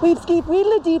 Naples. Weep skeep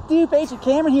weedly deep doop. Agent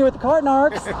Cameron here with the cart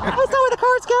narcs. That's not where the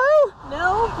carts go.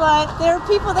 No, but there are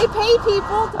people, they pay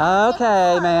people.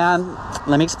 Okay, ma'am.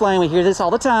 Let me explain. We hear this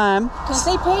all the time. Because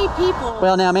they pay people.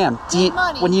 Well, now, ma'am,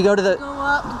 when you go to the... Go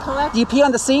up and collect. Do you pee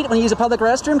on the seat when you use a public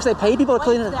restroom? Because they pay people to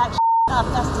clean it. That up.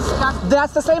 That's disgusting.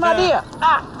 That's the same idea.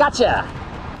 Gotcha.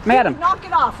 Madam. Knock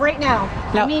it off right now.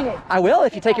 No, I mean it. I will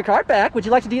if you take your cart back. Would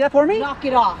you like to do that for me? Knock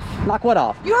it off. Knock what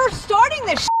off? You're starting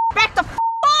this back the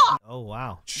off. Oh,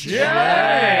 wow.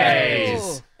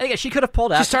 Jeez. And again, she could have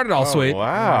pulled out. She started all sweet.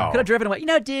 Wow. Could have driven away.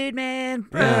 Dude, man.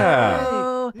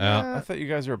 Bro. Yeah. I thought you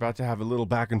guys were about to have a little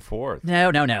back and forth.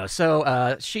 No.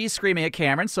 So she's screaming at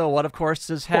Cameron. So what, of course,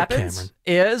 happens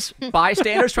is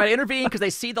bystanders try to intervene because they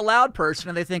see the loud person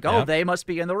and they think, they must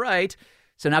be in the right.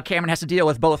 So now Cameron has to deal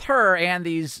with both her and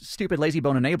these stupid lazy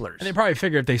bone enablers. And they probably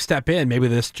figure if they step in, maybe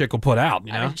this chick will put out,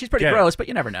 you know? I mean, she's pretty gross, but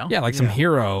you never know. Yeah, like some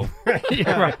hero.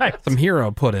 Some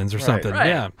hero put-ins or something. Right.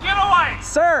 Yeah. Get away!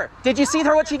 Sir, did you see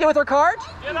what she did with her cart?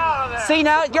 Get out of there. See,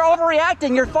 now you're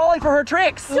overreacting. You're falling for her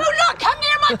tricks. Do not come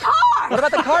near my car! What about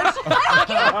the carts? I don't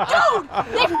care, dude!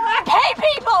 They pay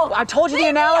people! I told you the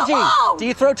Leave me analogy. alone. Do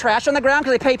you throw trash on the ground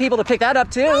because they pay people to pick that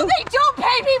up, too? No, they don't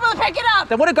pay people to pick it up!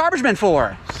 Then what are garbage men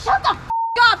for? Shut the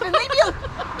up and leave me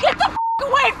get the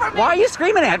away from me! Why are you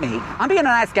screaming at me? I'm being a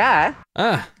nice guy.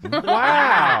 Wow. And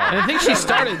I think she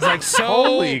started like so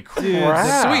Holy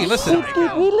crap. sweet. Listen. Deep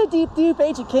doop, weedly deep doop.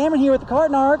 Agent Cameron here with the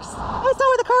cart narcs. That's not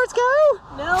where the carts go.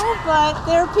 No, but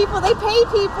there are people, they pay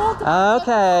people.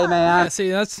 Okay, man. Yeah,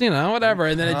 see, that's, whatever.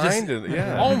 And then it just,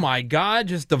 oh my God,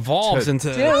 just devolves into.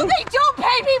 No, they don't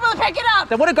pay people to pick it up!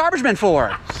 Then what are garbage men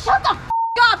for? Shut the up!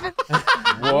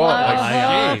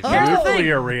 Whoa. Here's the thing,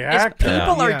 You're is reacting.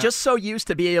 people are just so used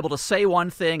to being able to say one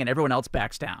thing and everyone else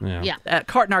backs down. Yeah.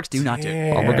 Cart narcs do not do.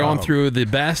 Well, we're going through the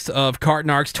best of Cart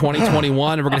Narcs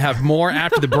 2021, and we're going to have more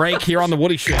after the break here on The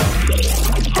Woody Show.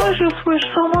 I just wish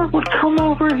someone would come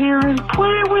over here and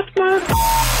play with me.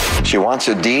 She wants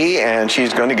a D, and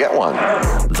she's going to get one.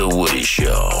 The Woody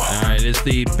Show. All right, it's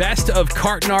the best of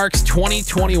Cart Narcs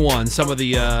 2021. Some of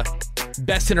the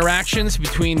best interactions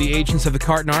between the agents of the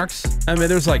Cart Narcs. I mean,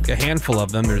 there's like a handful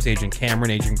of them. There's Agent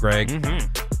Cameron, Agent Greg.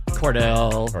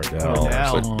 Cordell.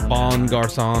 Bon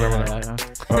Garçon or whatever.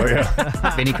 Oh,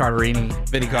 yeah. Vinny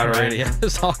Carterini. Yeah,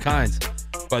 there's all kinds.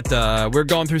 But we're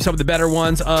going through some of the better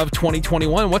ones of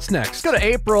 2021. What's next? Let's go to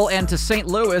April and to St.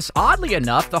 Louis. Oddly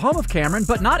enough, the home of Cameron,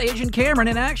 but not Agent Cameron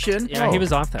in action. Yeah, he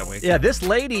was off that week. Yeah, this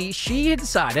lady, she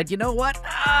decided, you know what?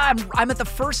 I'm at the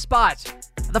first spot,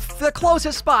 the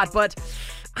closest spot, but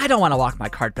I don't want to walk my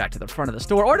cart back to the front of the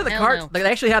store or to the cart.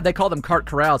 No. They call them cart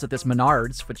corrals at this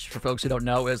Menards, which for folks who don't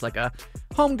know is like a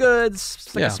home goods,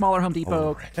 it's like a smaller Home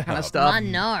Depot kind of stuff.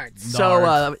 Menards.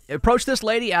 So approach this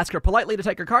lady, ask her politely to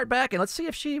take her cart back, and let's see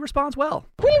if she responds well.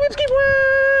 That's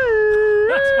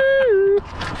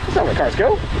not where carts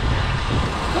go.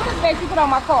 What is that you put on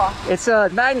my car? It's a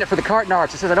magnet for the cart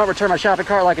narcs. It says I don't return my shopping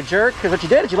cart like a jerk, because what you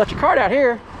did is you left your cart out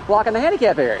here, blocking the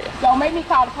handicap area. Don't make me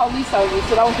call the police on you,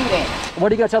 so don't do that. What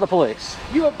are you going to tell the police?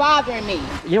 You are bothering me.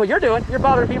 You know what you're doing? You're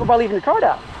bothering people by leaving your cart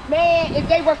out. Man, if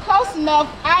they were close enough,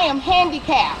 I am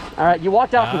handicapped. All right, you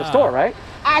walked out from the store, right?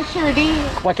 I sure did.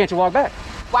 Why can't you walk back?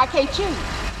 Why can't you?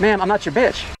 Ma'am, I'm not your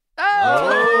bitch.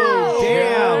 Oh,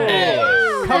 damn. Hey.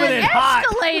 Coming in hot.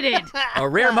 Escalated. A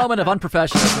rare moment of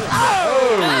unprofessionalism.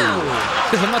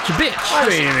 Because I'm not your bitch. I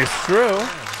mean, it's true.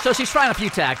 So she's trying a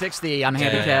few tactics, I'm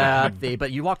handicapped,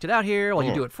 but you walked it out here, well,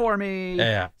 you do it for me.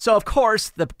 Yeah. So, of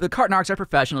course, the cart narcs are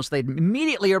professionals, so they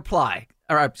immediately apologize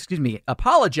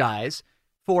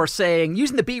for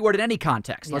using the B word in any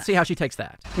context. Let's see how she takes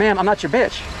that. Ma'am, I'm not your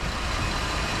bitch.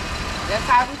 That's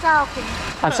how we talking.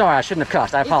 I'm sorry, I shouldn't have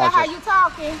cussed. I apologize. Is that how you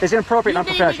talking? It's inappropriate and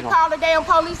You need me unprofessional. to call the damn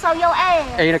police on your ass.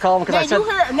 Are you going to call them because I said...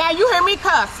 Now you hear me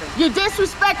cussing. You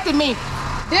disrespecting me.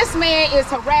 This man is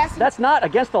harassing. That's not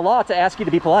against the law to ask you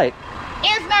to be polite.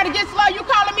 It's not against the law. You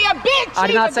calling me a bitch. I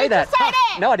did not say that. You say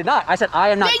that. No, I did not. I said I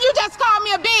am not... Then you just called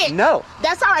me a bitch. No.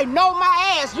 That's all right. Know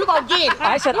my ass. You gonna get it.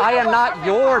 I said I am not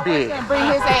your bitch. And bring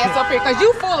his ass up here because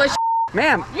you full of shit.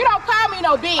 Ma'am. You don't call me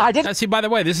no bitch. I didn't. See, by the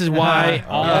way, this is why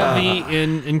all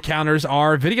the encounters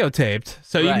are videotaped,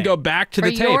 so you can Right. go back to For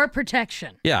the tape. your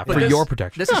protection. Yeah, But for this- your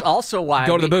protection. This is also why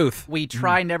Go to the booth. We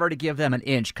try never to give them an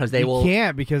inch because they You will.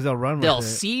 can't because they'll run with They'll it.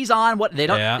 seize on what they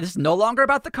don't. Yeah. This is no longer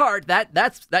about the cart.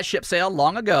 That ship sailed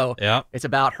long ago. Yeah. It's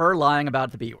about her lying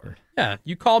about the B word. Yeah,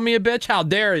 you called me a bitch. How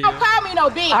dare you? Don't call me no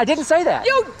bitch. I didn't say that.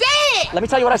 You did. Let me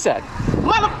tell you what I said.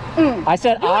 Mother. I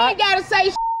said You ain't gotta say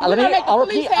shit. Let me- I'll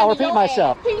repeat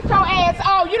myself. Keep your ass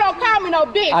on. You don't call me no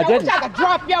bitch. I wish didn't. I could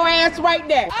drop your ass right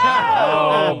there.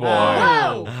 Oh,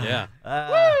 boy. Yeah.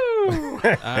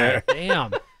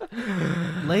 Damn.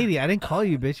 Lady, I didn't call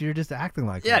you bitch. You're just acting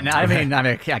like Yeah, that. no, I mean,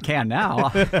 I can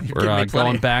now. You're We're giving me plenty.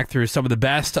 going back through some of the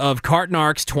best of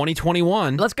Cartnarks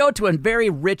 2021. Let's go to a very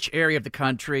rich area of the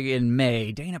country in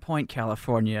May. Dana Point,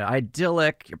 California.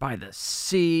 Idyllic. You're by the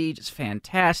sea. Just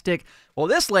fantastic. Well,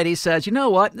 this lady says, you know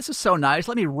what? This is so nice.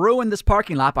 Let me ruin this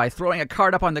parking lot by throwing a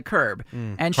cart up on the curb.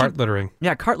 And Cart littering.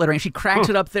 Yeah, cart littering. She cracks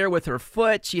it up there with her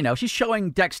foot. You know, she's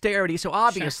showing dexterity, so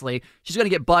obviously she's going to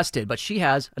get busted. But she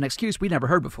has an excuse we never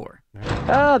heard before.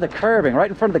 Oh, the curbing right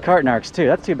in front of the Cartnarks, too.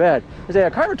 That's too bad. There's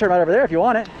a cart return right over there if you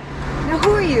want it. Now,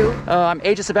 who are you? I'm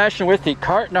Agent Sebastian with the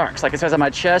Cartnarks, like it says on my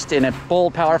chest in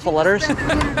bold, powerful letters.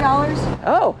 $300?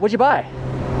 Oh, what'd you buy?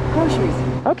 Groceries.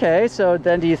 Okay, so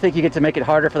then do you think you get to make it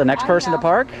harder for the next person to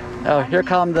park? Oh, here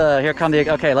come the,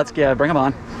 okay, let's bring them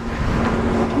on.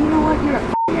 You know what? You're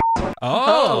a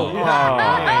Oh.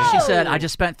 She said, I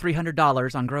just spent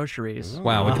 $300 on groceries.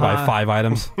 Wow, we could buy 5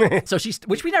 items. So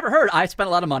which we never heard. I spent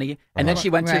a lot of money, and then she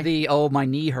went to the my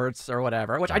knee hurts or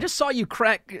whatever. Which I just saw you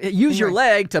use your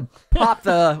leg to pop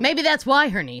the. Maybe that's why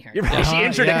her knee hurt. She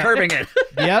injured it curbing it.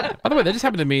 Yep. By the way, that just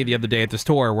happened to me the other day at the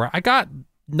store where I got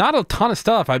not a ton of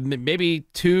stuff. Maybe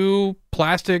 2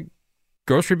 plastic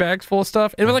grocery bags full of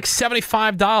stuff. It was like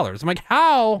 $75. I'm like,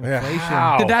 how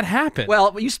did that happen?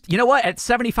 Well, you know what? At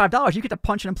 $75, you get to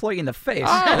punch an employee in the face.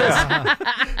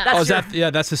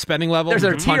 That's the spending level? There's a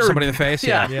Punch tier. somebody in the face?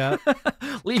 Yeah.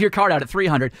 Leave your card out at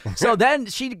 $300. So then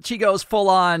she goes full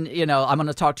on, I'm going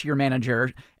to talk to your manager.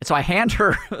 And so I hand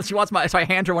her, so I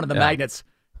hand her one of the magnets,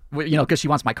 because she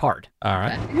wants my card. All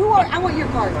right. Who are? I want your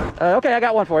card. Okay, I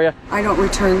got one for you. I don't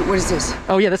return. What is this?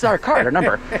 Oh, yeah, this is our card, our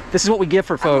number. This is what we give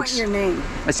for folks. I want your name.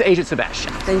 It's Agent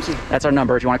Sebastian. Thank you. That's our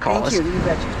number if you want to call us. Thank you. You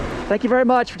betcha. Thank you very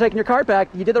much for taking your card back.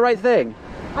 You did the right thing.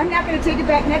 I'm not going to take it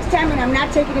back next time, and I'm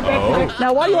not taking it back next time.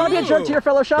 Now, why do you want to be a jerk to your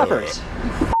fellow shoppers?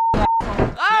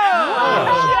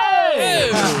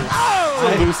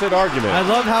 Lucid argument. I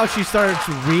love how she starts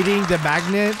reading the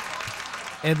magnet,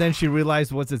 and then she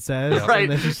realized what it says, Right.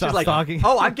 and then she She's stops like, talking.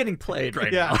 oh, I'm getting played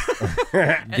right now.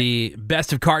 The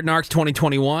best of Cartnarks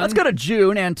 2021. Let's go to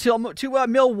June and to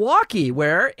Milwaukee,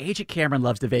 where Agent Cameron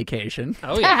loves to vacation.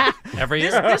 Oh, yeah. Every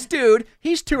year. This dude,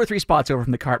 he's 2 or 3 spots over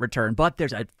from the cart return, but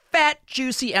there's a fat,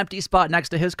 juicy, empty spot next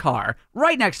to his car,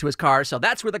 right next to his car, so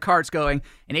that's where the cart's going,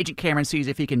 and Agent Cameron sees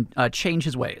if he can change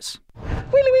his ways.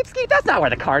 Wheelie weep skeet, that's not where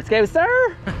the cart's going,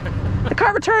 sir. The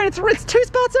cart return, it's 2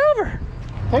 spots over.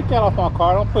 Take that off my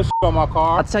car. Don't put on my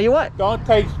car. I'll tell you what. Don't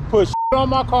put on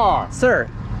my car. Sir.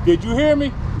 Did you hear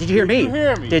me? Did you hear me? Did you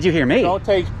hear me? Did you hear me? Don't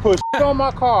put on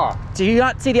my car. Do you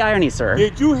not see the irony, sir?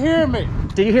 Did you hear me?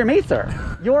 Did you hear me,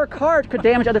 sir? Your cart could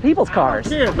damage other people's cars. I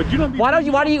don't care, but you don't be why do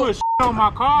you put on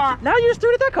my car. Now you just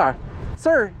threw it at that car.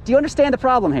 Sir, do you understand the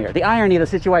problem here? The irony of the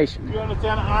situation? You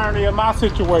understand the irony of my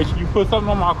situation? You put something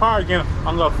on my car again,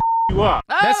 I'm gonna you up.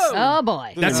 Oh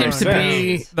boy. That seems to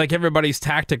be like everybody's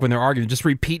tactic when they're arguing. Just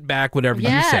repeat back whatever you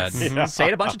said. Yeah. Say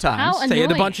it a bunch of times. How Say it a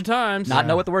annoying. bunch of times. Not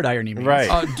know what the word irony means.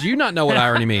 Right. Do you not know what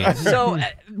irony means? So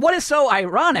what is so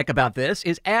ironic about this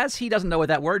is as he doesn't know what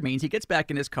that word means, he gets back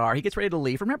in his car, he gets ready to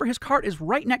leave. Remember, his cart is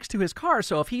right next to his car,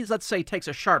 so if he, let's say, takes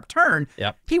a sharp turn,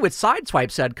 he would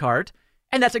sideswipe said cart,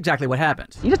 and that's exactly what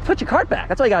happens. You just put your cart back.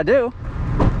 That's all you gotta do.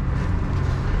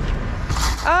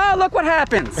 Oh, look what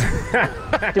happens.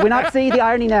 Do we not see the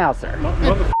irony now, sir?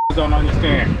 Motherfuckers don't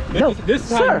understand.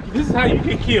 This is how you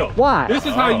get killed. Why? This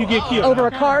is how you get killed. Over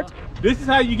a cart? This is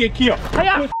how you get killed. Hey,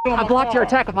 I blocked your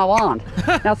attack with my wand.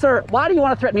 Now, sir, why do you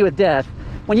want to threaten me with death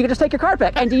when you can just take your cart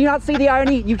back? And do you not see the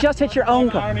irony? You just hit your own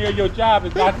The irony of your job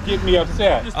is not to get me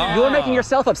upset. You're making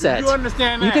yourself upset. You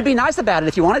understand that? You could be nice about it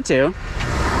if you wanted to.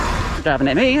 Driving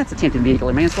at me, that's attempted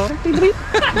vehicular manslaughter. Beep, beep.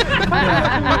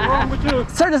 wrong with you?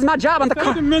 Sir, this is my job. I'm the There's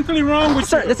something mentally wrong with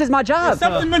Sir, you. this is my job. There's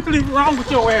something mentally wrong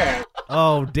with your ass.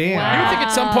 Oh, damn. You would think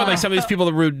at some point, like some of these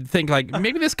people would think, like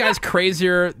maybe this guy's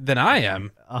crazier than I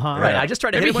am. Right, I just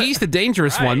tried to hit Maybe him he's the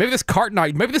dangerous one. Maybe this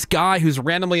maybe this guy who's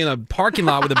randomly in a parking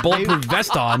lot with a bulletproof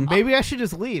vest on. Maybe I should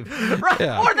just leave. Right.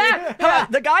 Yeah. Or that.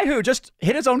 The guy who just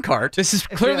hit his own cart. This is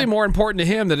clearly more important to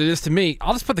him than it is to me.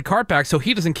 I'll just put the cart back so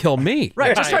he doesn't kill me.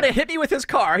 Right, just trying to hit me with his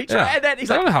car. He tried, and then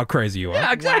he's I like, don't know how crazy you are.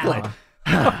 yeah, exactly.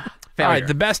 All right,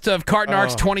 the best of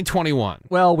Cartnarks 2021.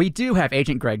 Well, we do have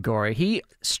Agent Greg Gorey. He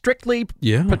strictly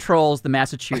patrols the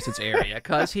Massachusetts area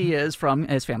because his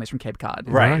family's from Cape Cod.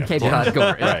 Right. Cape Cod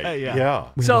Gorey. Right. Yeah.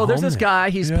 So there's this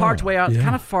guy. He's parked way out,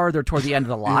 kind of farther toward the end of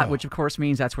the lot, which of course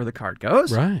means that's where the cart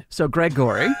goes. Right. So Greg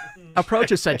Gorey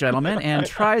approaches said gentleman and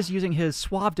tries using his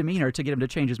suave demeanor to get him to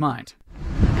change his mind.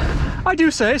 I do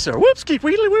say, sir. Whoops, keep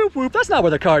wheedly whoop whoop. That's not where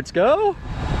the carts go.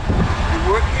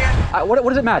 You work here? What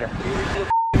does it matter? You're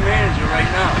the manager right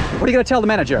now. What are you going to tell the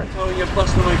manager? I'm telling you, you're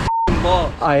busting my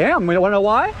balls. I am. You want to know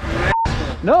why?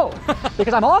 No,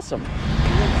 because I'm awesome.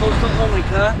 You're close to home,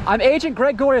 car. I'm Agent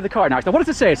Greg Gorey of the Cartnarks. Now, what does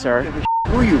it say, sir?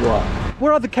 Who you are?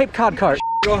 We're on the Cape Cod cart.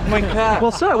 Get off my car.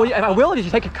 Well, sir, I will if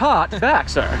you take your cart back,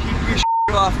 sir. Keep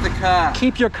your off the car.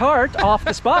 Keep your cart off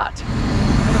the spot.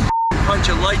 Punch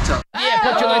your lights up. Yeah,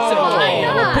 put your lights up.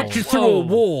 I'm gonna put you through a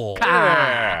wall.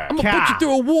 I'm gonna put you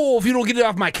through a wall if you don't get it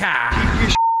off my car.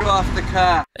 Keep your off the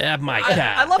car. Off my car.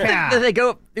 I love that they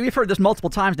go. We've heard this multiple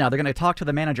times now. They're going to talk to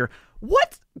the manager.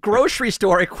 What grocery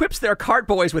store equips their cart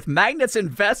boys with magnets and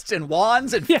vests and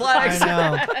wands and flags? I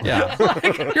know. Yeah.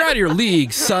 You're out of your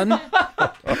league, son.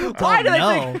 Why do they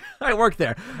think I work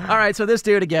there? All right, so this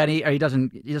dude again, he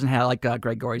doesn't have like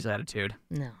Greg Gorey's attitude.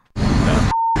 No.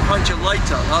 Punch your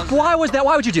lights up. Why was that?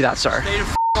 Why would you do that, sir? Stay the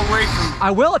away from me.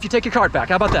 I will if you take your cart back.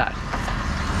 How about that?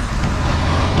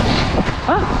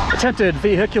 Attempted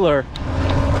vehicular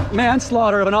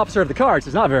manslaughter of an officer of the carts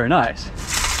is not very nice.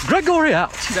 Greg Gorey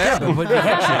out.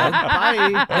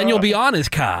 Bye. Then you'll be on his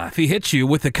car. If he hits you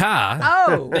with the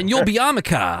car, then you'll be on the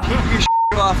car. Keep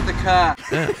your off the car.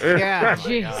 Yeah.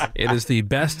 Jeez. It is the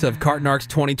best of Cartnarks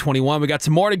 2021. We got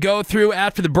some more to go through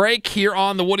after the break here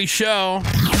on The Woody Show.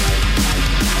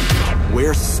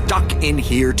 We're stuck in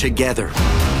here together.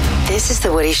 This is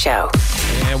The Woody Show.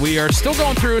 And we are still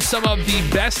going through some of the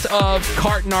best of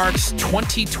Cartnarks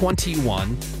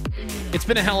 2021. It's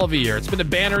been a hell of a year. It's been a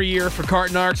banner year for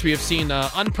Cartnarks. We have seen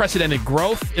unprecedented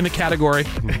growth in the category.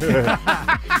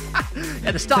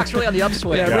 Yeah, the stock's really on the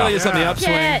upswing. Yeah, it really is on the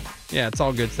upswing. Yeah. Yeah, it's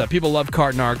all good stuff. People love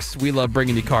Cartnarks. We love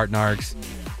bringing you Cartnarks.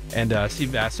 And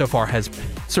Steve Bass so far has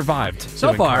survived. So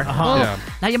doing far. Cart- Yeah.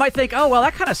 Now you might think, oh, well,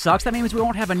 that kind of sucks. That means we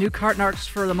won't have a new Cartnarks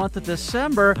for the month of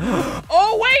December.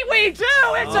 Oh, wait, we do!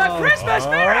 It's a Christmas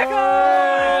miracle! /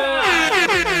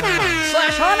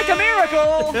 Hanukkah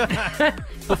miracle!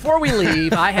 Before we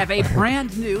leave, I have a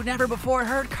brand new,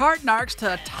 never-before-heard Cartnarks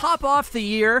to top off the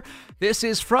year. This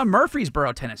is from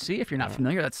Murfreesboro, Tennessee. If you're not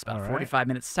familiar, that's about 45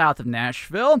 minutes south of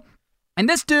Nashville. And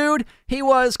this dude, he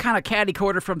was kind of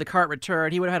caddy-quarter from the cart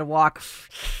return. He would have had to walk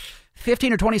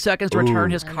 15 or 20 seconds to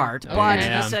return his cart. But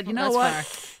he said, you know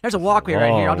what? There's a walkway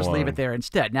right here. I'll just leave it there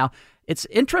instead. Now, it's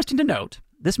interesting to note,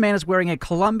 this man is wearing a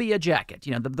Columbia jacket,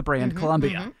 you know, the brand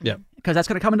Columbia. Yep. Because that's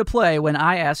going to come into play when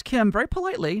I ask him very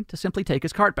politely to simply take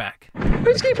his cart back.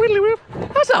 That's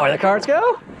not where the carts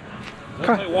go. Does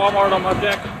it say Walmart on my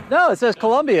jacket? No, it says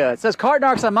Columbia. It says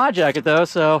Cartnarks on my jacket, though,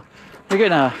 so you're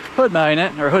getting a hood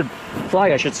magnet, or hood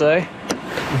flag, I should say.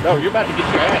 No, you're about to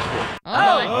get your ass whipped.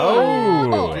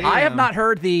 I have not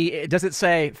heard does it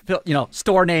say,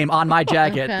 store name on my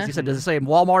jacket? Okay. He said, does it say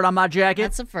Walmart on my jacket?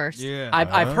 That's the first. Yeah.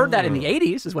 I've heard that in the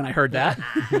 80s is when I heard that.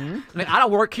 I mean, I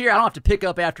don't work here. I don't have to pick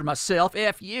up after myself.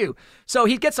 F you. So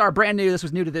he gets our brand new, this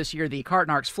was new to this year, the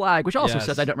Cartnarks flag, which also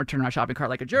says I don't return my shopping cart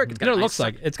like a jerk. It's got You know what it looks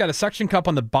like? It's got a suction cup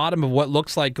on the bottom of what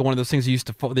looks like one of those things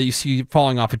that you see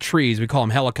falling off of trees. We call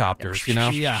them helicopters, you know?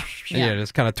 Yeah. Yeah,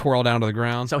 just kind of twirl down to the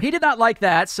ground. So he did not like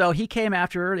that, so he came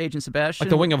after Agent Sebastian. Like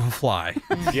the wing of a fly.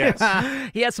 Yes.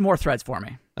 He had some more threads for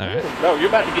me. All right. No, you're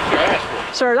about to get your ass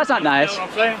whipped. Sir, that's not nice. You know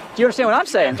what I'm saying? Do you understand what I'm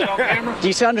saying? Is it on camera? Do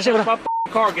you understand what I'm...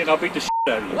 My car again, I'll beat the shit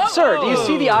out of you. Sir, do you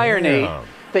see the irony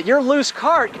that your loose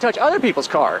cart can touch other people's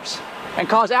cars and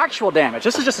cause actual damage?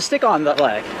 This is just a stick on the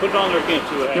leg. Put it on there again,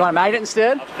 too. You want a magnet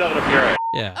instead? I'll shove it up your ass.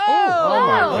 Yeah.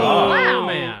 Wow.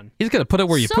 man. He's going to put it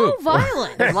where you So poop.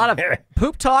 violent. There's a lot of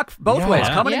poop talk both ways,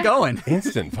 coming and Yeah. going.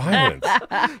 Instant violence.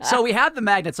 So we have the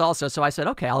magnets also. So I said,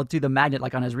 okay, I'll do the magnet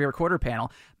like on his rear quarter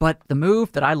panel. But the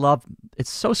move that I love, it's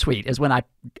so sweet, is when I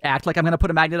act like I'm going to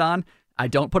put a magnet on, I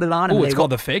don't put it on. And Oh, they it's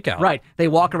called the fake out. Right. They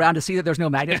walk around to see that there's no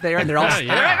magnet there, and they're all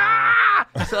Yeah.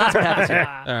 So that's what happens here.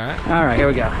 All right. All right, here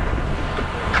we go.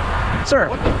 Sir,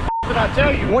 What did I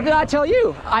tell you? what did I tell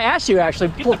you? I asked you, actually.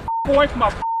 Get the away from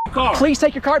my car. Please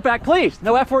take your cart back, please.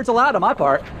 No F words allowed on my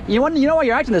part. You know why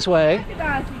you're acting this way.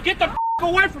 Get the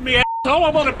away from me, asshole.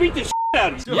 I'm gonna beat the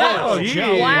out of you.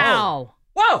 Yeah. Wow.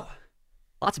 Whoa.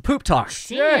 Lots of poop talk.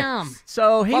 Damn.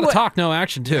 So he A lot of talk, no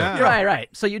action, too. Right.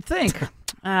 So you'd think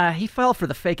he fell for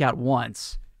the fake out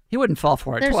once. He wouldn't fall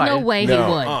for it There's twice. no way he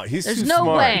would. He's There's too no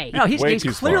smart. way. No, he's Way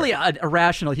too clearly smart. a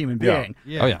rational human Yeah. being.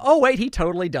 Yeah. Oh, yeah. Oh, wait, he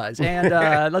totally does. And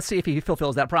let's see if he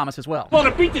fulfills that promise as well. I'm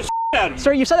gonna beat the out of you.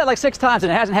 Sir, you've said that like 6 times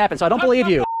and it hasn't happened, so I don't believe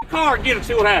you. Car, get it,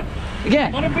 see what happens.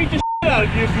 Again. I'm gonna beat the out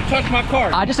of you if you touch my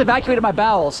car. I just evacuated my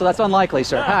bowels, so that's unlikely,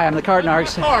 sir. Hi, I'm the card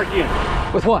narcs. Car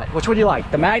again. With what? Which would you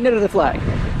like? The magnet or the flag?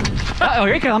 Uh-oh,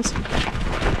 here he comes.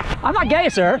 I'm not gay,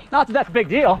 sir. Not that that's a big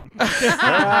deal. You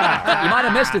might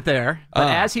have missed it there, but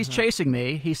as he's chasing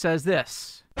me, he says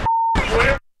this.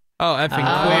 Oh, effing queer.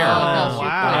 Wow.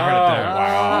 I heard it there.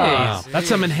 Wow. That's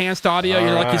some enhanced audio, you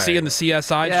know, like you see in the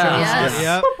CSI shows.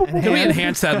 Yep. Can we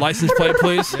enhance that license plate,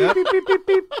 please? Yep.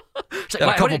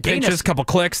 Got a couple pinches, couple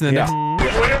clicks, and then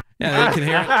yeah, they can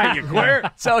hear it. You queer?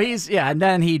 So and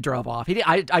then he drove off.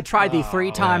 I tried the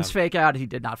 3 times fake out. He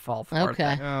did not fall for it.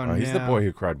 Okay. Oh, he's the boy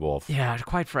who cried wolf. Yeah,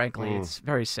 quite frankly, it's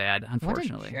very sad,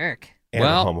 unfortunately. What a jerk. And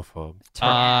Well, a homophobe.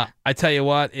 I tell you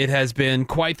what, it has been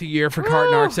quite the year for Card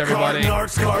Narcs, everybody. Card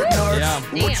narcs. Yeah.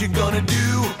 What you gonna do?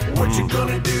 What you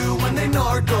gonna do when they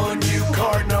narc on you?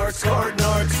 Card narcs.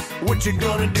 What you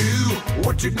gonna do?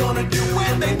 What you gonna do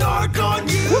when they narc on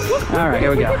you? All right,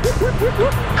 here we go.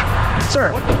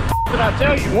 Sir, Did I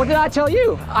tell you? what did I tell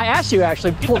you? I asked you,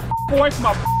 actually. Away from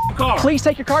my car. Please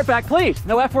take your cart back, please.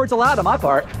 No F words allowed on my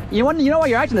part. You know why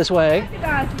you're acting this way.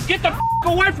 Get the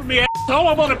away from me, asshole.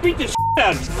 I'm gonna beat the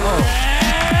out of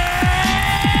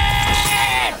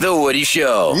you. The Woody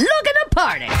Show. Look at the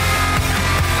party.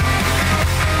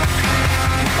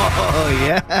 Oh,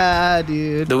 yeah,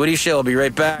 dude. The Woody Show will be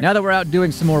right back. Now that we're out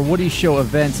doing some more Woody Show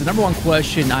events, the number one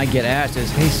question I get asked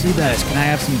is, hey, Seabass, can I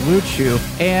have some Blue Chew?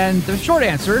 And the short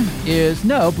answer is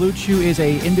no. Blue Chew is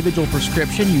a individual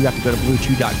prescription. You have to go to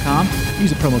BlueChew.com.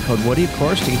 Use the promo code Woody, of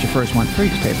course, to get your first month free.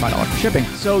 Just pay $5 for shipping.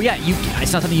 So, yeah,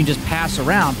 it's not something you just pass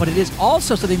around, but it is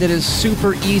also something that is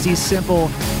super easy,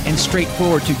 simple, and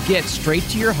straightforward to get straight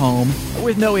to your home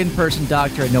with no in-person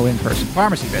doctor and no in-person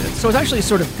pharmacy visits. So it's actually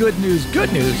sort of good news,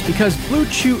 because Blue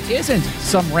Chew isn't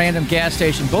some random gas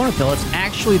station boner pill. It's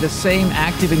actually the same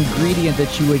active ingredient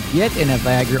that you would get in a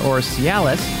Viagra or a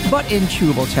Cialis, but in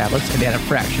chewable tablets and at a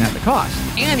fraction of the cost.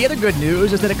 And the other good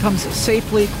news is that it comes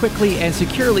safely, quickly, and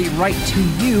securely right to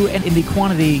you and in the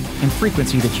quantity and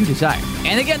frequency that you desire.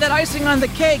 And again, that icing on the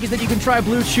cake is that you can try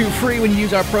Blue Chew free when you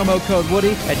use our promo code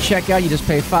Woody. At checkout, you just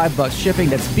pay $5 shipping.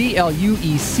 That's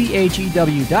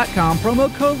BLUECHEW.com.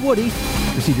 Promo code Woody.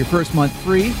 Receive your first month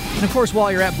free. And of course,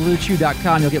 while you're at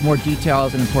BlueChew.com, you'll get more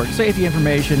details and important safety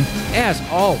information. As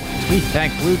always, we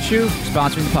thank Blue Chew for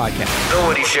sponsoring the podcast. The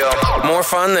Woody Show. More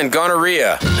fun than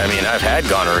gonorrhea. I mean, I've had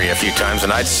gonorrhea a few times,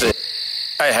 and I'd say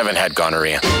I haven't had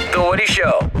gonorrhea. The Woody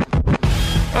Show.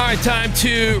 All right, time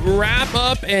to wrap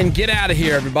up and get out of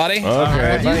here, everybody.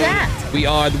 Okay. Do that. We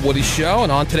are The Woody Show,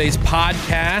 and on today's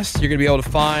podcast, you're going to be able to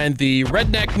find the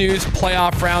Redneck News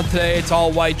playoff round today. It's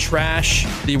all white trash,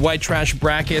 the white trash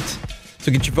bracket. So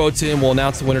get your votes in. We'll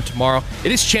announce the winner tomorrow.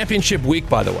 It is championship week,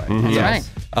 by the way. That's right.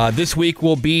 This week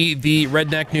will be the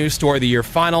Redneck News Story of the Year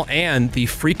final and the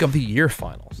Freak of the Year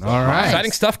finals. All right.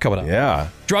 Exciting stuff coming up. Yeah.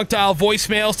 Drunk Dial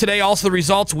voicemails today. Also the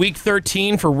results, week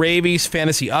 13 for Ravi's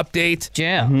Fantasy Update.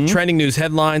 Yeah. Trending news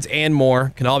headlines and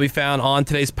more can all be found on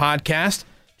today's podcast.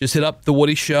 Just hit up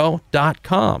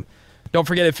thewoodyshow.com. Don't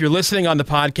forget, if you're listening on the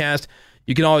podcast,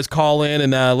 you can always call in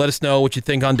and let us know what you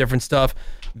think on different stuff.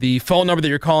 The phone number that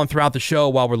you're calling throughout the show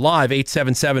while we're live,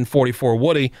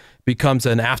 877-44-WOODY, becomes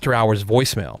an after-hours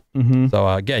voicemail. So,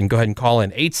 again, go ahead and call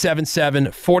in,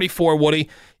 877-44-WOODY.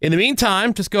 In the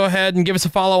meantime, just go ahead and give us a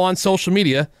follow on social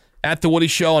media, at The Woody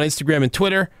Show on Instagram and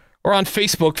Twitter, or on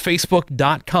Facebook,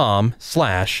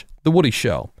 facebook.com/The Woody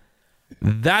Show.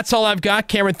 That's all I've got.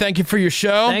 Cameron, thank you for your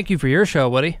show. Thank you for your show,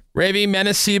 Woody. Ravi,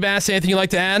 Menace, Seabass, anything you'd like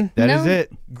to add? That is it.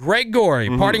 Greg Gorey,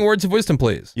 parting words of wisdom,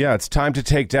 please. Yeah, it's time to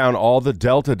take down all the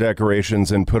Delta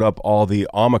decorations and put up all the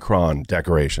Omicron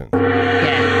decorations.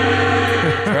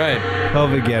 That's right.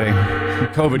 COVID getting.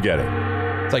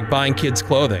 It's like buying kids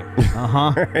clothing.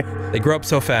 They grow up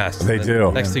so fast. They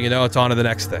do. Next thing you know, it's on to the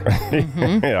next thing.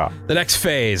 Yeah. The next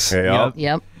phase. Yep.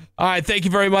 Yep. All right, thank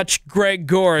you very much, Greg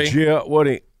Gorey. Yeah,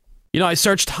 Woody. You know, I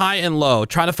searched high and low,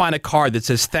 trying to find a card that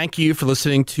says, thank you for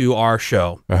listening to our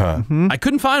show. I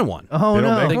couldn't find one. Oh, They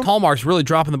don't no. I think Hallmark's really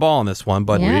dropping the ball on this one,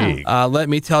 but Yeah. let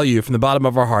me tell you from the bottom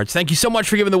of our hearts, thank you so much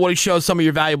for giving The Woody Show some of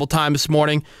your valuable time this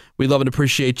morning. We love and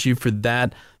appreciate you for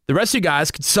that. The rest of you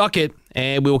guys can suck it,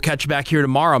 and we will catch you back here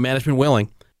tomorrow, management willing.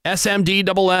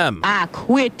 SMDMM. I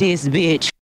quit this bitch.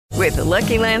 With the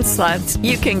Lucky Land Slots,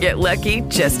 you can get lucky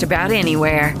just about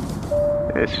anywhere.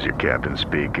 This is your captain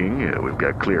speaking. We've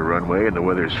got clear runway and the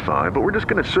weather's fine, but we're just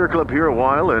going to circle up here a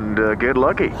while and get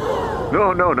lucky.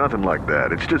 No, nothing like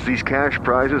that. It's just these cash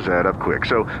prizes add up quick.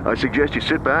 So I suggest you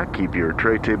sit back, keep your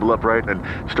tray table upright, and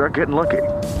start getting lucky.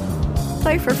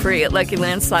 Play for free at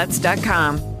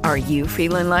LuckyLandSlots.com. Are you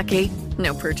feeling lucky?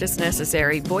 No purchase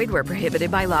necessary. Void where prohibited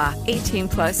by law.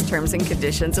 18+ terms and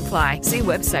conditions apply. See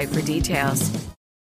website for details.